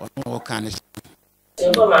or can it?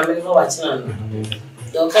 Mammy, no watching.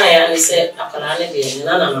 Don't kind say a canary and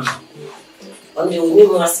nana. Only we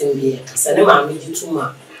must be a cinema with you too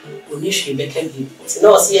much. We wish you better be. It's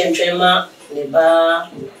no see and trema, never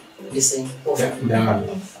the same. Of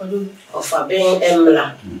a being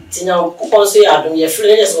Emla. Tina, Coconsi, I don't your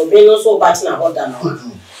friends or being so bad now or than.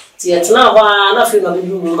 Yet now, I feel not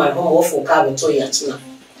do my home for carving to Yatina.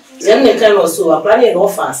 Then the kind of so a planning no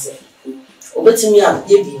fast. Obey me up,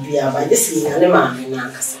 ye be by this in an man in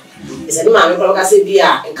Ancasa. It's a man who can say beer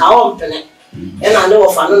and cow penny. And I know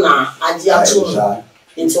of Anna, I dear too.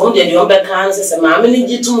 It's only the other kinds as a mammy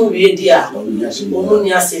get to move a dear.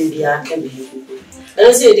 Omunia say beer can be. And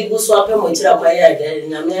I say the good swap and which are by a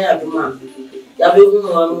in a mere man. Yabu,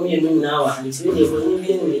 you now, until they will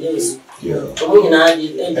be in the days.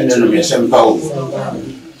 And then we some power.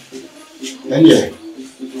 And yeah,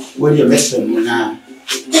 when you miss them now,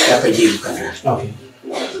 okay.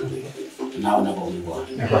 Now, no,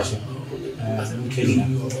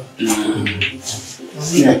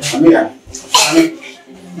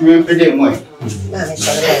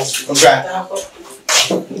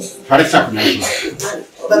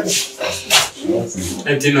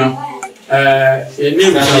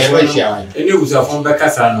 any was a phone back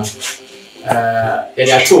Casano.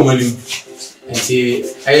 There are 2 million. And see,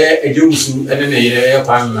 a Jews and then a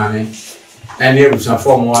Kwame Emmanuel. And there was a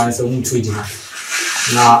form one, so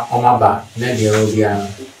now, on my back, Nadia Rodiana,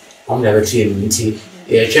 on the retreat,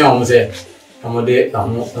 a chair was there. I'm a day,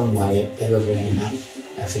 I'm not on my ever very now.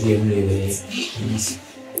 I feel you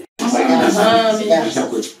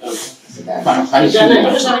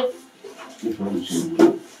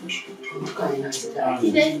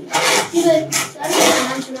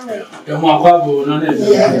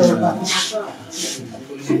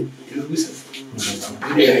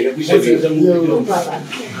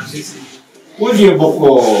what do you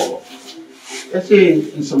book? I say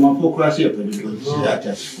in some hypocrisy of the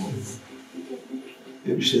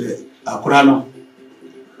you say, Akurano.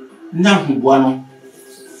 Now, Buano.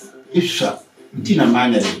 Isha, Tina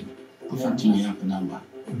Manner, continue up number.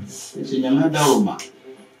 It's in a matter of ma.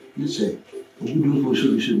 You say, we do for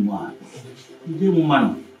solution one. You do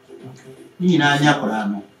man. You know,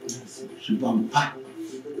 Akurano. Subampa.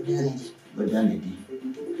 But then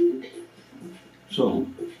so,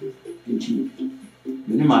 you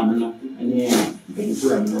know, and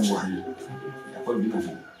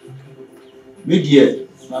media,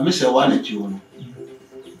 my Mr. One at you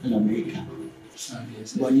in America.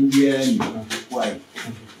 One Indian, why?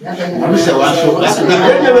 Mr. One, so that's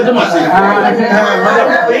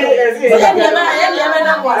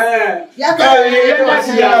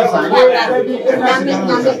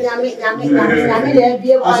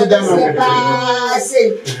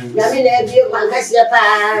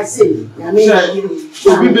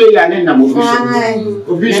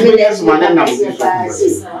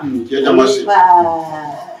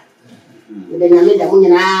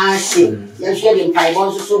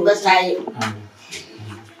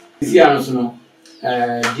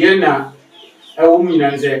Diana, a woman,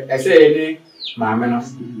 I say, Mamma,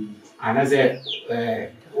 and I said,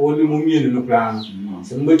 only woman in the plan,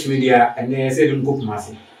 some much media, and they said, in book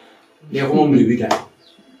massy. Their home will be that.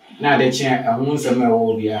 Now they change a woman somewhere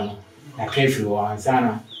will be a careful or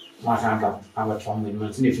Sana, Masaka, our Tom with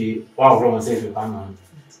Montifi, or Roman safe with Panama.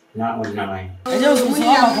 Not on nine.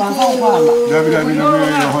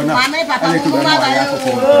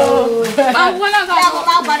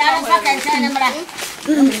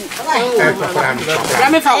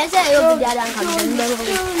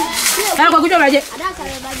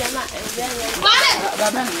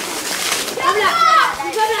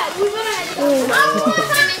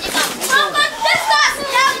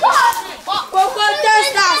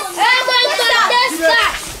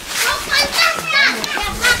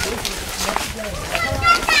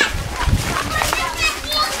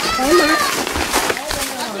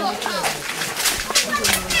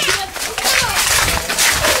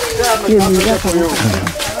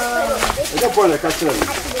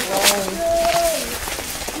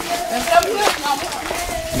 How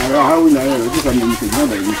will I do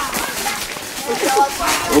something?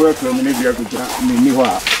 Over to a minute, you have to me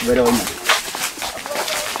very well.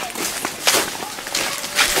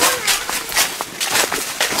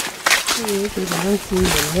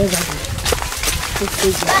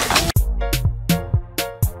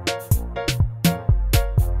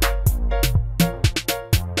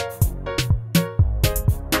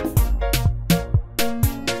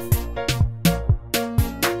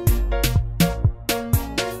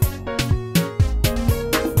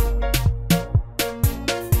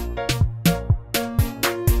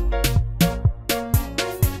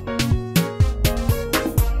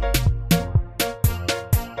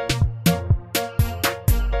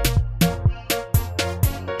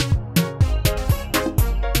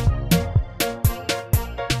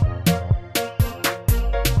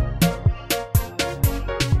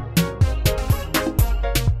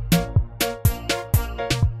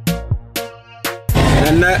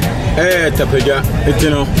 Tapeja,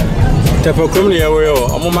 etino. Tapokrum ni yawe yo,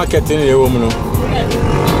 omo marketing ni yawe muno.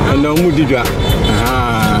 Ando mudidwa.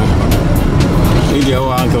 Aha. Idi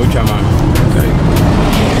yawa anka uchama.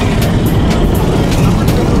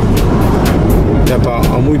 Tapa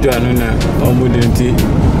omudwa no na omudinti.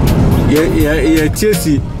 Ye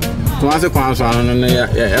tiesi. Kumase kwanso anu no ya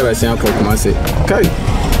bese akọ kumase. Kai.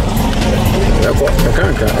 Eko,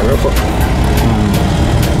 kanka, eko.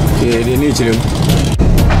 Ye ni chirim.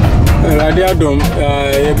 Radio Dom,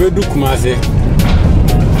 Yebedu Kumase.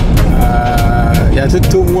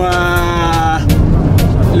 Yatutumwa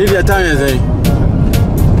Lydia Tanya.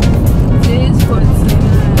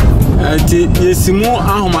 Yesimu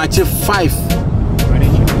Ahumache 5.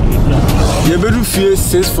 Yebedu Fie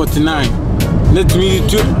 649. Let me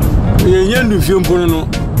to Yendu Fium Pono.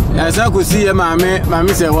 As I could see a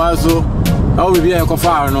mammy say was so. I will be a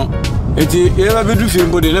cofar. Eti Yebedu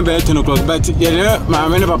Fium Body never 10 o'clock, but yeah, my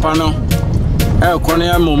many papa no.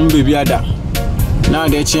 Corner mom baby ada. Now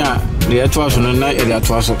the chair, the atwas on the night at the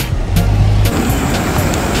atwas.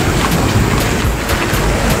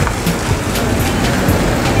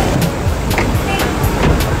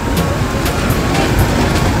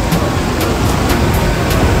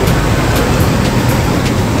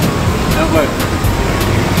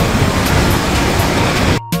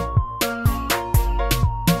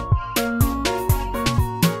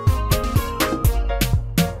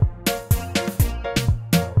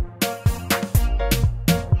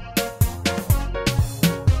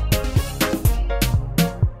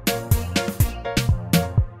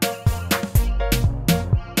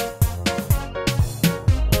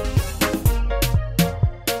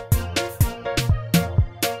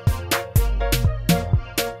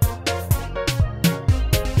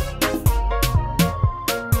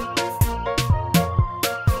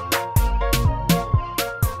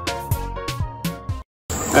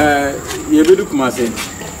 Yebedu Kumase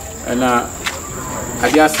na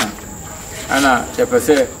Adiasa ana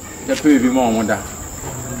chepese chepe bi mo omoda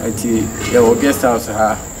ati ye guest house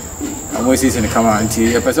ha amosi sin kama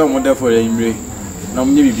anti yepese omoda for yimre na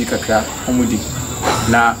omnye bibi kakra omudi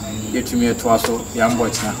na yetumi etoaso ya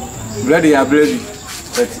mbochina bread ya bread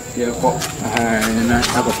but ye ko na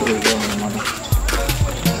akofo do mo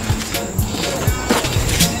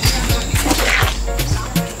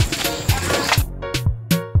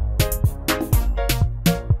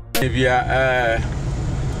Bia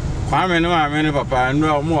Kwame no amene papa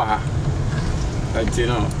no omo ha ati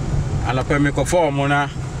no anapa me ko form na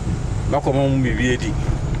bakomo mu bibiedi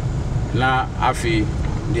na afi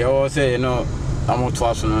de o say no amoto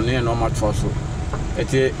aso no ne no mato aso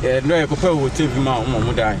ati no e papa wo tebi ma omo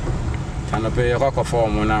mu dai anapa e ko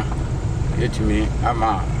form na etimi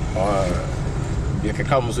ama ye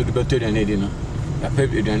keka mo so de beto ne di no ya pe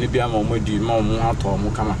eduane bia ma omo di ma omo ato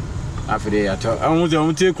omo kama afide ya to amu je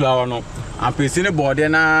omu te kula wono ampesi ne bode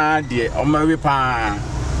na de omo we pa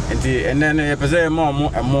enti ene ne pese ma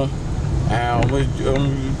omo emo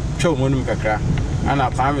twa mo num kakra ana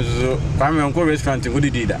Kwame zo Kwame onko restaurant go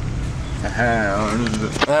didi da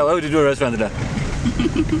why would you do a restaurant da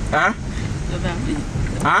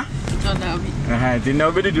huh did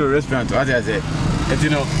nobody do a restaurant what I say enti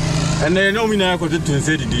no ene no mi na ko to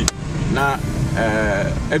nse didi na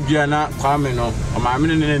ebia na Kwame no o ma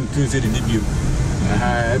me ne ntun se didi bio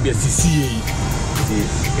ebia sisi yi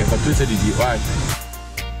e ka tun se didi why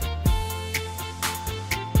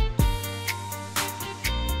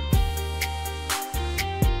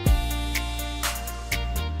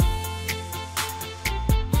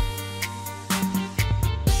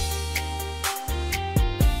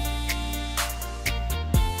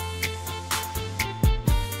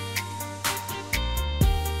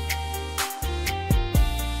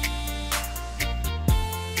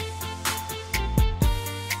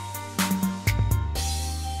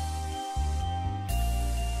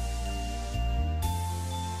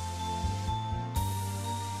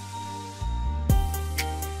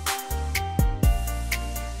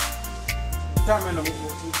time no mo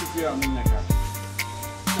am nyaka.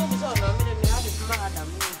 So no me me ha de ma adam.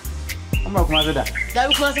 Amba kuma zeda. Da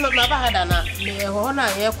bi kuma se ma ba hada na. Me ho na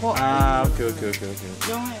ye ko. Ah, okay.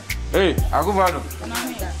 Hey, aguvado.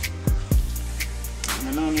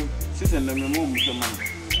 No, sisi ndo memo msoma.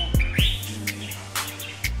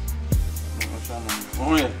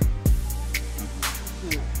 Oye.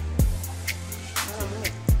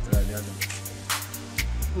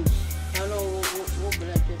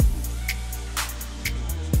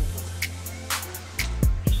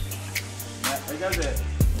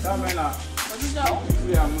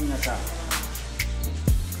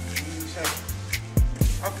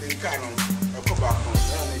 Okay, Carol, I'll go back home.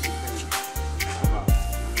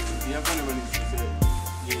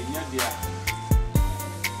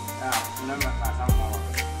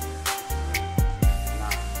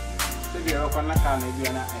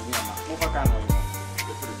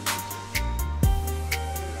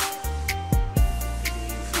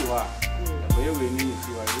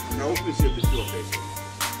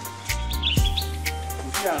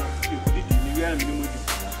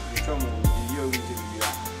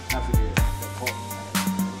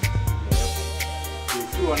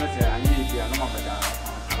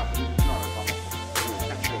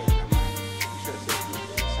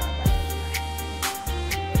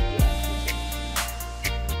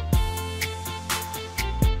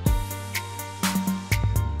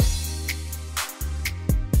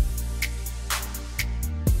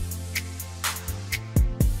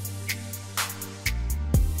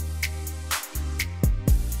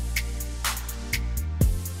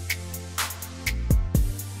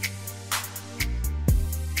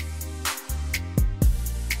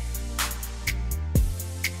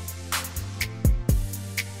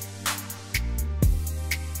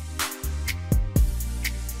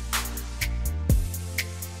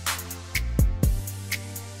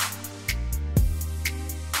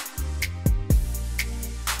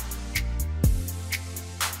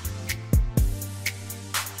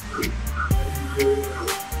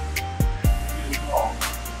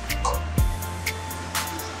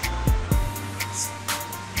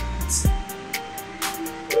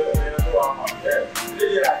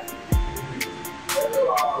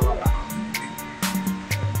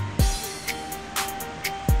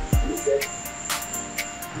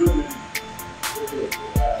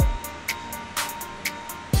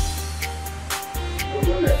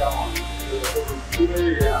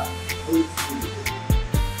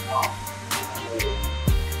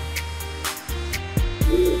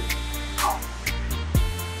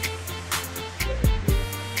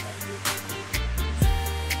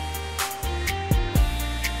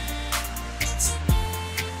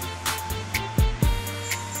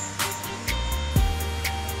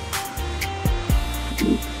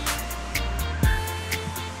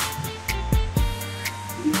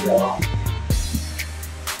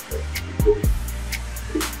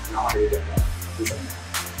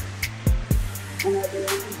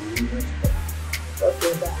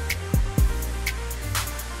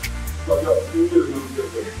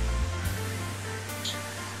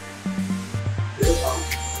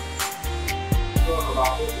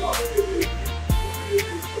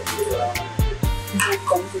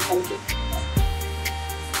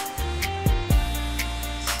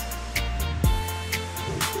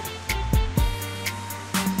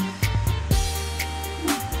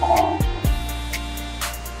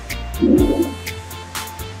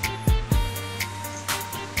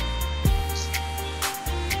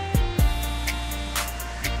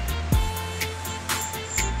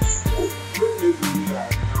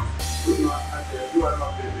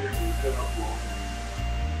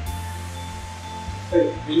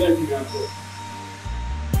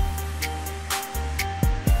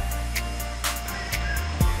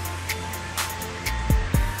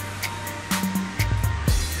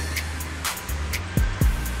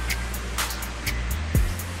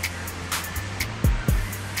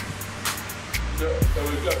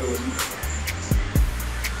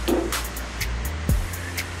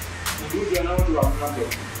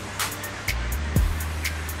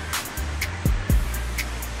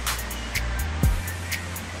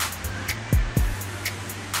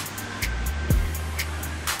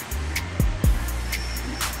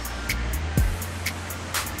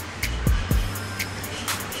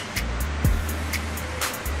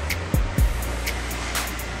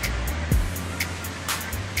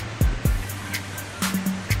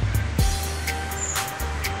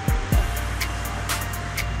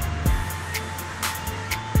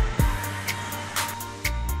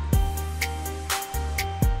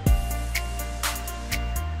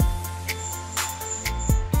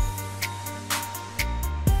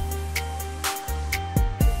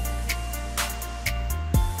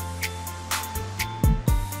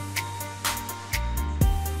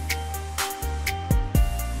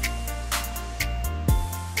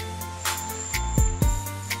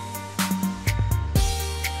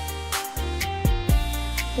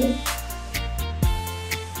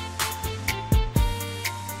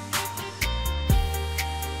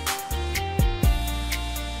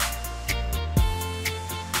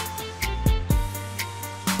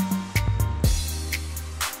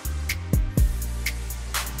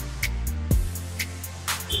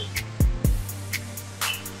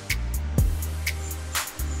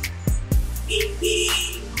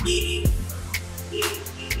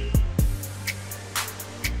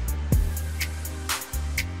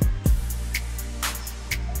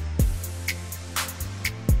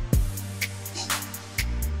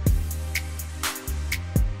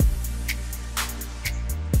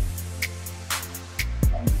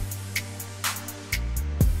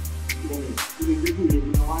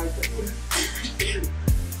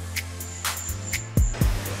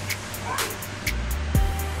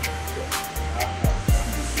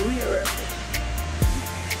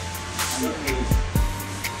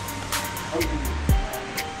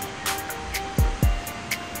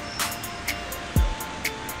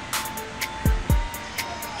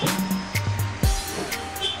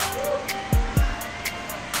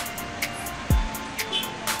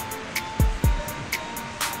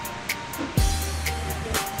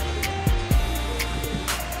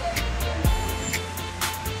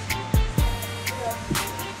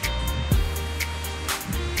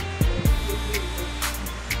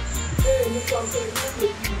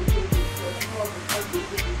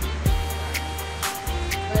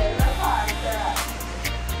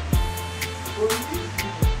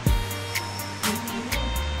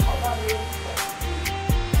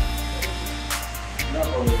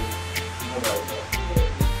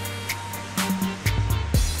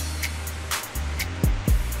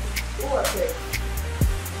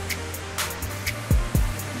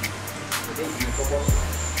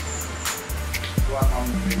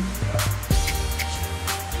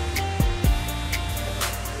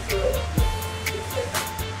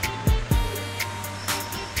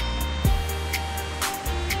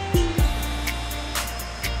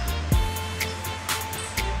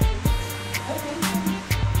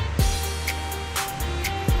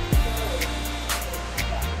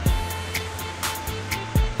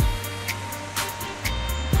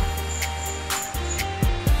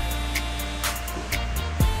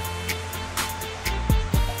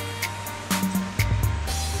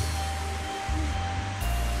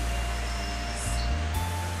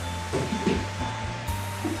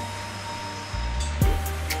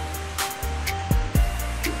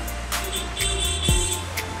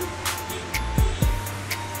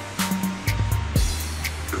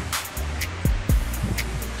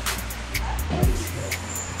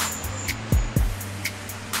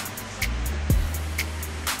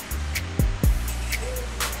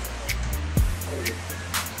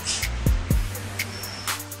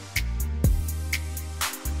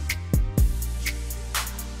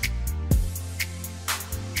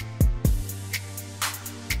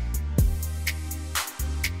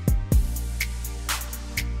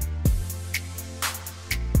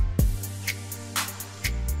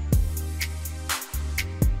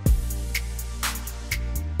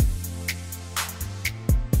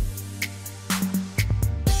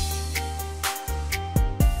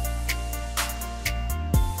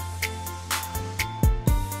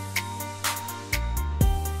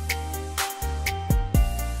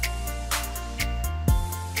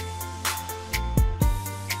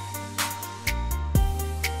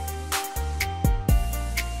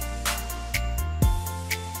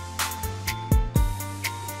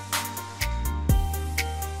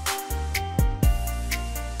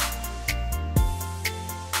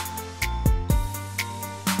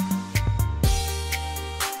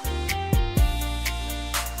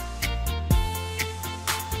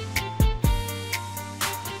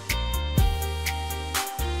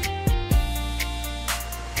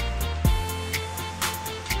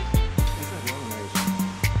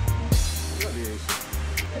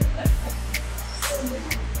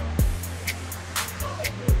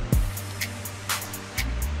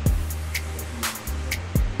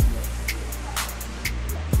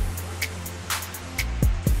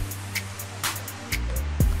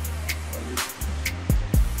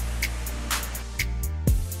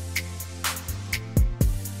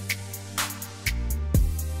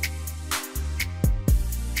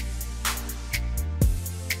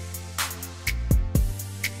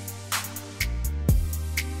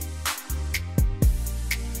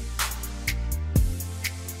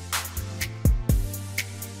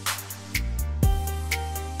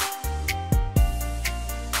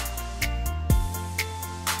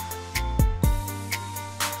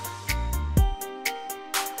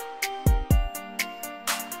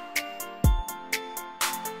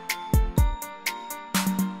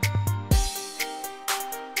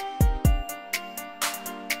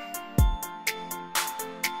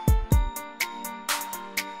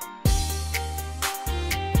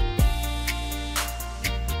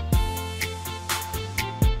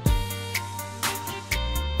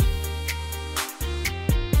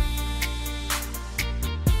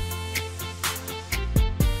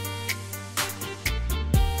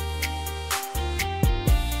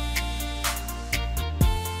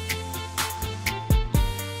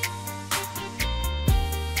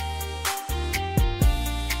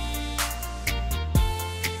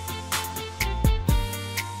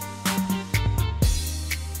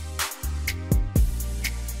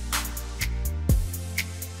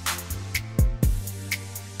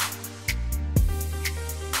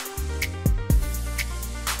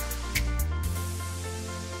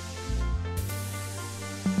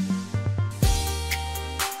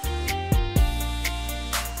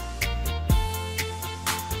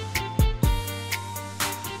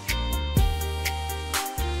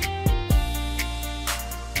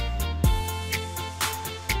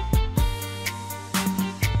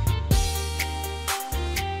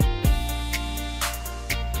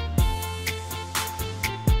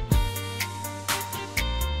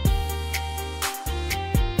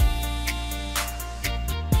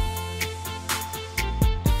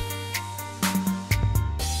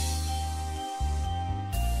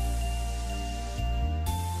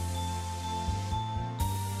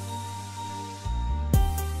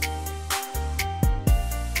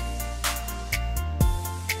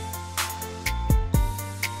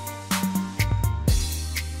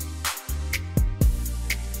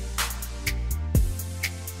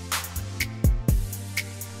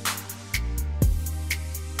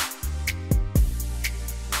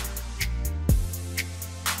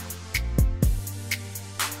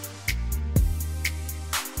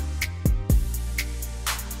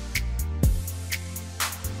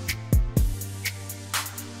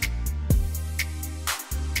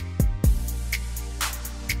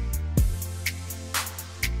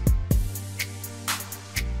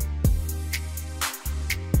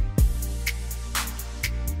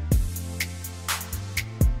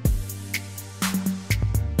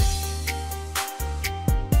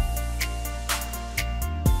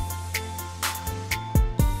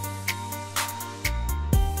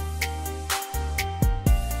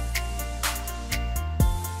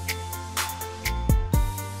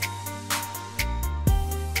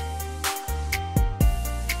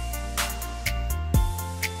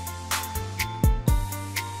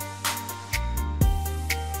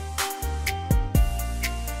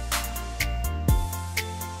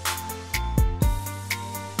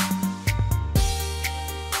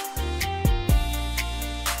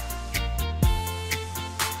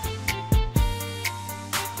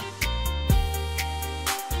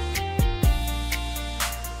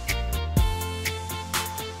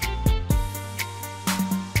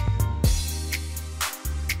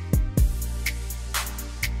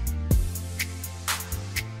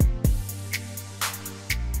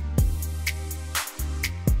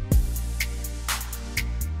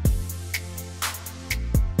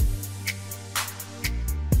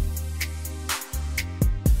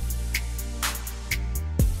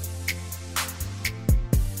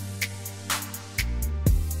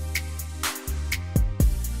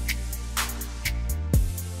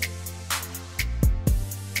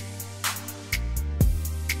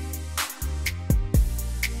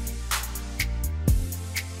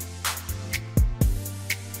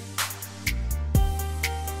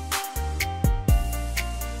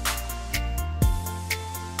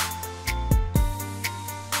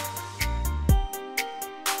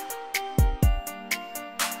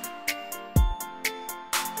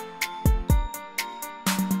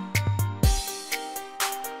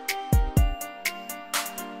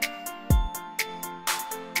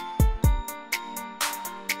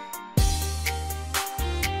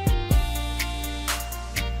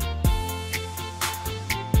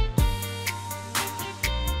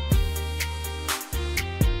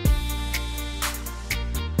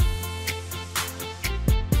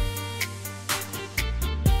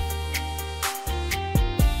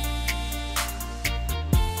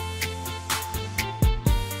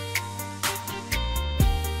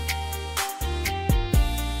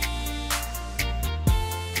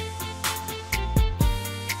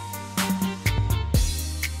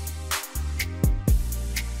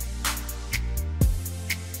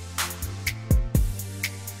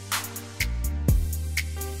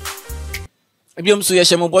 ebiom so ye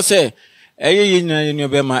hye mo bo se eye nyina ye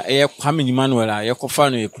be ma eye Kwame Emmanuel a ye kofa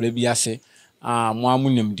no ye kura bi ase mo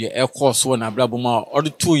amunim de e course na brabo ma o de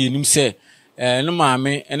to ye nim se no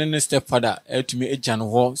maame ene ne stepfather etumi egya no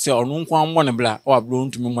ho se ono nko ammo ne bra o abro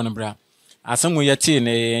ntumi mo ne bra asemu ye te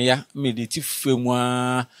ne ya mediti femu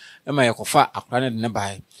a e ma ye kofa akra ne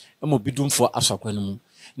bae e mo bidumfo asokwa no mu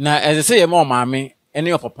na eze se ye ma o maame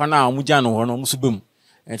ene papa na amugya no ho no muso bem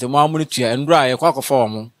ente mo amu ne tua ndura ye kwa kofa o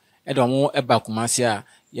mo e do mo e ba kumase a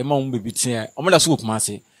ye ma mo bebitin a o mo da so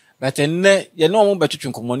kumase but enne ye no mo betwetwe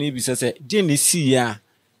nkomo ne bi se din ne si ya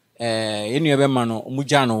ye nu be ma no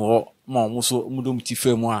mugya no ho ma mo so mudom ti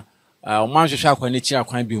femu a o man hwehwe akwa ne chi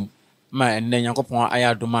akwan biom ma enne Nyankopon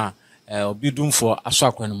aya doma obidumfo aso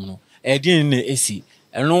akwa no mu no din ne esi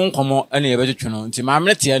eno nkomo ene ye betwetwe no nti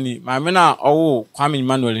maame te ani maame na owo Kwame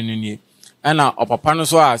Emmanuel no nie ana opapa no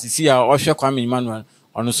so a sisi a ohwe Kwame Emmanuel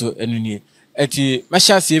ono so enu nie eti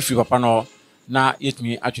mesha se free papa no na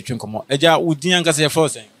yetumi atwetwe nkomo eja udin ankasa ye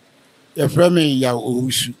frozen ye frame ya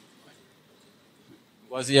owusu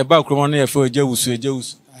was ye ba kromo no ye fro eja wusu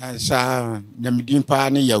sa na midin pa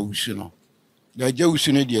ne ya wusu no da eja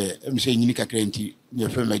wusu ne de emse nyini kakra nti ye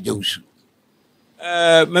frame eja wusu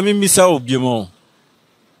mami misa obiemo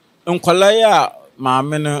nkwala ya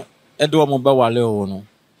maame no edo mo ba wale wo no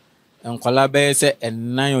nkwala be se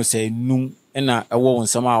enan o se num na ewo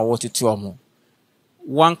wonsam a wo tete omo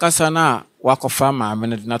wankasa na wakofa maame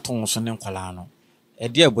no na ton so ne nkwala no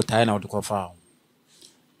ede abotae na odikofa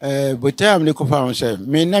botae am ne kofa on se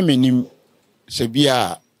me na menim se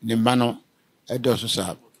bia ne ma no edo so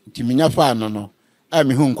sa ntiminya fa no no a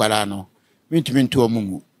me hu nkwala no mentimi nto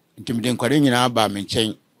omumu ntimi de nkwala nyina ba me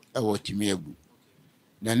nchen ewo timi agu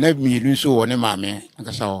na na miru so wo ne maame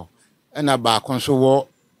ankasa ho na ba kon so wo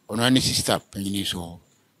ono ne sister panyini so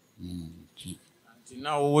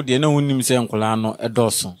na wo de na wonim se nkwala no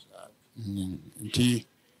edoso nti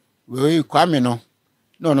we Kwame no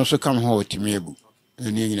no no so kam ho timi agu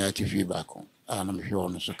ni nyina TV ba kon na me hwe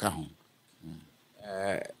ono so ka ho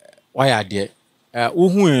waya de wo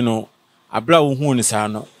hu no abra wo hu ni sa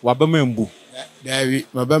no wabama mbu dawi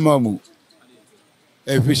mabama mu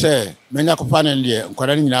efi se menya ko fa ne de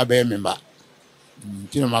nkwara nyina ba memba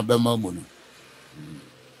tino mabama mu no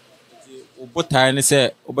obotae ne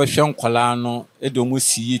se obehwe nkwala no edo mo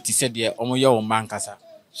siye ti se de omo ye wo mankasa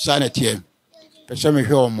sana tie pese me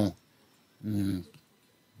hwe omo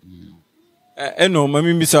eno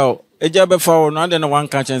mami mbisa eja be fa wo no ade na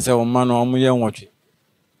wanka chense wo ma no omo ye nwotwe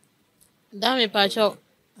dami pacho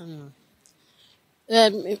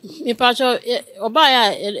mi pacho oba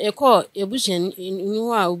ya eko ebuchen ni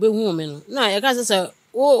ho a obehu me no na e ka se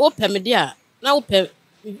o pem de a na wo pem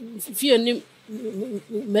fie ni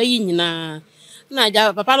mayi nyina na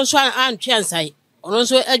ja papa no so antwe ansai ono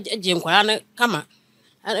so eje nkwara na kama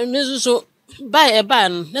ne so ba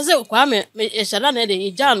no na se Kwame e shala na de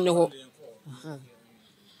ejan ne ho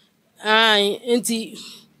enti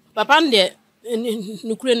papa nde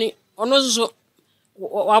nukure ni ono so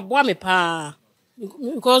waboa me pa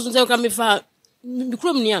because nse ka me fa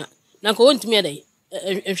nukure ni a na ko ontimi ede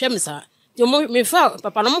ehwe me sa ti mo me fa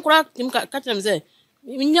papa no mkura tim ka tell me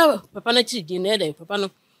minya papa na chidi na ede papa no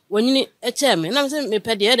wonyini eche me na me se me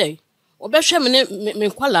pede ede obehwe me ne me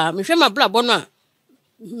kwala me hwe ma bra bo no a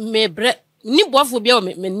me bre ni boafo bia o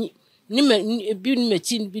me ni me bi ni me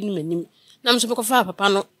chi bi ni me nim na me so ko fa papa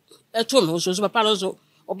no eto me so papa no so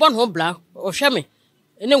obon ho bla o hwe me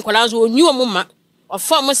ene nkwala so onyi o mma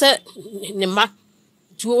ofa mo se ne ma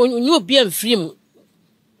tu onyi obi amfiri mu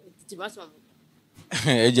ti ba so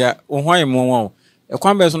eja wo hwan mo won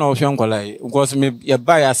ekwan be so na wo hwe nkwala yi because me ye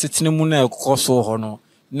ba ya setene mu na ekoso ho no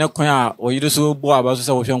ne kwan a oyire so bo aba so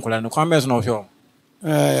se wo hwe nkwala no kwan be so na wo hwe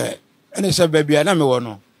ene se ba bia na me wo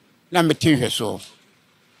no na me tin hwe so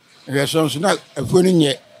so na afuo ni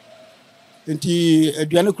nye nti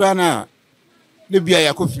aduane kura na le bia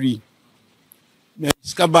ya kofiri na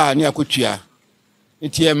skaba ni akotua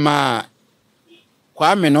nti e ma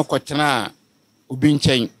Kwame no kotena obi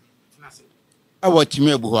nchen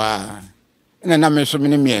awotimi abu ha na me so me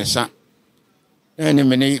ne miensa ene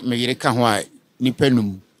me yire ka ho a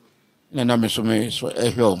nipanum na me so me so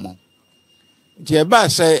ehwe omo nti e ba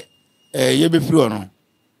se ye be firi ono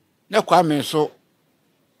na Kwame so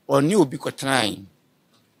oni obi kotena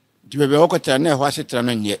nti bebe okotena na ehwa setena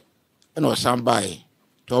no nye na osan bae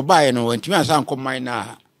to bae no ntimi asan koman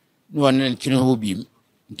na no one ntini ho bi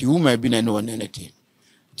nti wuma bi na no one nete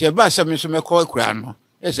nti e ba se me so me ko akura no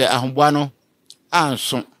ese ahomboa no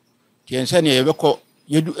anso ti ense ne yebekọ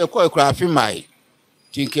yedu ekọ ekura afi mai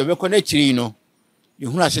ti nke yebekọ na chiri no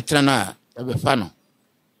yehunu asetena na ebefa no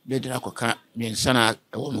de dira koka miensa na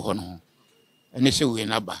ewo me ho no ene se we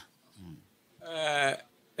na ba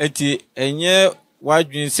Eti enye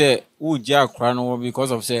wadwin say uji akra no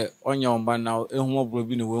because of say onya omba na ehu obro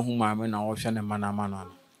bi na we hu maame na wo hwe ne mana mana.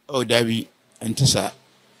 Oh Davi entisa.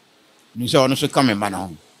 Ni say ono so come mana ho.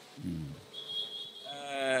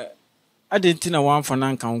 Adenti na wan fa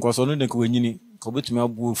na nkan nko so no de ko nyini ko betumi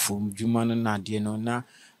abu ofum dwuma no na ade no na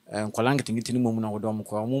nkwala ngetingiti ni mom na wodom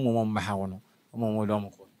ko mom mma ha wono mom wodom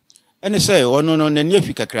ko. Ene say ono no na nie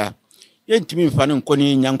fi kakra. Yentimi mfa no nko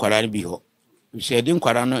ni nya nkwala bi ho. Se de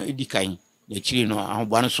nkwara no edikan na chiri no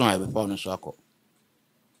ahobano so abefa no so akọ.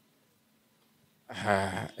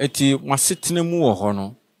 Eti masetena mu wo ho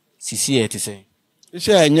no sisi e tese.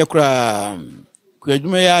 Se enye kura ku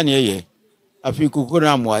adwuma ya na eye afi kokoro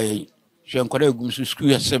amoaye hwe nkwara egum so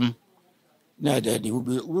school yasem na dadi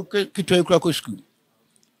wo kitwa kura ko school.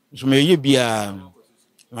 So me ye bia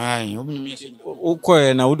ai o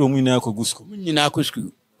ko na wo do mu na ko school. Mu nyina ko school.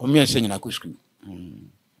 O me ense nyina ko school.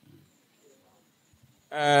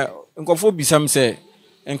 Nkofo bisam se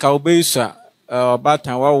enka obeisa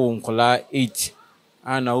batan wa wo nkola 8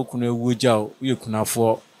 ana okunu ewuja o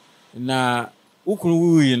yekunafo na okunu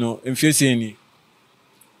wuyi no emfiese ni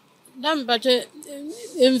dam bache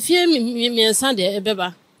emfie mi ensa de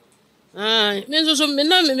ebeba menzo so me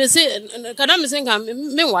na me se kada me se nka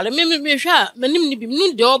me wale me hwa manim ni bi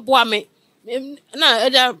nu de oboa me na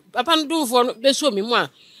eja papa ndumfo be so mi mu a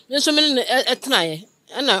me so me na etenaye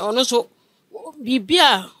na ono so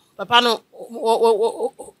bibia papa no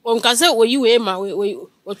onkase oyiwe ma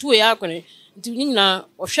otuwe ya kwene nti nyina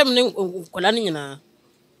ohwem ne nkola ne nyina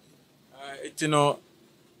etino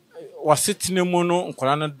wasetine mu no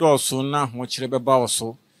nkola ne dɔɔso na ho kyerɛ bɛba wo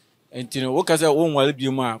so entino wo kase wo nwale bi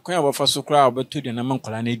mu a kwan abafa so kra obeto de na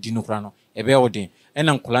nkola na edi no kra no ebe yodin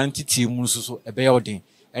ɛna nkola ntiti mu so ebe yodin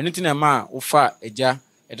ɛno ti na ma wo fa eja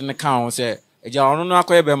ɛde ne kan wo sɛ eja ɔno no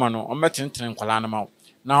akɔyɛ bɛma no ɔmɛtentene nkola na ma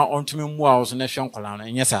na ontumi mu a wo so na hwe nkola no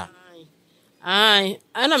enye sa ai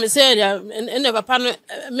ana me say ya ene papa no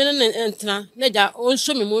me ne entra na ja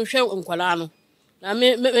onso me mu hwe nkola no na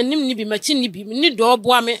me nim ni bi machi ni bi ni do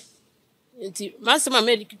boa me nti masema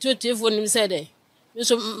me kitotefo nim say de me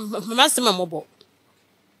so masema mobo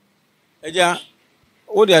eja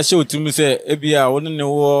wo de ahye otumi say ebia wo ne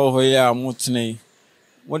wo ho ya mutene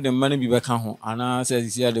wo de mane bi beka ho ana say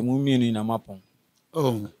sisia de mu mienu na mapon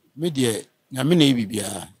oh me de na me na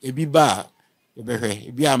bibia ebi ba ebehwe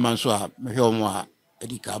ebi amanso a mehwe omo a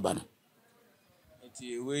edika aba no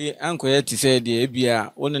eti we ankoye ti say de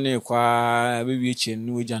ebia wo ne kwa bebi eche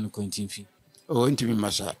nu oja no kontinfi oh ntimi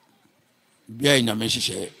masa bia ina me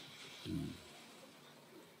hihye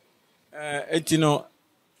eti no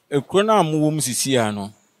ekro na amu mu sisi ya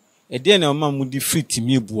no ede na ma mu di fit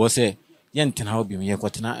mi ebuo say ye ntena obi me ye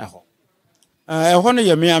kwotena eho eho no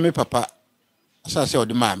ye me ame papa asase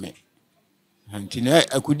odi ma me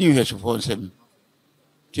ntina akudi hwe sofo nsem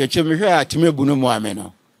tiache me hwe atime bu no mu ame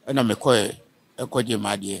no na me koye ekoje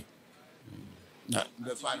made na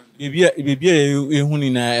bibia ehuni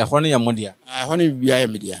na eho no ye modia eho no bibia ye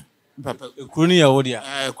media papa ekro no ye wodia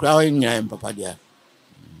ekro awo nya papa dia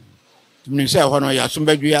timni se eho no ya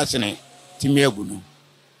sombadwu ya sene time agu no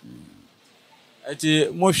ati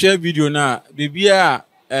mo hwe video na bibia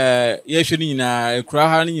ye hwe ni nyina ekro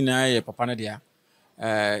ha ni nyina ye papa na dia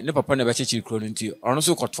ne papa na be chechi kro nti ono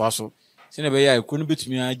so kotoa so se na be ya ekro no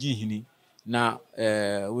betumi agi hini na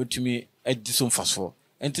wotumi edi so mfaso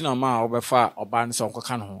enti na ma obefa oba ne so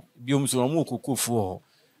nkoka no ho biom so mo kokofu ho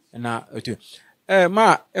na etu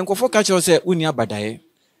ma enkofo ka che se uni abadaye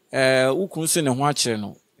ukun se ne ho a kire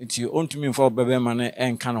no nti ontumi mfa obebe ma ne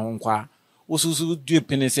enka no ho nkwa osusu due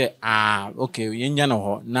pene se okay yenya no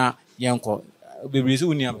ho na yenko bebiri se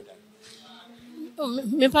uni abadaye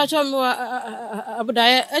me pacho mo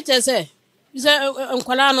abudaye eche se bisa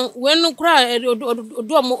nkwala no wenu kura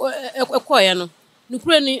do mo ekoye no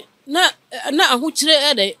nukure ni na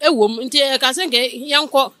ahuchire ede ewom nti ka se nke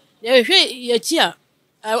yanko ye hwe ye chi a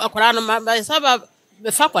akwala no ba saba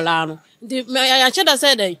be fa kwala no nti ya cheda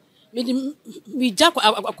se de mi ja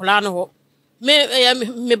akwala no ho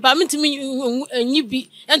me ba mitimi enyi bi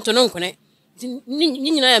ento no nkone ni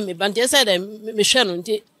nyina ya me ba nti se de me hwe no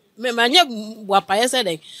nti me manya buapa ye se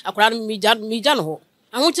de akwala no mi ja no ho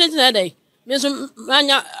ahuchire nti de me so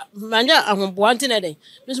manya ahomboa nti de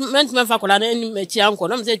me so mentime fa kwala no ni mechi anko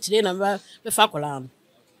no me se chire na be fa kwala no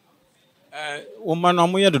wo ma no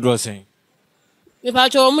mo ye dodo sen me pa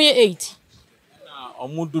cho mo ye 8 na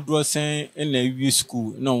omu dodo sen na wi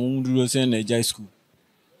school na omu dodo sen na jai school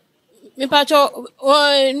me pa cho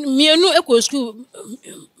mienu eko school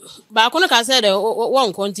ba ko no ka se de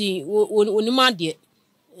won konti oni ma de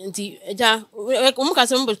nti eja omu ka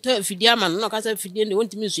se mo fidia ma no ka se fidie de won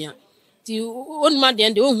timi sua ti oni ma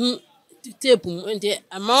de ohun tape nti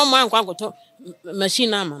ama ma nkwa koto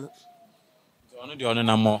machine ama no ono de ono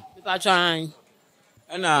na mo me pa twan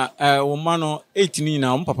na wo ma no 8 ni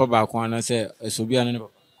na wo papa ba ko ana se esobia no ne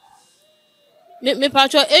papa me pa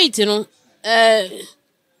twan 8 no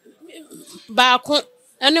ba ko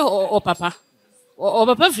ene o papa o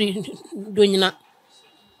papa free do nyina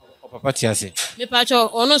o papa ti ase me pa twan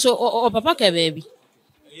ono so o papa ka baby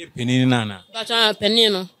e penini na na pa twan penini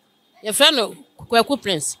no ye friend no Kwaku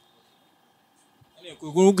Prince ene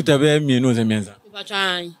Kwaku kuta be mienu ze menza me pa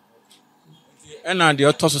twan ena de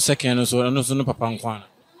otoso second no so no papa nkwana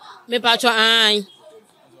me pa twan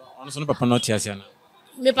ono so no papa no ti ase na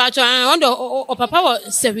me pa twan ondo o papa wo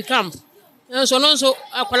Sevi camp so no so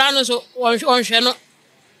akwala no so onhwe no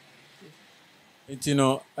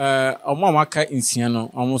etino omo amaka insia no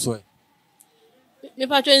omo so me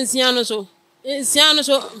pa twan insia no so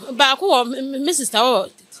ba ko wo me sister wo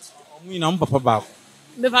omo ina papa ba ko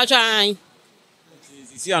me pa twan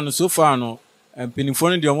isi ano so far no penifo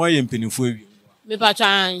no de omo ye penifo ewi me pa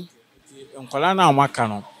twan nkwala na amaka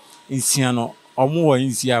no insia no omo wo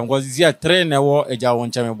insia ngozi ya 3 na wo eja wo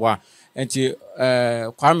ncha me boa enti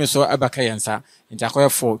Kwame so abaka yensa enti akoye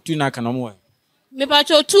 4 2 na aka no mo me pa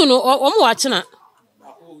twan 2 no omo wa chena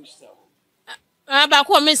ba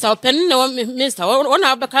ko Mr. Pen na Mr.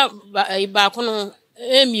 Ona abaka ba ko no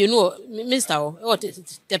emienu Mr. O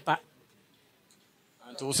tepa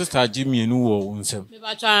anti wo sister Jimmy enu wo nsem me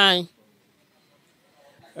ba twan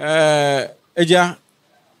eja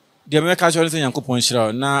de me ka chori se Yankopon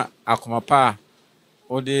hira na akoma pa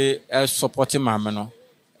o de support mama no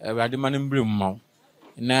Ewade ma nbrim ma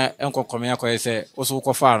na enkokome akoye se wo so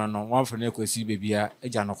kofa no wan fo na ekosi bebia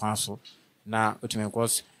eja no kwan so na otime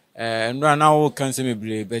cause nra na wo kan se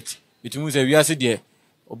mebre bet bitumu se wiase de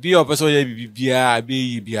obi opeso ye bibia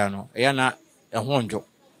abeyi bia no eya na ehonjo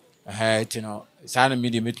tino sana mi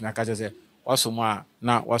de metuna ka se wasomu a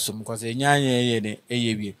na wasomu cause enyanye ye ne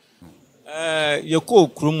eyewie yeko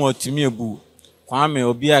krum otimi ebu Kwame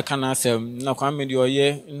obi aka na asem na Kwame de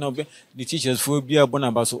oye na obi the teachers for obi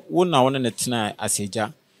abona baso wo na wona ne tena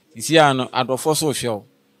aseja isi ano adofo so hwe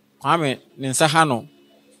Kwame ne nsa ha no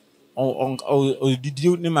o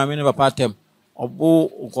didi ne mame ne papa tem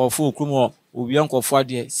obo nkofo krum obi nkofo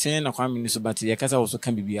ade sen na Kwame ni so bate ye kasa wo so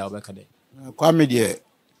kan bibia obeka de Kwame de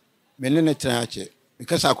mene ne tena ache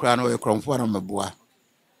kasa akura na o kromfo na mabua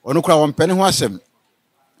ono kura won pene ho asem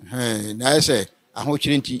na ese aho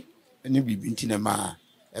chirinti ni bibi ntina ma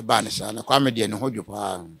eba ne sa na Kwame de ne hodwo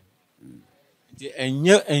pa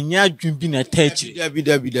enya adwumbi na tachi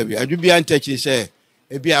dabi adwumbi antachi se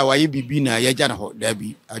ebi a waye bibi na ye gya na ho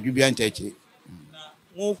dabi adwumbi antachi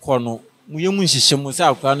mu kono mu yemu nhyehyem se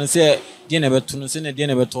akwa no se de na beto no se na de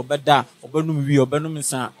na beto beda obanum wi obanum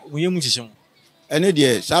nsa mu yemu nhyehyem ene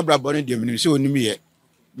de sabra bone de mini se onum ye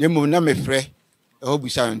nemu na me frɛ ho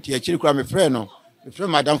busa nti akiri kura me frɛ no me frɛ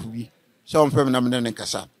madam fu bi se on frɛ me na me ne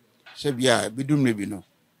kasa se bia bidum ne bi no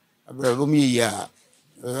abra bo mi ya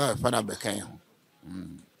fada bekan ho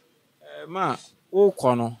ma wo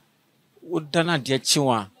kono wo dana de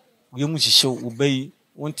chiwa wo yemu nhyehyɛ wo bai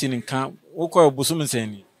wonti nka wo kɔ obusum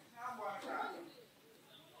nsani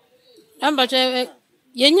amba che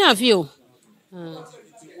yenya fio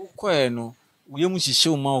wo kɔ no wo yemu nhyehyɛ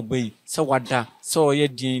wo ma wo bai se wada se oye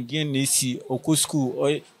din na esi okɔ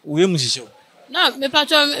school wo yemu nhyehyɛ na me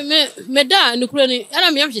pacho me da nukuro ni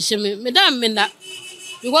ana me nhyehyɛ me da me nda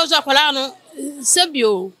because akwala no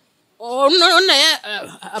sebio ona ye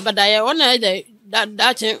abadaye ona ye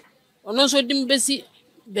da che ono so dim besi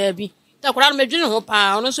baby ta akwala me dwene ho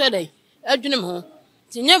pa ono so edai adwene me ho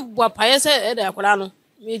tinye bua paye se edai akwala no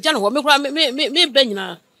me gya no ho me kura me ba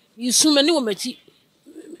nyina yisu mani wo machi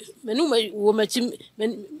mani wo machi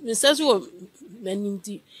me sense wo mani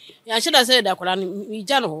nti ya sheda se edai akwala no me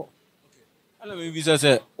gya no ho ala me bi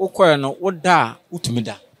se ukɔ no wo da utumi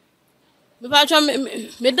da me ba twa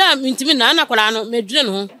me da ntimi na na akwala no me dwene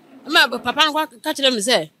no ho ma papa no ka kire me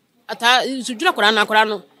se ata su dwene akwala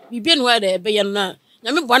no bibie no ede be ye na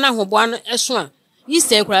nyame boa na ho boa no eso a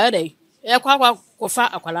Easter akwala ede e kwa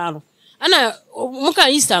kofa akwala no ana muka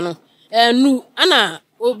Easter no nu ana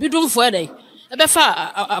obidumfo ede e be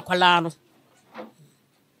fa akwala no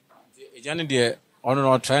ejane de ono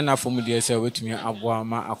no try na form de se wetumi aboa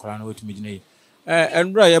ma akwala no wetumi gina yi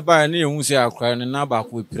enbra ye ba na yehu se akwala no na ba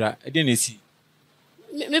ko epira ede na esi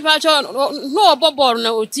me pa cho no obobor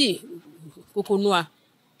na oti kokonua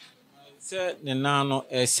se ne na no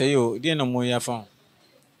eseyo de na mo ya fa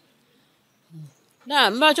na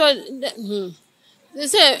ma cho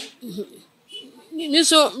se mi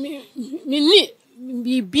so mi ni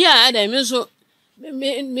bibia ada mi so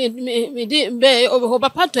me di be o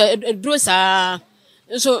papa to dro sa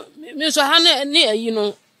so me so ha ne ayi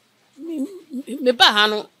no me ba ha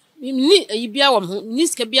no ni ayi bia wo ho ni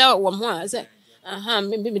sika bia wo ho a say aha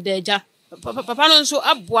me da eja papa no so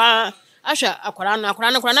aboa ahwa akwara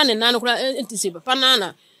na ne nan kora entisi papa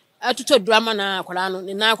na atuto drama na akwara no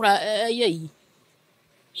ne na kora yayi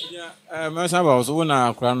me sa ba so na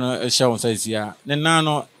akwara no ehya won sai sia ne nan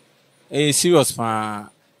no serious pa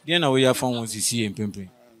dia na we ya fon won sisi empempem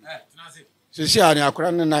sisi ani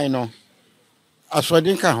akwara ne nan no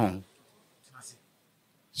asodin ka ho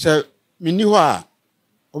se mini ho a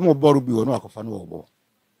omo boru bi wono akofa no obo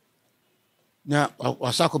na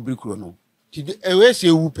wasako brikuro no ti ewe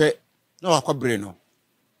se wupe na wakobre no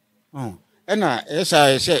ena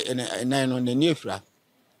esa se nan no ne efra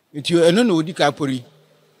eti eno na odi ka pori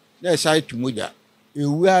na esa tumoja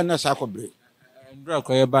ewu a na sakobre ndra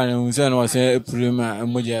ko ye ba ne unse na wase epurema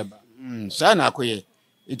moja ba sa na akoye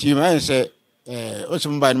eti man se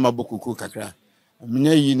osumba ni mabokuku kakra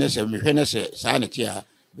menya yi ne se mehwe ne se sa ne ti a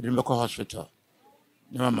bi me ko hospital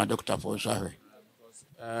ne mama doctor for so ahwe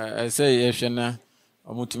say ye na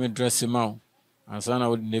omutumi dress ma ansana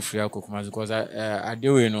wo ne free akokuma because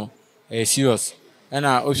adewe no serious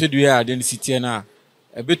na ohwedu ya ade ne sitie na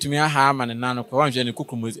ebetumi aha ama ne nan ko wanhwe ne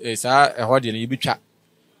kukumu sa ehode ne yibitwa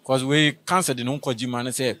because we cancer de no nkoji ma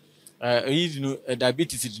ne say eyi no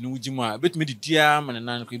diabetes de no wuji ma ebetumi didia ama ne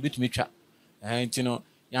nan ko ebetumi twa nti no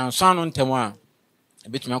yanso no ntemo a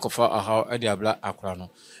ebetumi akofa aha ade abla akora no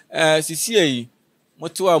sisi yi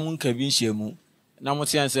moto a munka bi nhyiemu na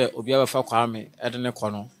motian se obi abafa Kwame ede ne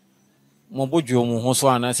kono mo bodwo mo ho so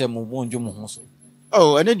ana se mo bonjo mo ho so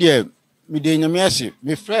ene de mi de nyame ase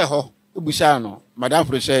mi frɛ ho ebusa no madam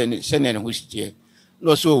fro se ne ho sitie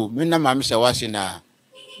no so mi na ma mi se wase na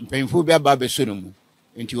mpemfo bi aba be so no mu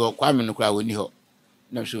enti wo Kwame no kra woni ho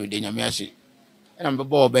na so de nyame ase ena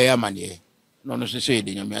mbebo obe ya mane no so se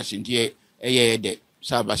de nyame ase ntie eye de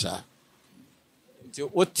sabasa nti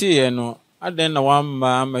otie no aden na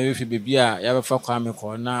wamma ma yefi bebia ya befa Kwame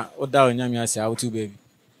ko na oda onyame ase a wotu baby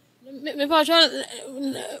me pa cho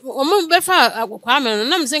o mo befa Kwame no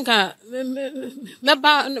na msenka me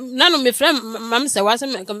ba nanu me frem mam se wase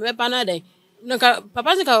me ba na dey nka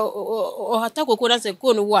papa sika o hata kokko na se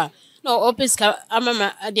ko no wa na o peska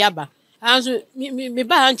amama ade aba anso me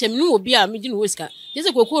ba han chem nu obi a me di no weska je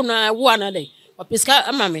se kokko na wa na dey o peska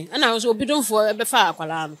amame ana so obi donfo befa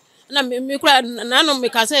akwala no na me kura na no me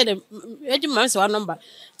ka say de eji mam se wa number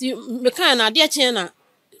ti me kan na ade chen na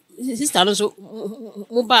sister no so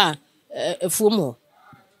mo ba efumo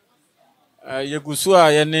yegusu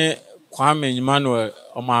a ye ne Kwame Emmanuel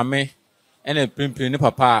omame ene prempre ne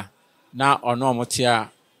papa na ono omote a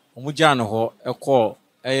omugya no ho ekọ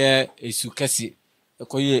eye esu kese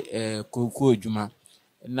ekoye koku adwuma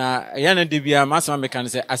na ya na de bia masama meka ne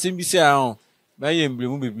se asembisi a ba ye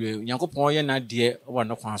mbremu bebre Yakopon ye na de wo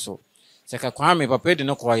no kwan so se ka Kwame papa de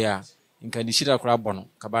no koya nka di shira kra bono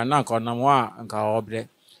ka ba na nka onam a nka obre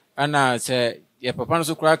ana se ye papa no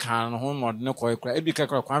so kra kan no ho mo de no koy kra ebi ka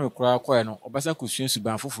kra Kwame kra koy no obasa kosuan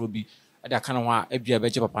suban foforo bi ade aka no ho a ebia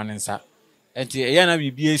beje papa ne nsa enti ye na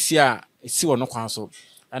bibi esi a esi wo no kwan so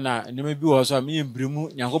ana neme bi wo so a me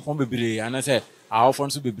mbremu Yakopon bebre ana se awofo no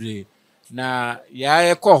so bebre na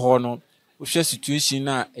ya ekọ ho no wo hwe situation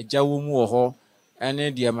na eja wo mu wo ho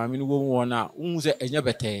ene de mame no wo mu wo na unhu se enya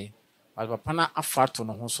bete papa na afato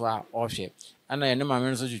no ho so a ohwe ana ye ne mame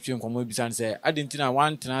no so twetwe nkomo bisan se adentina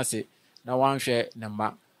wantena se na wanhwe ne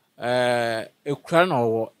mma ekura na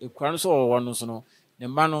wo ekura no so wo no so no ne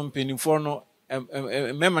mma no mpenifo no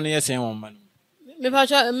mema ne yesen wo mma no me pa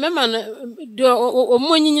cha mema do o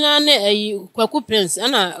monyina ne ayi Kwaku Prince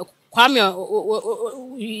ana Kwame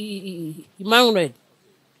Emmanuel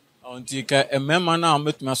onti ka mema na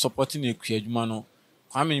ometuma support na ekua adwuma no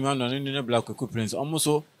Kwame Emmanuel ne Black Kwaku Prince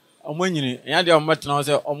omoso omonyini ya de ometena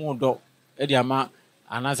se omodo e de ama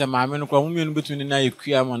anase maame no kwa mumienu betumi na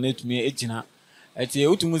ekua ma na etumi ejina eti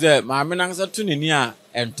otumu ze maame na nsa tu neni a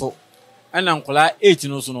ento ana nkola 8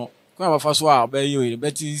 no so no kwa bafa so a ba yoyi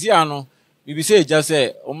beti zia no bibi se eja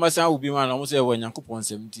se omasa obi ma na omse wo Yakopon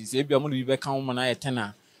sem ti se bia mo bi be kan mo na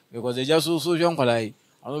etena because eja so hwe nkola yi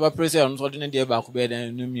ono ba pressure ono so de ne de ba ko be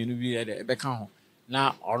den no mienu bi e be kan ho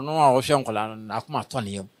na ono a wo hwe nkola no na akoma to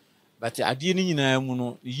ne yam but ade ni nyina mu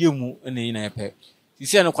no yemu na nyina epe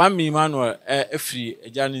sisi no Kwame Emmanuel efri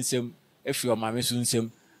eja ne nsem efri omame so nsem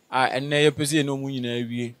a enne ye pese no mu nyina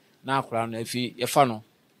wie na akora no efi ye fa no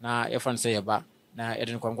na ye fa no se ye ba na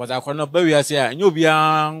eden kwa nkwaza akora no ba wi ase a enye obi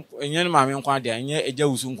a enye ne mame nkwa de enye eja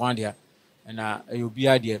wusu nkwa de na obi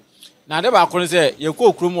a de na de ba akora se ye ko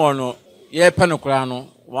okrum no ye pe no kora no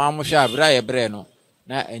wa mo hwe abra ye bre no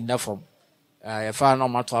na enda fom ye fa no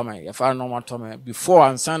mato ama ye fa no mato ama before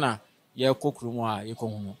ansana ye kokuru mu a ye ko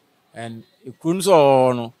hu and ekuru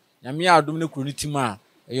nso no nyame adom ne kuru ne tim a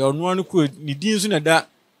ye ono no ko ni din so na da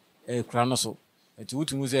kura no so enti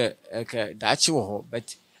wutumu se ka daachi wo ho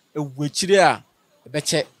but ewuchire a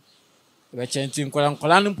beche enti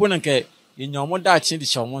nkola no mpo na nke ye nyomo daachi de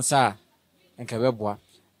hye mo nsa a nke beboa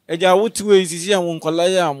eja wutu ensisi a won nkola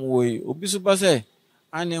ya amwe obi so ba se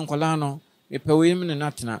ane nkola no mepewe mi ne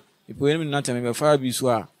natena mepewe mi ne natena me fa bi so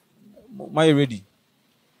a my ready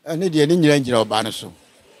ene de ni nyira ngira oba no so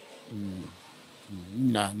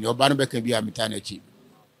na ni oba no be ka bi a meta na chi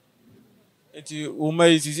eti o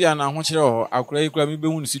mai sisi ana ho kire ho akura ikura mi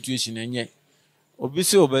behu situation enye obi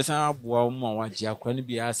se obesan aboa mo a waje akura ni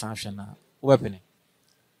bi asan hwe na wo bepene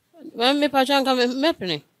me pa chanka me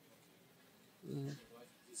pene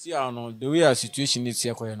si ano the way a situation is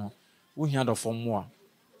here koye no wo hia do from mo a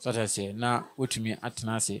so that say na wotumi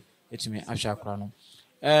atena ase etumi ahwe akura no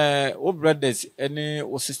wo brothers any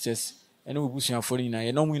wo sisters any wo busuafo ni na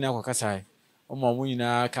ye no mu ina kwakasa o ma mu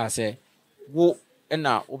ina ka se wo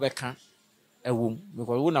na wo beka ewum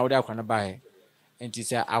because wo na wo de akura na bae enti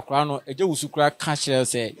se akura no eje wusukura ka kire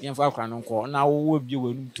se yemfa akura no nko na wo bie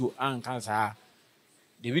wanum to anka saa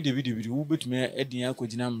David wo betumi edin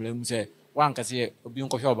akogina mlem se wanka se obi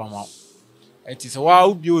nko hwe obama enti se wa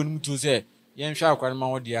wo bie wanum to se yenhwe akura no ma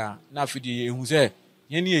wo dia na afidi ehu se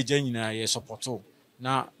yeni eja nyina ye supporto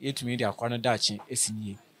na yetumi de akura no daachi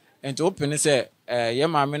esinye enti open se ye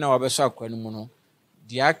maame na wabeso akura no mu no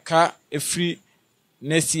dia aka efri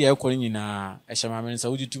nesi e ko nyina ehye maame nsa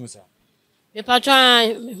wodi tum sa me patwa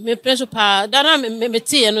me preso pa dana me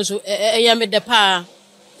tie no so ya me de pa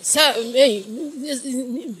sa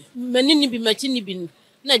manini bi machini bi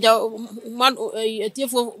na ja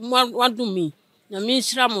tiefo wadum mi na me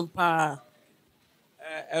shram pa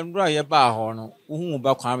enra ye ba ho no uhu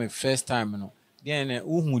ba Kwame first time no den na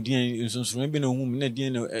uhu den nsunsun bi na uhu na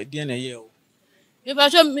den na ye o me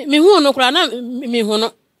patwa me hu no kra na me hu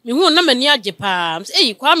no me hu na mani age pa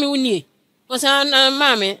Kwame woni osa na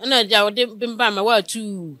mame na ja ode bimba ma wa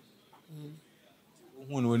tu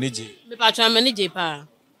uhu no neje me patwa mani je pa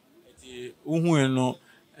uhu no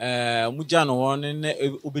muja no won ne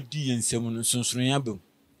obedi yensem no sunsun ya bem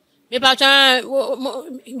me patwa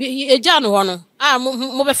eja no ho no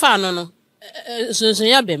mo be fa no sunsun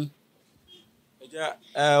ya bem eja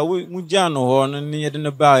muja no ho no ne yede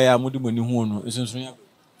ne ba ya mudi mani hu no sunsun ya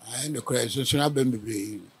ai ne kra sunsun ya bem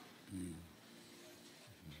bebre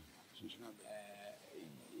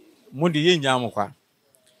mudi yenya amkwa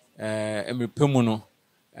emepemu no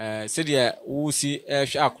se de wo si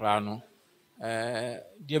hwe akora no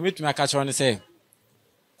de metumi aka kyewo ne se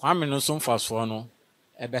Kwame no so mfaso no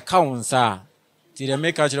ebeka wonsa ti de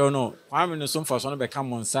make kyewo no Kwame no so mfaso no beka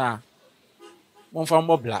monsa monfa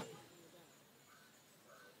mbobla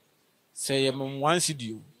se ye mom 1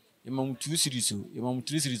 cedi ye mom 2 cedi so ye mom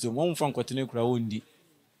 3 cedi so monfa nkotene kura wondi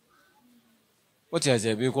what is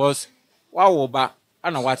it because wa ba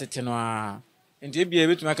ana watete no a enti bia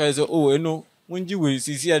betumi aka se eno munji we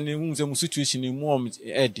sisi ani hu se mu situation mu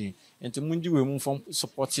edi enti munji we mu fom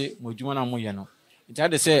support mo dwuma na mo ye no enti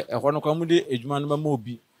ade se ehwo no kwa mu de edwuma no ma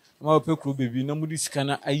obi ma ope kuro bebi na mu de sika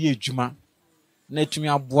na aye edwuma na etumi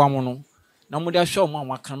aboa mo no na mu de ahwe mo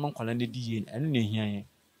amaka no nkwala na di ye eno na ehia ye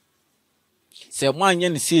se mo anye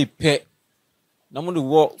ne se pe na mu de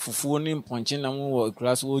wo fufuo ni mponche na mu wo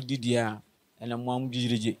class wo didi a ena mo am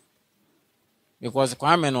dijireje because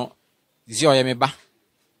Kwame no disi oye me ba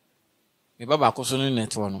ba ko so no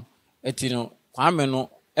netwo no eti no Kwame no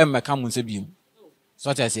emeka mu nse biem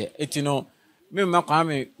so ta se eti no me ma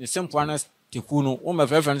Kwame ne sempo na teku no wo ma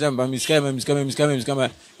frefren ze mba miska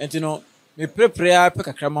eti no me prepare a pe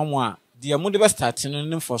kakra ma mo a de mo de ba start no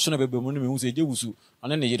ne fo so na bebe mu no me hu se je wusu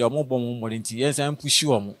ona ne yede mo bom mo nti yensan pushi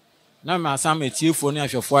wo mo na me asam etiefo ne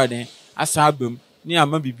ahwefo aden asa abam ni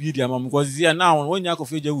ama bibi di ama mo ko zia na wonya ko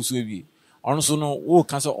fe je wusu ebi ono so no wo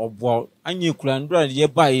ka se obo anye kura ndura ye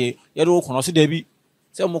baye ye do kono so da bi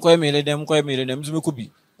se mo ko emele dem so me ko bi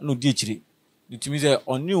no di ekire nitimi se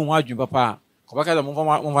oni hu adwun papa ko baka da mo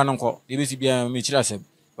fa no nko de be si bia me kire asem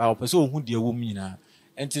ba o pese ohun de wo nyina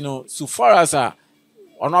enti no so far as a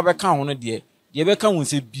ono abeka ho no de be ka hu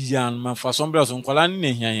se bia man fa so mbra so nkola ne na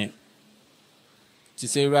hian ye ti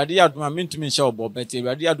se urade adum a mentumi nhyɛ obo bet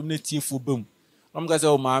urade adum na tiefo bam nom ka se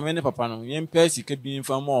o maame ne papa no yen pɛ sika bi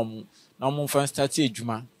mfa mo omo na mo mfa start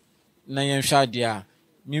edwuma na yen hwa de a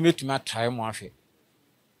mi metumi atrai mo ahwe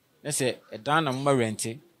ne se edan na mo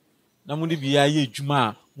rente na mo de bia ye edwuma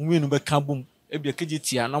a mo menu be ka bom e bia keje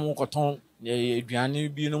tia na mo koton eduane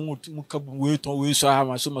bi no mo ka bom we ton we so ha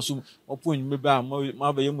maso opo nyime ba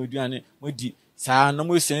ma ba ye mo eduane mo di saa na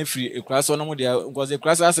mo sen free ekura so na mo de because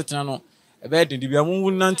ekura so asetena no ebe de bia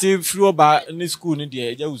mu nante free oba ni school ni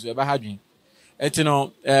de eja wusu ebe ha dwen eti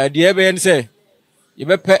no de ebe ne se ye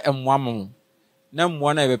bepe emwa mo na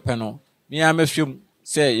mwa na bepe no me ya mehwem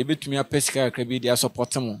se ye betumi apesika akra bi dia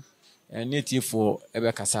support mo ne tiefo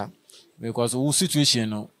ebe kasa because wo situation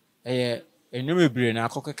no enwem ebire na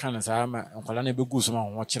akokeka na sa ma nkwala na begu so ma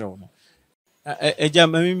ho kire wo no eja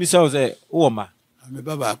mami mi sa ze wo ma me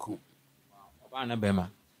baba ko oba na bema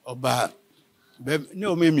oba ne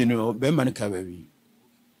o memi no bema ne ka ba wi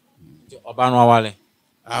oba no awale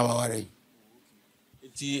awale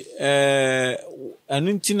ti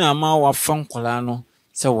anunti na ma wa fa nkwala no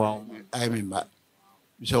se wa ai me ba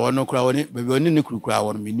so wono kura woni be woni ne kura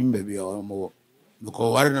won minim be bi o mo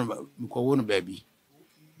ko war na ko won be bi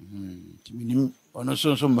ti minim ono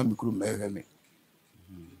so ma mikuru me hwe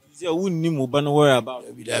se wonni mo ba no worry about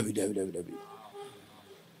David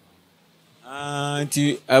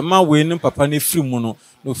ti ma we no papa ne free mu no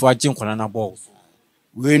no fo agye nkwala na ball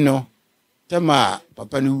we no tema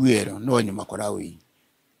papa ne wie no na onye makora we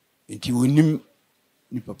nti wonim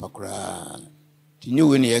ni papa kura ti ne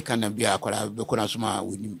we ne ye kana bia akora be kona so ma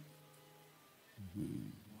wonim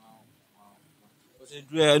se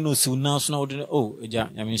dure no si na so na wo de oh eja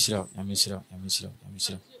nyame shira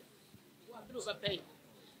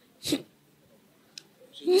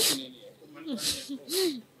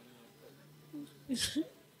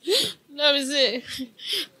Let me see.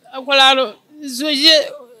 Akwalaro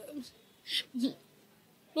zoje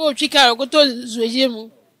no chika ko to zoje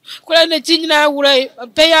mu. Kwala na chinyina wura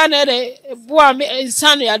peya na de boa me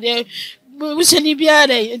sanu ya de museni bia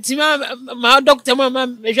de ntima ma doctor ma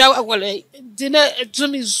mehwa akwala dina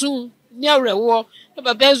tumi su ni awrewo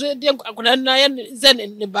ba bezo de akwala na ya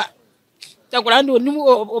zen ne ba. Akwala ndo nimu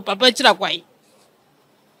o papa chira kwai.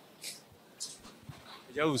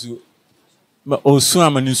 Ja usu ma osu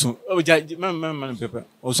amanisu o ja man pepe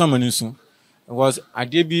osu amanisu because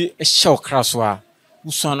ade bi e hye okraso a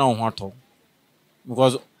usu na ho ato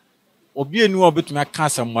because obi enu obetumi aka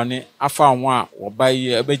asamwane afa anwo a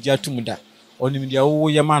obaye abaji atum da onim dia wo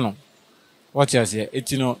yema no what you say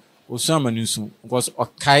etino osu amanisu because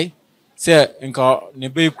okai se nka ne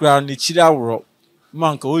be kura ne chira woro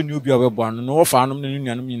ma nka oni obi obebo anu no wo fa anu ne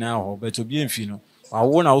nuanum nyina ho but obi enfi no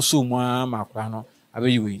wawo na wo so mu ma akra no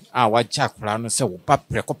abeyiwe wacha akra no se wo pa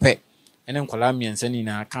prekope ene nkwala miensa ni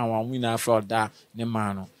na aka wa mu na afro da ne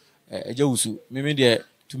ma no eja wusu meme de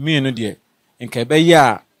to me no de nka be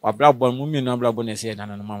ya wabrabo mu mi no abrabo ne se na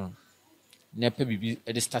no ma mo ne pe bibi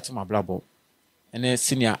e de start ma abrabo ene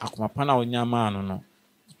senior akomapa na onya ma no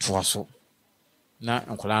toaso na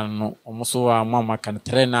nkwala no omoso wa mama kan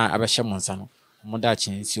tre na abehye monsa no omoda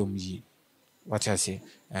chen si omyi what I say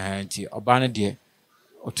nti oba no de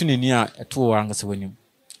otuneni a eto wangase wanim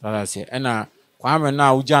lala se ena Kwame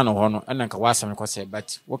na uja no ho no ena nka wasam ko se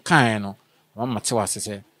but wo kan no mama te wase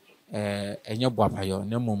se enye boapayo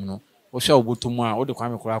na mom no wo hwa obotomu a wo de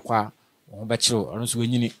Kwame kora kwa wo be kire ono so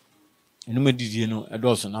wanyini enuma didie no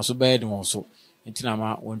edoso na so be de won so ntina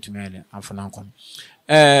ma wontumi ele amfana nkon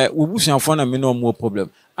wo busuafo na me no mo problem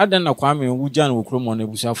adan na Kwame uja no okromo na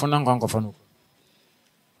busuafo na nkwankofa no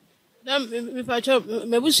na me pacho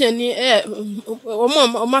me bushani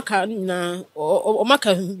omaka na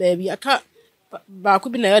omaka baby aka ba ku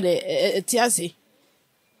bi na yo de tiase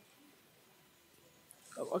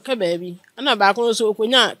okay baby ana ba ko so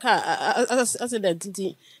okonya ka accident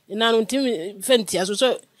nti na no ntim fenti aso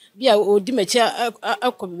so bia odi machi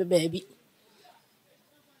akọ baby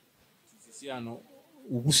sisi ano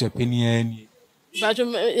ubusa peniani pacho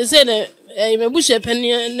say na me busa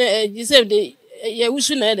peniani na you say de ye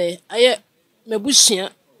wusu na de aye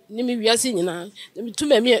mebusia ni mi wiase nyina tu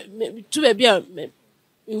ba bia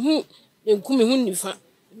hu enku me hu nifa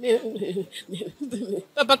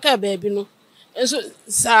papa ka baby no enso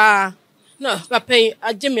sa na papa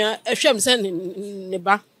ageme ahwem se ne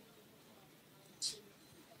ba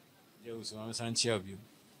je uso am sanchi abio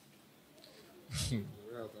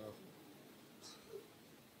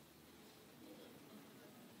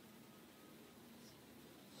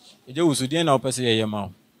eje uso die na opese ye ma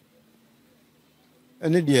o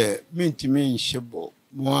ene de mintimi nhebo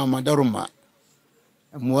mo amadaruma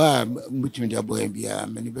mo a mutimi de aboya bia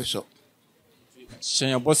mani beso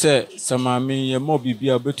Shenya bose samami ye mo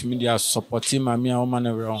bibia betumi dia support mami a o man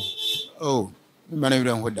wrong oh man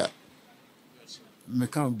wrong hoda me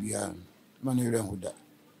kan bia man wrong hoda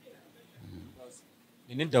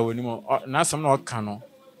ni da woni mo na asam na o ka no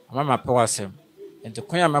amama pe wasem ente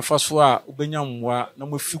konya mefa so a ubenya mwa na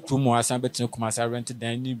mo fikru mo asan betin kuma sa rent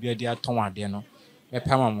dan ni bia dia ton ade no me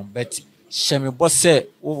pama mo bet sheme bose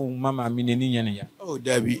o mama mi ni nyene ya oh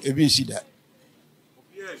dabi ebi sida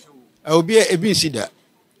obi ebi sida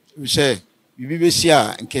we say bibi besi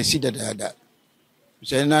a nkesi dada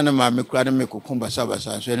sɛ na na ma me kura na me kokon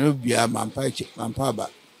basa so no bia mampa ba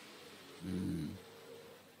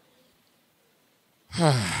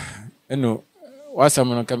eno wasam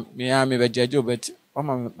no kam me ya me bejajo bet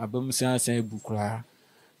mama abam san ebu kura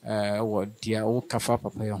wo dia wo kafa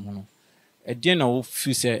papa ye ho no e na wo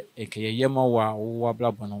fi se ekeye ma wa wo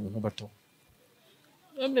ablabo no ho beto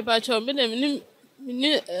me ba cho me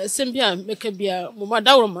ni sempia meka bia mo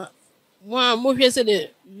madawroma mo hwe se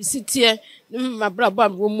de sitie ni mabrabo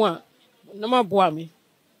am wo mu a na maboa me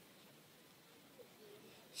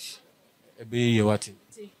ebe ye wati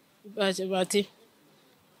ba je wati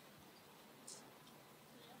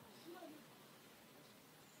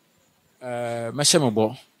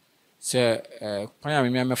mashembo se kwanya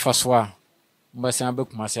me mefa so a mbasa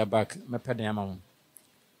bekuma se back mepede ya mamu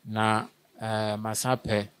na masa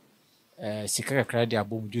pe sika kakra de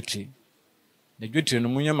abom dwetri na dwetri no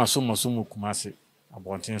munya maso mu kumase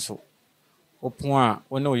abonten so opon a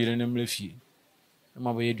wona oyire ne mrefie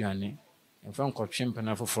ma bo yeduane emfa nkotwe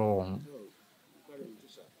mpena foforo wo ho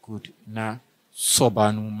good na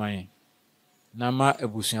soba no man na ma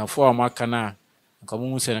ebusuafo a maka na nka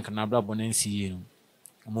mo se na kana bra bona nsiye no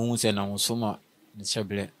mo se na wo so ma ne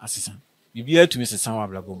chebele asesa bibia tumi sesa wa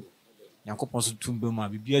bra bom yakopon so tumbe ma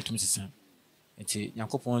bibia tumi sesa enti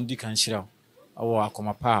yakopon di kan hira awo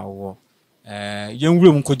akoma pa awo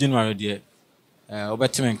yenwure mu ko January de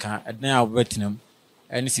obetime nka edna a obetinam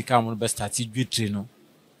eni sika mo be start dwetri no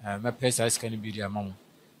me pesa sika ni bi dia mamo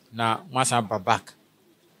na masa back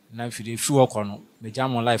na fide fi woko no me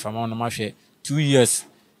jam life ama no ma hwe 2 years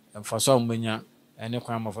for so mbenya ene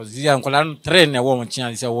kwa ma for zia nkola no train na wo mo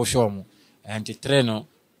chia se wo hwe mo enti train no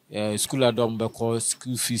school adom be ko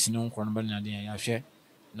school fees no nko no be na de ya hwe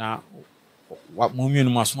na mo mienu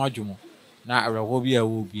maso adwumo na areho bi a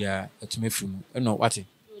wo bia etumefi mu eno wate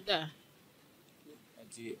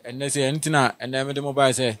enti enne se entina enne me de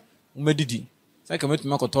mobile se umedidi se ka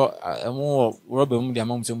metuma koto mo roba mu de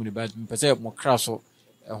amam se mu de ba pese mo kraso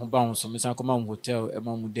ho ba ho so me san koma mo hotel e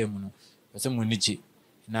ma mu dem no pese mo niche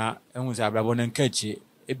na ehun se abrabo na nkachi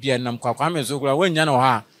e bia nam kwakwa me so kura wanya na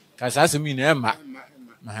ha ka sa se mi na ema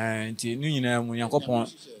enti nu nyina mu yankopon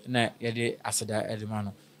na ye de aseda edema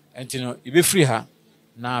no enti no ibe free ha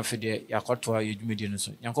na afide yakoto yedwumedi no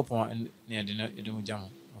so yankopon na ye de no edum jam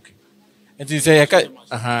okay enti se yaka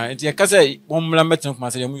enti yaka se bommla metin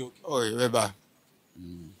kuma se mu oy weba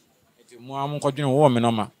enti mu am kodwene wo me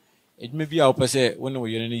no ma edwuma bi a wo pese wo ne wo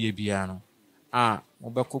yere ne ye bia no mo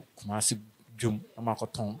be ko kuma se dwum ama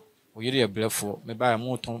koton wo yere ye blefo me ba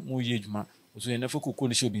mo ton mo ye edwuma so ye na fo kokko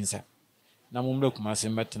ne shobi nsa na mo mra kuma se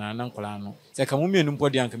metena na nkola no se ka mo mienu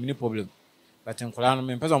mpodi anka mini problem but nkola no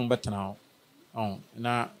me pesa mo betena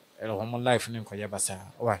na ho life ne nkoye basa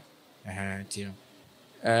wa ti no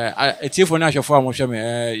etiefo na ahwefo a mo hwe me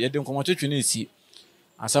ye de nkomo twetwe na esi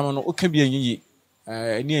asam no oka bi anyi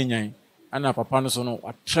ni enyan ana papa no so no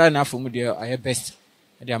try na afomu de aye best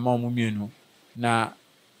de ama mo mienu na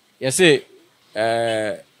ye se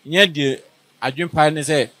nye de adwenpa ne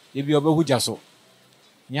se ye bi obehuja so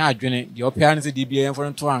nya adwene de opia ne se de bi en for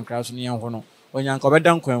nto ankra so ne ho no onyanka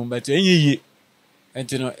obeda nkwan but enyiyi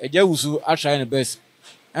enti no eja wusu a try ne best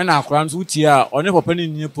na akra nso uti a one papa ne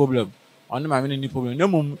ni problem one ma me ni problem na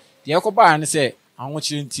mum de yakoba ne se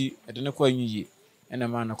ahokire nti ede ne kwa enyiyi ena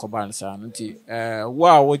ma na koba ne sa nti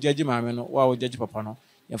wo jaji ma me no wo jaji papa no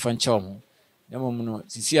ye fa nche omo na mum no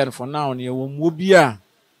sisi an for now ne wo mu obi a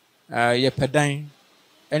ye pedan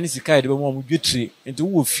eni sika de be mo dwetri nti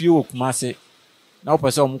wo fie wo kuma se na wo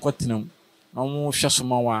pese omo kotenam na omo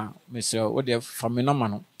hwesoma wa mesre wo de fa me no ma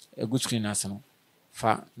no egu screen ase no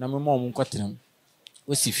fa na me mo omo kotenam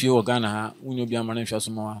wo si fie wo Ghana ha wunyo bi ama na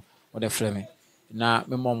hwesoma wa wo de frɛ me na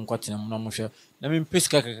me mo omo kotenam na mo hwe na me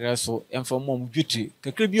pesika kakra so emfa mo omo dwetri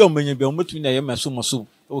kakra bi o manya bi o metumi na ye maso maso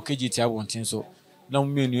o kejiti abonten so na mo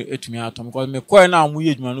menu etumi atom because me koy na mo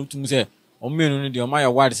ye dwuma no tum se o menu no de o ma ya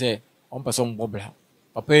ward se on person bobla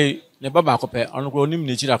papa ne baba akopɛ ɔno kro onim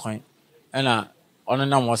ne chira kwan ɛna ɔno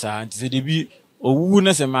nam wasa nti se de bi owu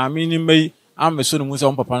na se maame ni mai ameso no mu se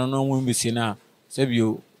on papa no no mu besie na se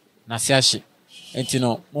bio na se ahye enti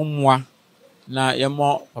no mommoa na ye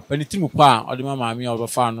mo papa ni timu pa ɔde ma maame a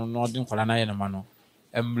ɔbɛfa no no ɔde nkola na ye no ma no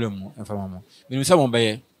emblem emfa mama binim se mo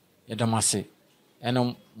bɛyɛ ye damase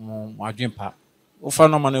ɛna mo adwen pa wo fa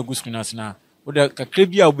no ma na egu screen as na wo de kakra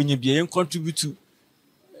bi a obenye bi ye contribute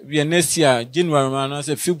we next year January man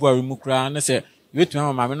say February mu kra na say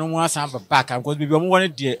wetuma mama no mu asan back because baby omo won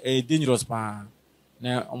dey dangerous pa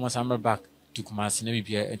na omo san back to Kumasi na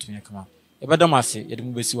bibia etumi kama e badam ase ye de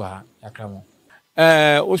mu besi wa ha yakra mo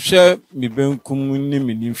wo hwe mi benkum ni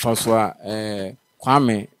mi nimfa so a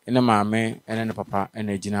Kwame ene maame ene ne papa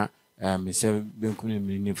ene gina me se benkum ne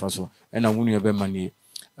ni fa so ena wunu ye be manie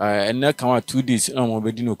ene kan wa 2 days na mo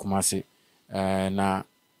be di no Kumase na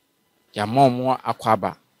ya mom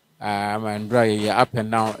akwaba ma ndra ye up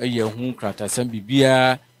and down ye hu krata sam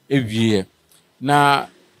bibia ewie na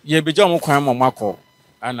ye beja mo kwan mo makọ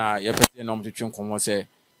ana ye pese na mo twetwe nkomo se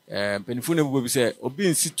penifu ne bubo bi se obi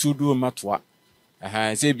nsi tudu matoa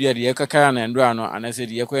se bia de ye kaka na ndra no ana se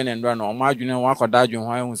de ye kọ na ndra no mo adwene ho akoda adwene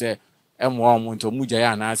ho hu se emo mo nto mu gyae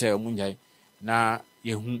ana se mu gyae na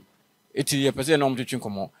ye hu eti ye pese na mo twetwe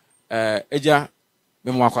nkomo eja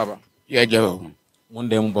me mo akwaba ye ja mo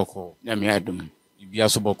ndem boko na me adum bibia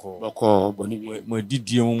so boko boni mo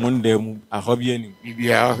didie mo ndem ahobia ni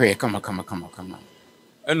bibia ahwe kama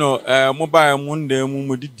eno mobile mo ndem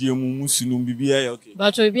mo didie mo musunu bibia ya okay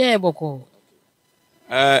bacho bibia ya boko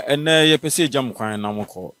ene ye pese jam kwan na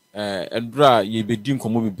moko edura ye bedi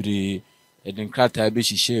nkomo bebre edin krata be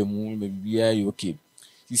hihye mu bibia ya okay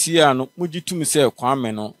sisi ya no mo gitum se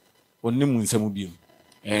Kwame no onim nsam bi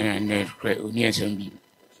ne oni nsam bi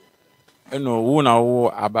eno wo na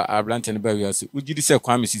wo ablante ne ba wiase ugidi se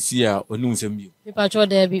Kwame sisi ya onim nsam bi me pacho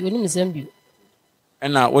da bi onim nsam bi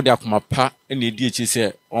ena wo de akoma pa ena edi echi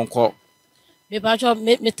se onko me pacho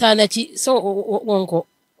me ta na chi so onko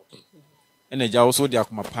ena ja wo so de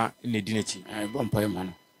akoma pa ena edi na chi bompa ma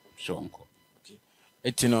no so onko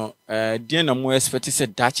etino die na mo expect se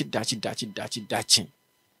dachi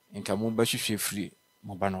nka mo ba hwehwe free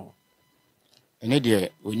mo ba no ene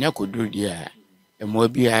de onya koduru dia mo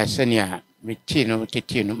bia senia me ti no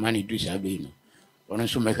tete no mani du sa be no ono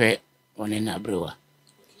so mehwe one na brewa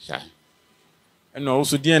sa eno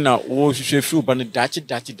also die na wo hwehwe free ba no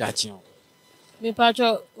dachi me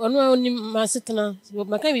pacho ono oni masetena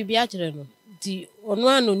maka bibia kire no di ono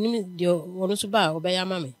ano nim de ono so ba obeya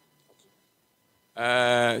mame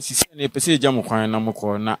sisi na pese jam kwan na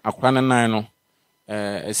moko na akwa na nan no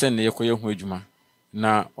esen ne yekoye hu adwuma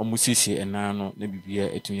na omusisi enan no na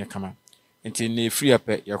bibia etunye kama enti ne free up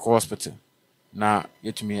ye hospital na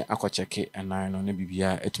yetumi akocheke enan no na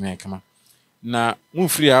bibia etumi kama na mu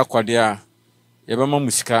free akwade a ye ba ma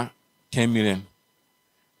musika 10 million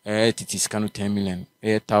titi sika no 10 million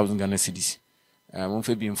 1000 Ghana cedis mu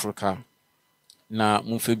fe bi mfurka na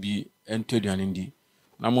mu fe bi entoduane ndi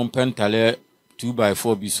na mu pentale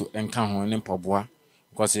 2x4 bi so enka ho ne mpaboa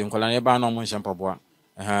because nkola ne ba na mo nhye mpaboa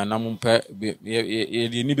na mo mpe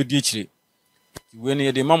ye ni be di chire we ne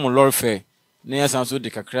ye de mamu lorry fare ne ya san so de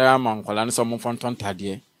kakra ma nkola ne so mo fonton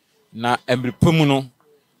tade na emrepemu no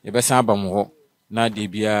ye be san abam ho na de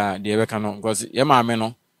bia de be ka no because ye maame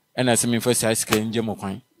no ena se mi fa sai sika nje mo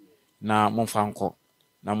kwan na mo fa nko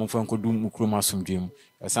na mo fa nko dum mukrum asomdwem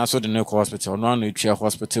san so de ne ko hospital no na etwa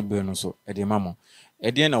hospital bill no so e de mamo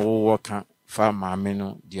e de na wo ka fa maame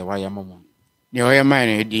no de wa ya mamo ne o ya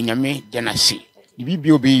man di nyame janasi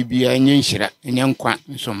bibi obi bia enye nhira enye nkwa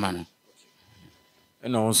nso ma no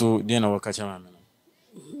ena nso de na wo ka cha maame no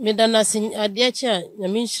me dana sin ade cha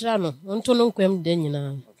nyame nhira no onto no nkwam de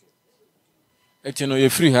nyina eti no ye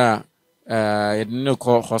free ha ye ne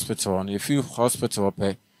ko hospital no ye free hospital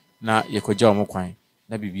pe na ye ko ja mo kwan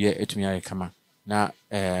na bibia etumi aye kama na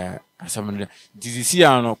asamne disease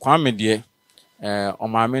ano Kwame de o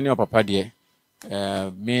maame ne o papa de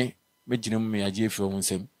me ginam me agye fi o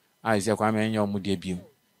nsem a ise Kwame nya o mu de biem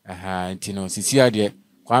nti no sisi ade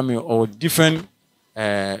Kwame o different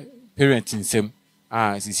parents nsem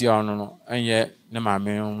sisi ano no enye ne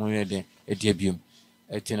maame mu ye de biem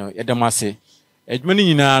nti no ye demase edwuma ni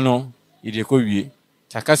nyina no ye de ko wie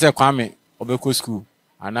takase Kwame obeko school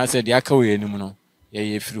ana se de aka we anim no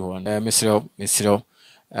ye free ho mesrew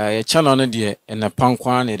ye channel no de na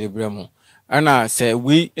pankwa na de bremu ana se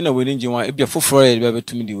we ina we nji wa ebia foforo ye be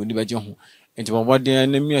betumi de oni beje ho enti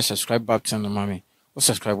boboden na mi subscribe button no mame o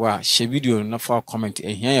subscribe wa share video na fa comment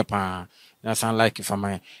ehia ye pa na san like fa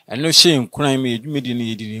man eno share nkuran me edwumedi ne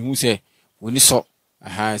yedi hu se oni so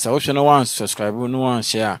se wo hwe no one subscribe no one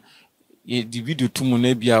share the video tumu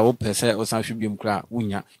na bia wo pese o san hwe biem kra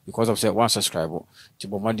wunya because of say one subscribe ti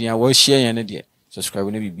bomoden wo share yan de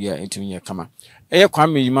subscribe na bibia entimi ye kama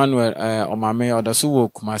Kwame Emmanuel o maame odaso wo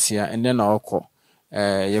Kumase and then okọ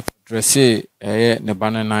ye dresse ne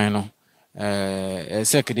banan no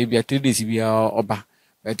se kede bia 3 days bia oba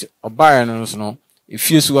but oba no no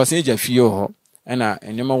efie su wase eja fie ho na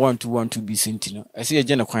enyema 1212 bi senti no ese ye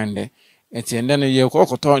je ne kwan de enti ende no ye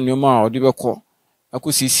kokoto nyoma a odi bekọ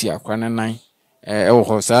akosisi akwa nan wo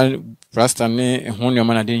ho sa rasta ne ho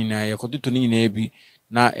nyoma na de nyina ye kototo ne nyina bi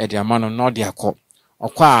na e de amano no de akọ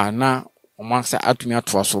okwa na omansa atumi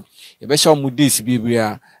atoa so ye be sha mu days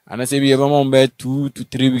bibia ana se bi ye be mo be 2 to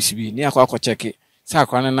 3 weeks bi ni akwa check sa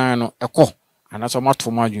akwa nan no ekọ anaso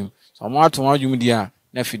mato madwum so mato madwum dia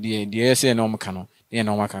na fidie dia yese na omka no dia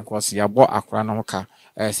na omka cause ya bo akora no ka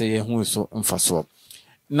se ye hu so mfaso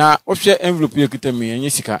na ohwe envelope ekita mi enye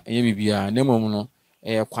sika enye bibia na mom no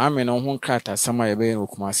Kwame no ho krata sama ye be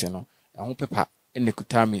okumase no ho pepa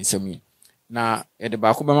enekuta mi nsami na ye de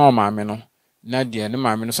ba ko be ma maame no na dia ne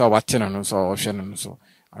maame no so wate no so ohwe no so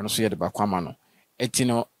ano so ye de ba kwama no eti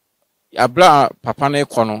no abla papa na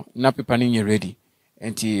ekono na pepa no nye ready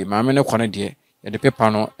enti maame no kono de ye de pepa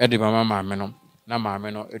no e de ba maame no na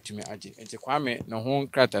maame no etumi age enti Kwame no ho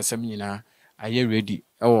krata sam nyina aye ready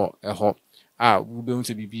ewo eho wube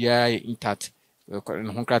unse bibia intact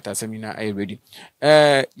no ho krata sam nyina aye ready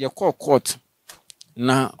ye call court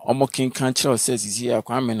na omokin kan kire says is here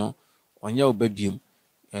Kwame no onye obabiem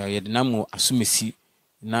ye de namu asumesi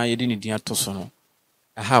na ye de ne din atoso no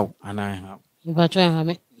how ana how Ibacho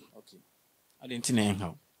enhame. Okay. Adenti na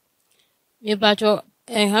enhaw. Ibacho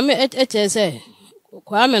enhame etese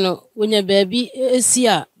Kwame no wonya baabi esi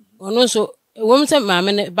a ono so wom se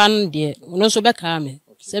maame ne ban de ono so be ka me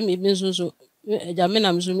se me bi so ejame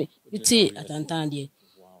na mso mi ti atantan de.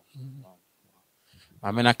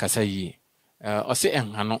 Maame na kasa yi o se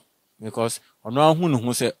enha no because ono ahu no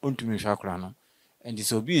hu se ontumi hwa akora no and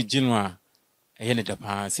so bi ejinu a eye ne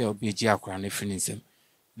dapa se obi eji akora no fini nsem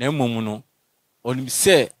na emom no onim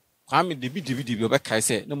se Kwame debi obeka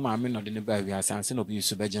se no maame no de ne ba wi asanse no bi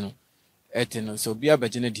su beje no etino so bi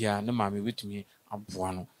abeje ne dia no maame wetumi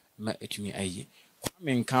aboa no ma etumi aye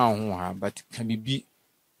Kwame nka ho ha but kan bibi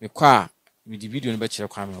me kwa me di video no be kire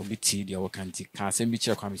Kwame obi ti dia wakanti kan asem bi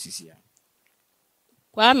kire Kwame sisi ya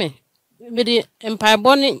Kwame me di empire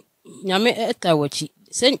boni nyame etawachi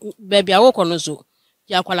se baabi awoko no so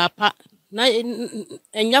ya kwala pa na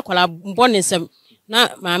enya kwala boni sem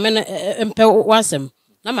na maame no empe wasem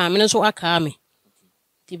na maame no so aka me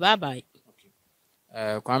ti bye bye.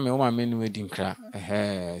 Kwame o maame no wedi nkra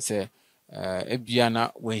se ebia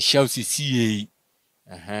na when shall see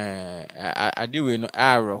adewe no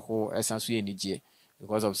arho esanso ye nigye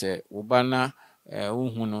because of say obana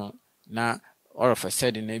uhu no na all of a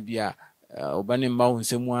sudden na bia obane mba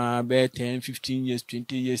nsemu a be 10 15 years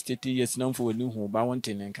 20 years 30 years na mfo wani hu ba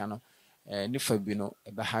wonte nka no ni fa bi no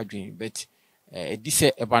ebe hadwen but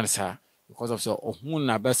edise ebansa because of so ohun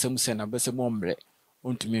na basem se na basem omre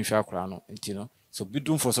ontumi nhwa akora no enti no so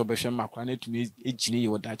bidum for so behwe makora na etumi ejine ye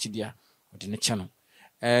wodachi dia ode ne che no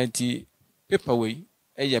enti paper we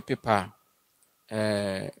eye paper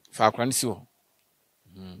fa akora ne si ho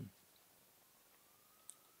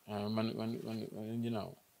man you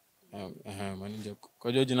know man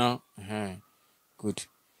kojo jina good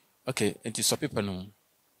okay enti so paper no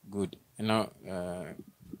good now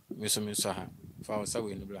miso ha fa so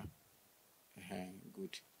we no bla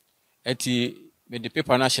good eti me the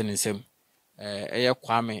paper na hye nsem eye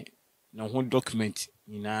Kwame no ho document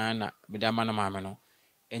nyina na me da ma na maame no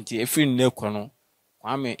enti efiri ne kwo no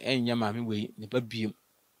Kwame enya maame we ne ba biem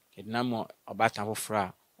kedna mo obata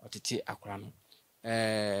fofra otete akora no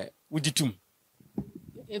uditum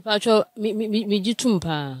epacho mi jitum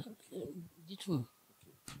pa jitum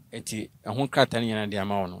enti ho krata ne nyina de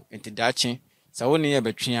ama wo no enti dachi sa woni ye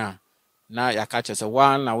betwe a na yakache se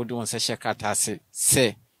wa na wodi won se hye krata ase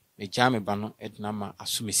se me jame ba no edna ma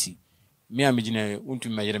asumesi me a megina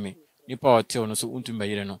untum mayere me nipa hotel no so untum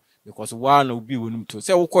mayere no because wa na obi wonum to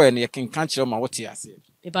se wo koye ne yekenkan kire ma wote ase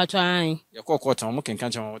epacho an ye kokota mo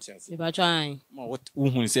kenkan kire ma wote ase epacho an ma what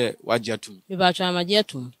uhun se waji atum epacho amaji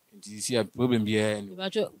atum see a problem here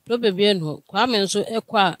epacho problem bi no Kwame nso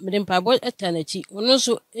ekwa me dem pabo etanachi ono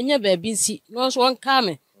so enya ba bi nsi no so won ka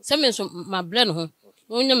me se me so ma ble no ho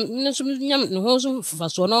onyam nso nyam no ho so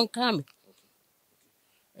faso no ka me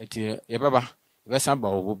eti ye baba be san ba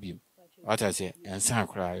wo biem what I say ensan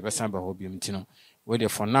akra ye be san ba wo biem tino we dey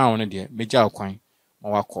for now no dey meja akwan ma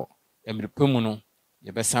wakọ emrepemu no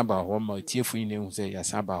ye be san ba wo ma tiefu yin ehu say ya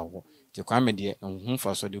san ba wo te Kwame dey enhu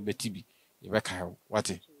faso de obetibi ye be ka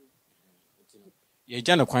what ye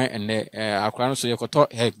jana kwan enne akra no so ye koto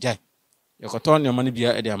jai ye koto ne ma no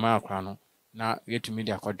bia e dey ama akra no na yetumi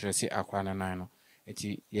dey akodrese akra na nan no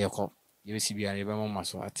eti ye ko ye be si bia ye be mo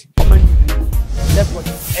maso ati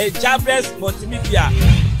Jabres Multimedia.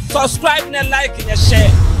 Subscribe and like and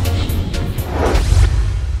share.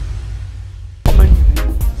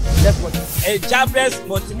 Jabres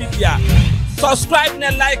Multimedia. Subscribe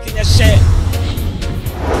and like and share.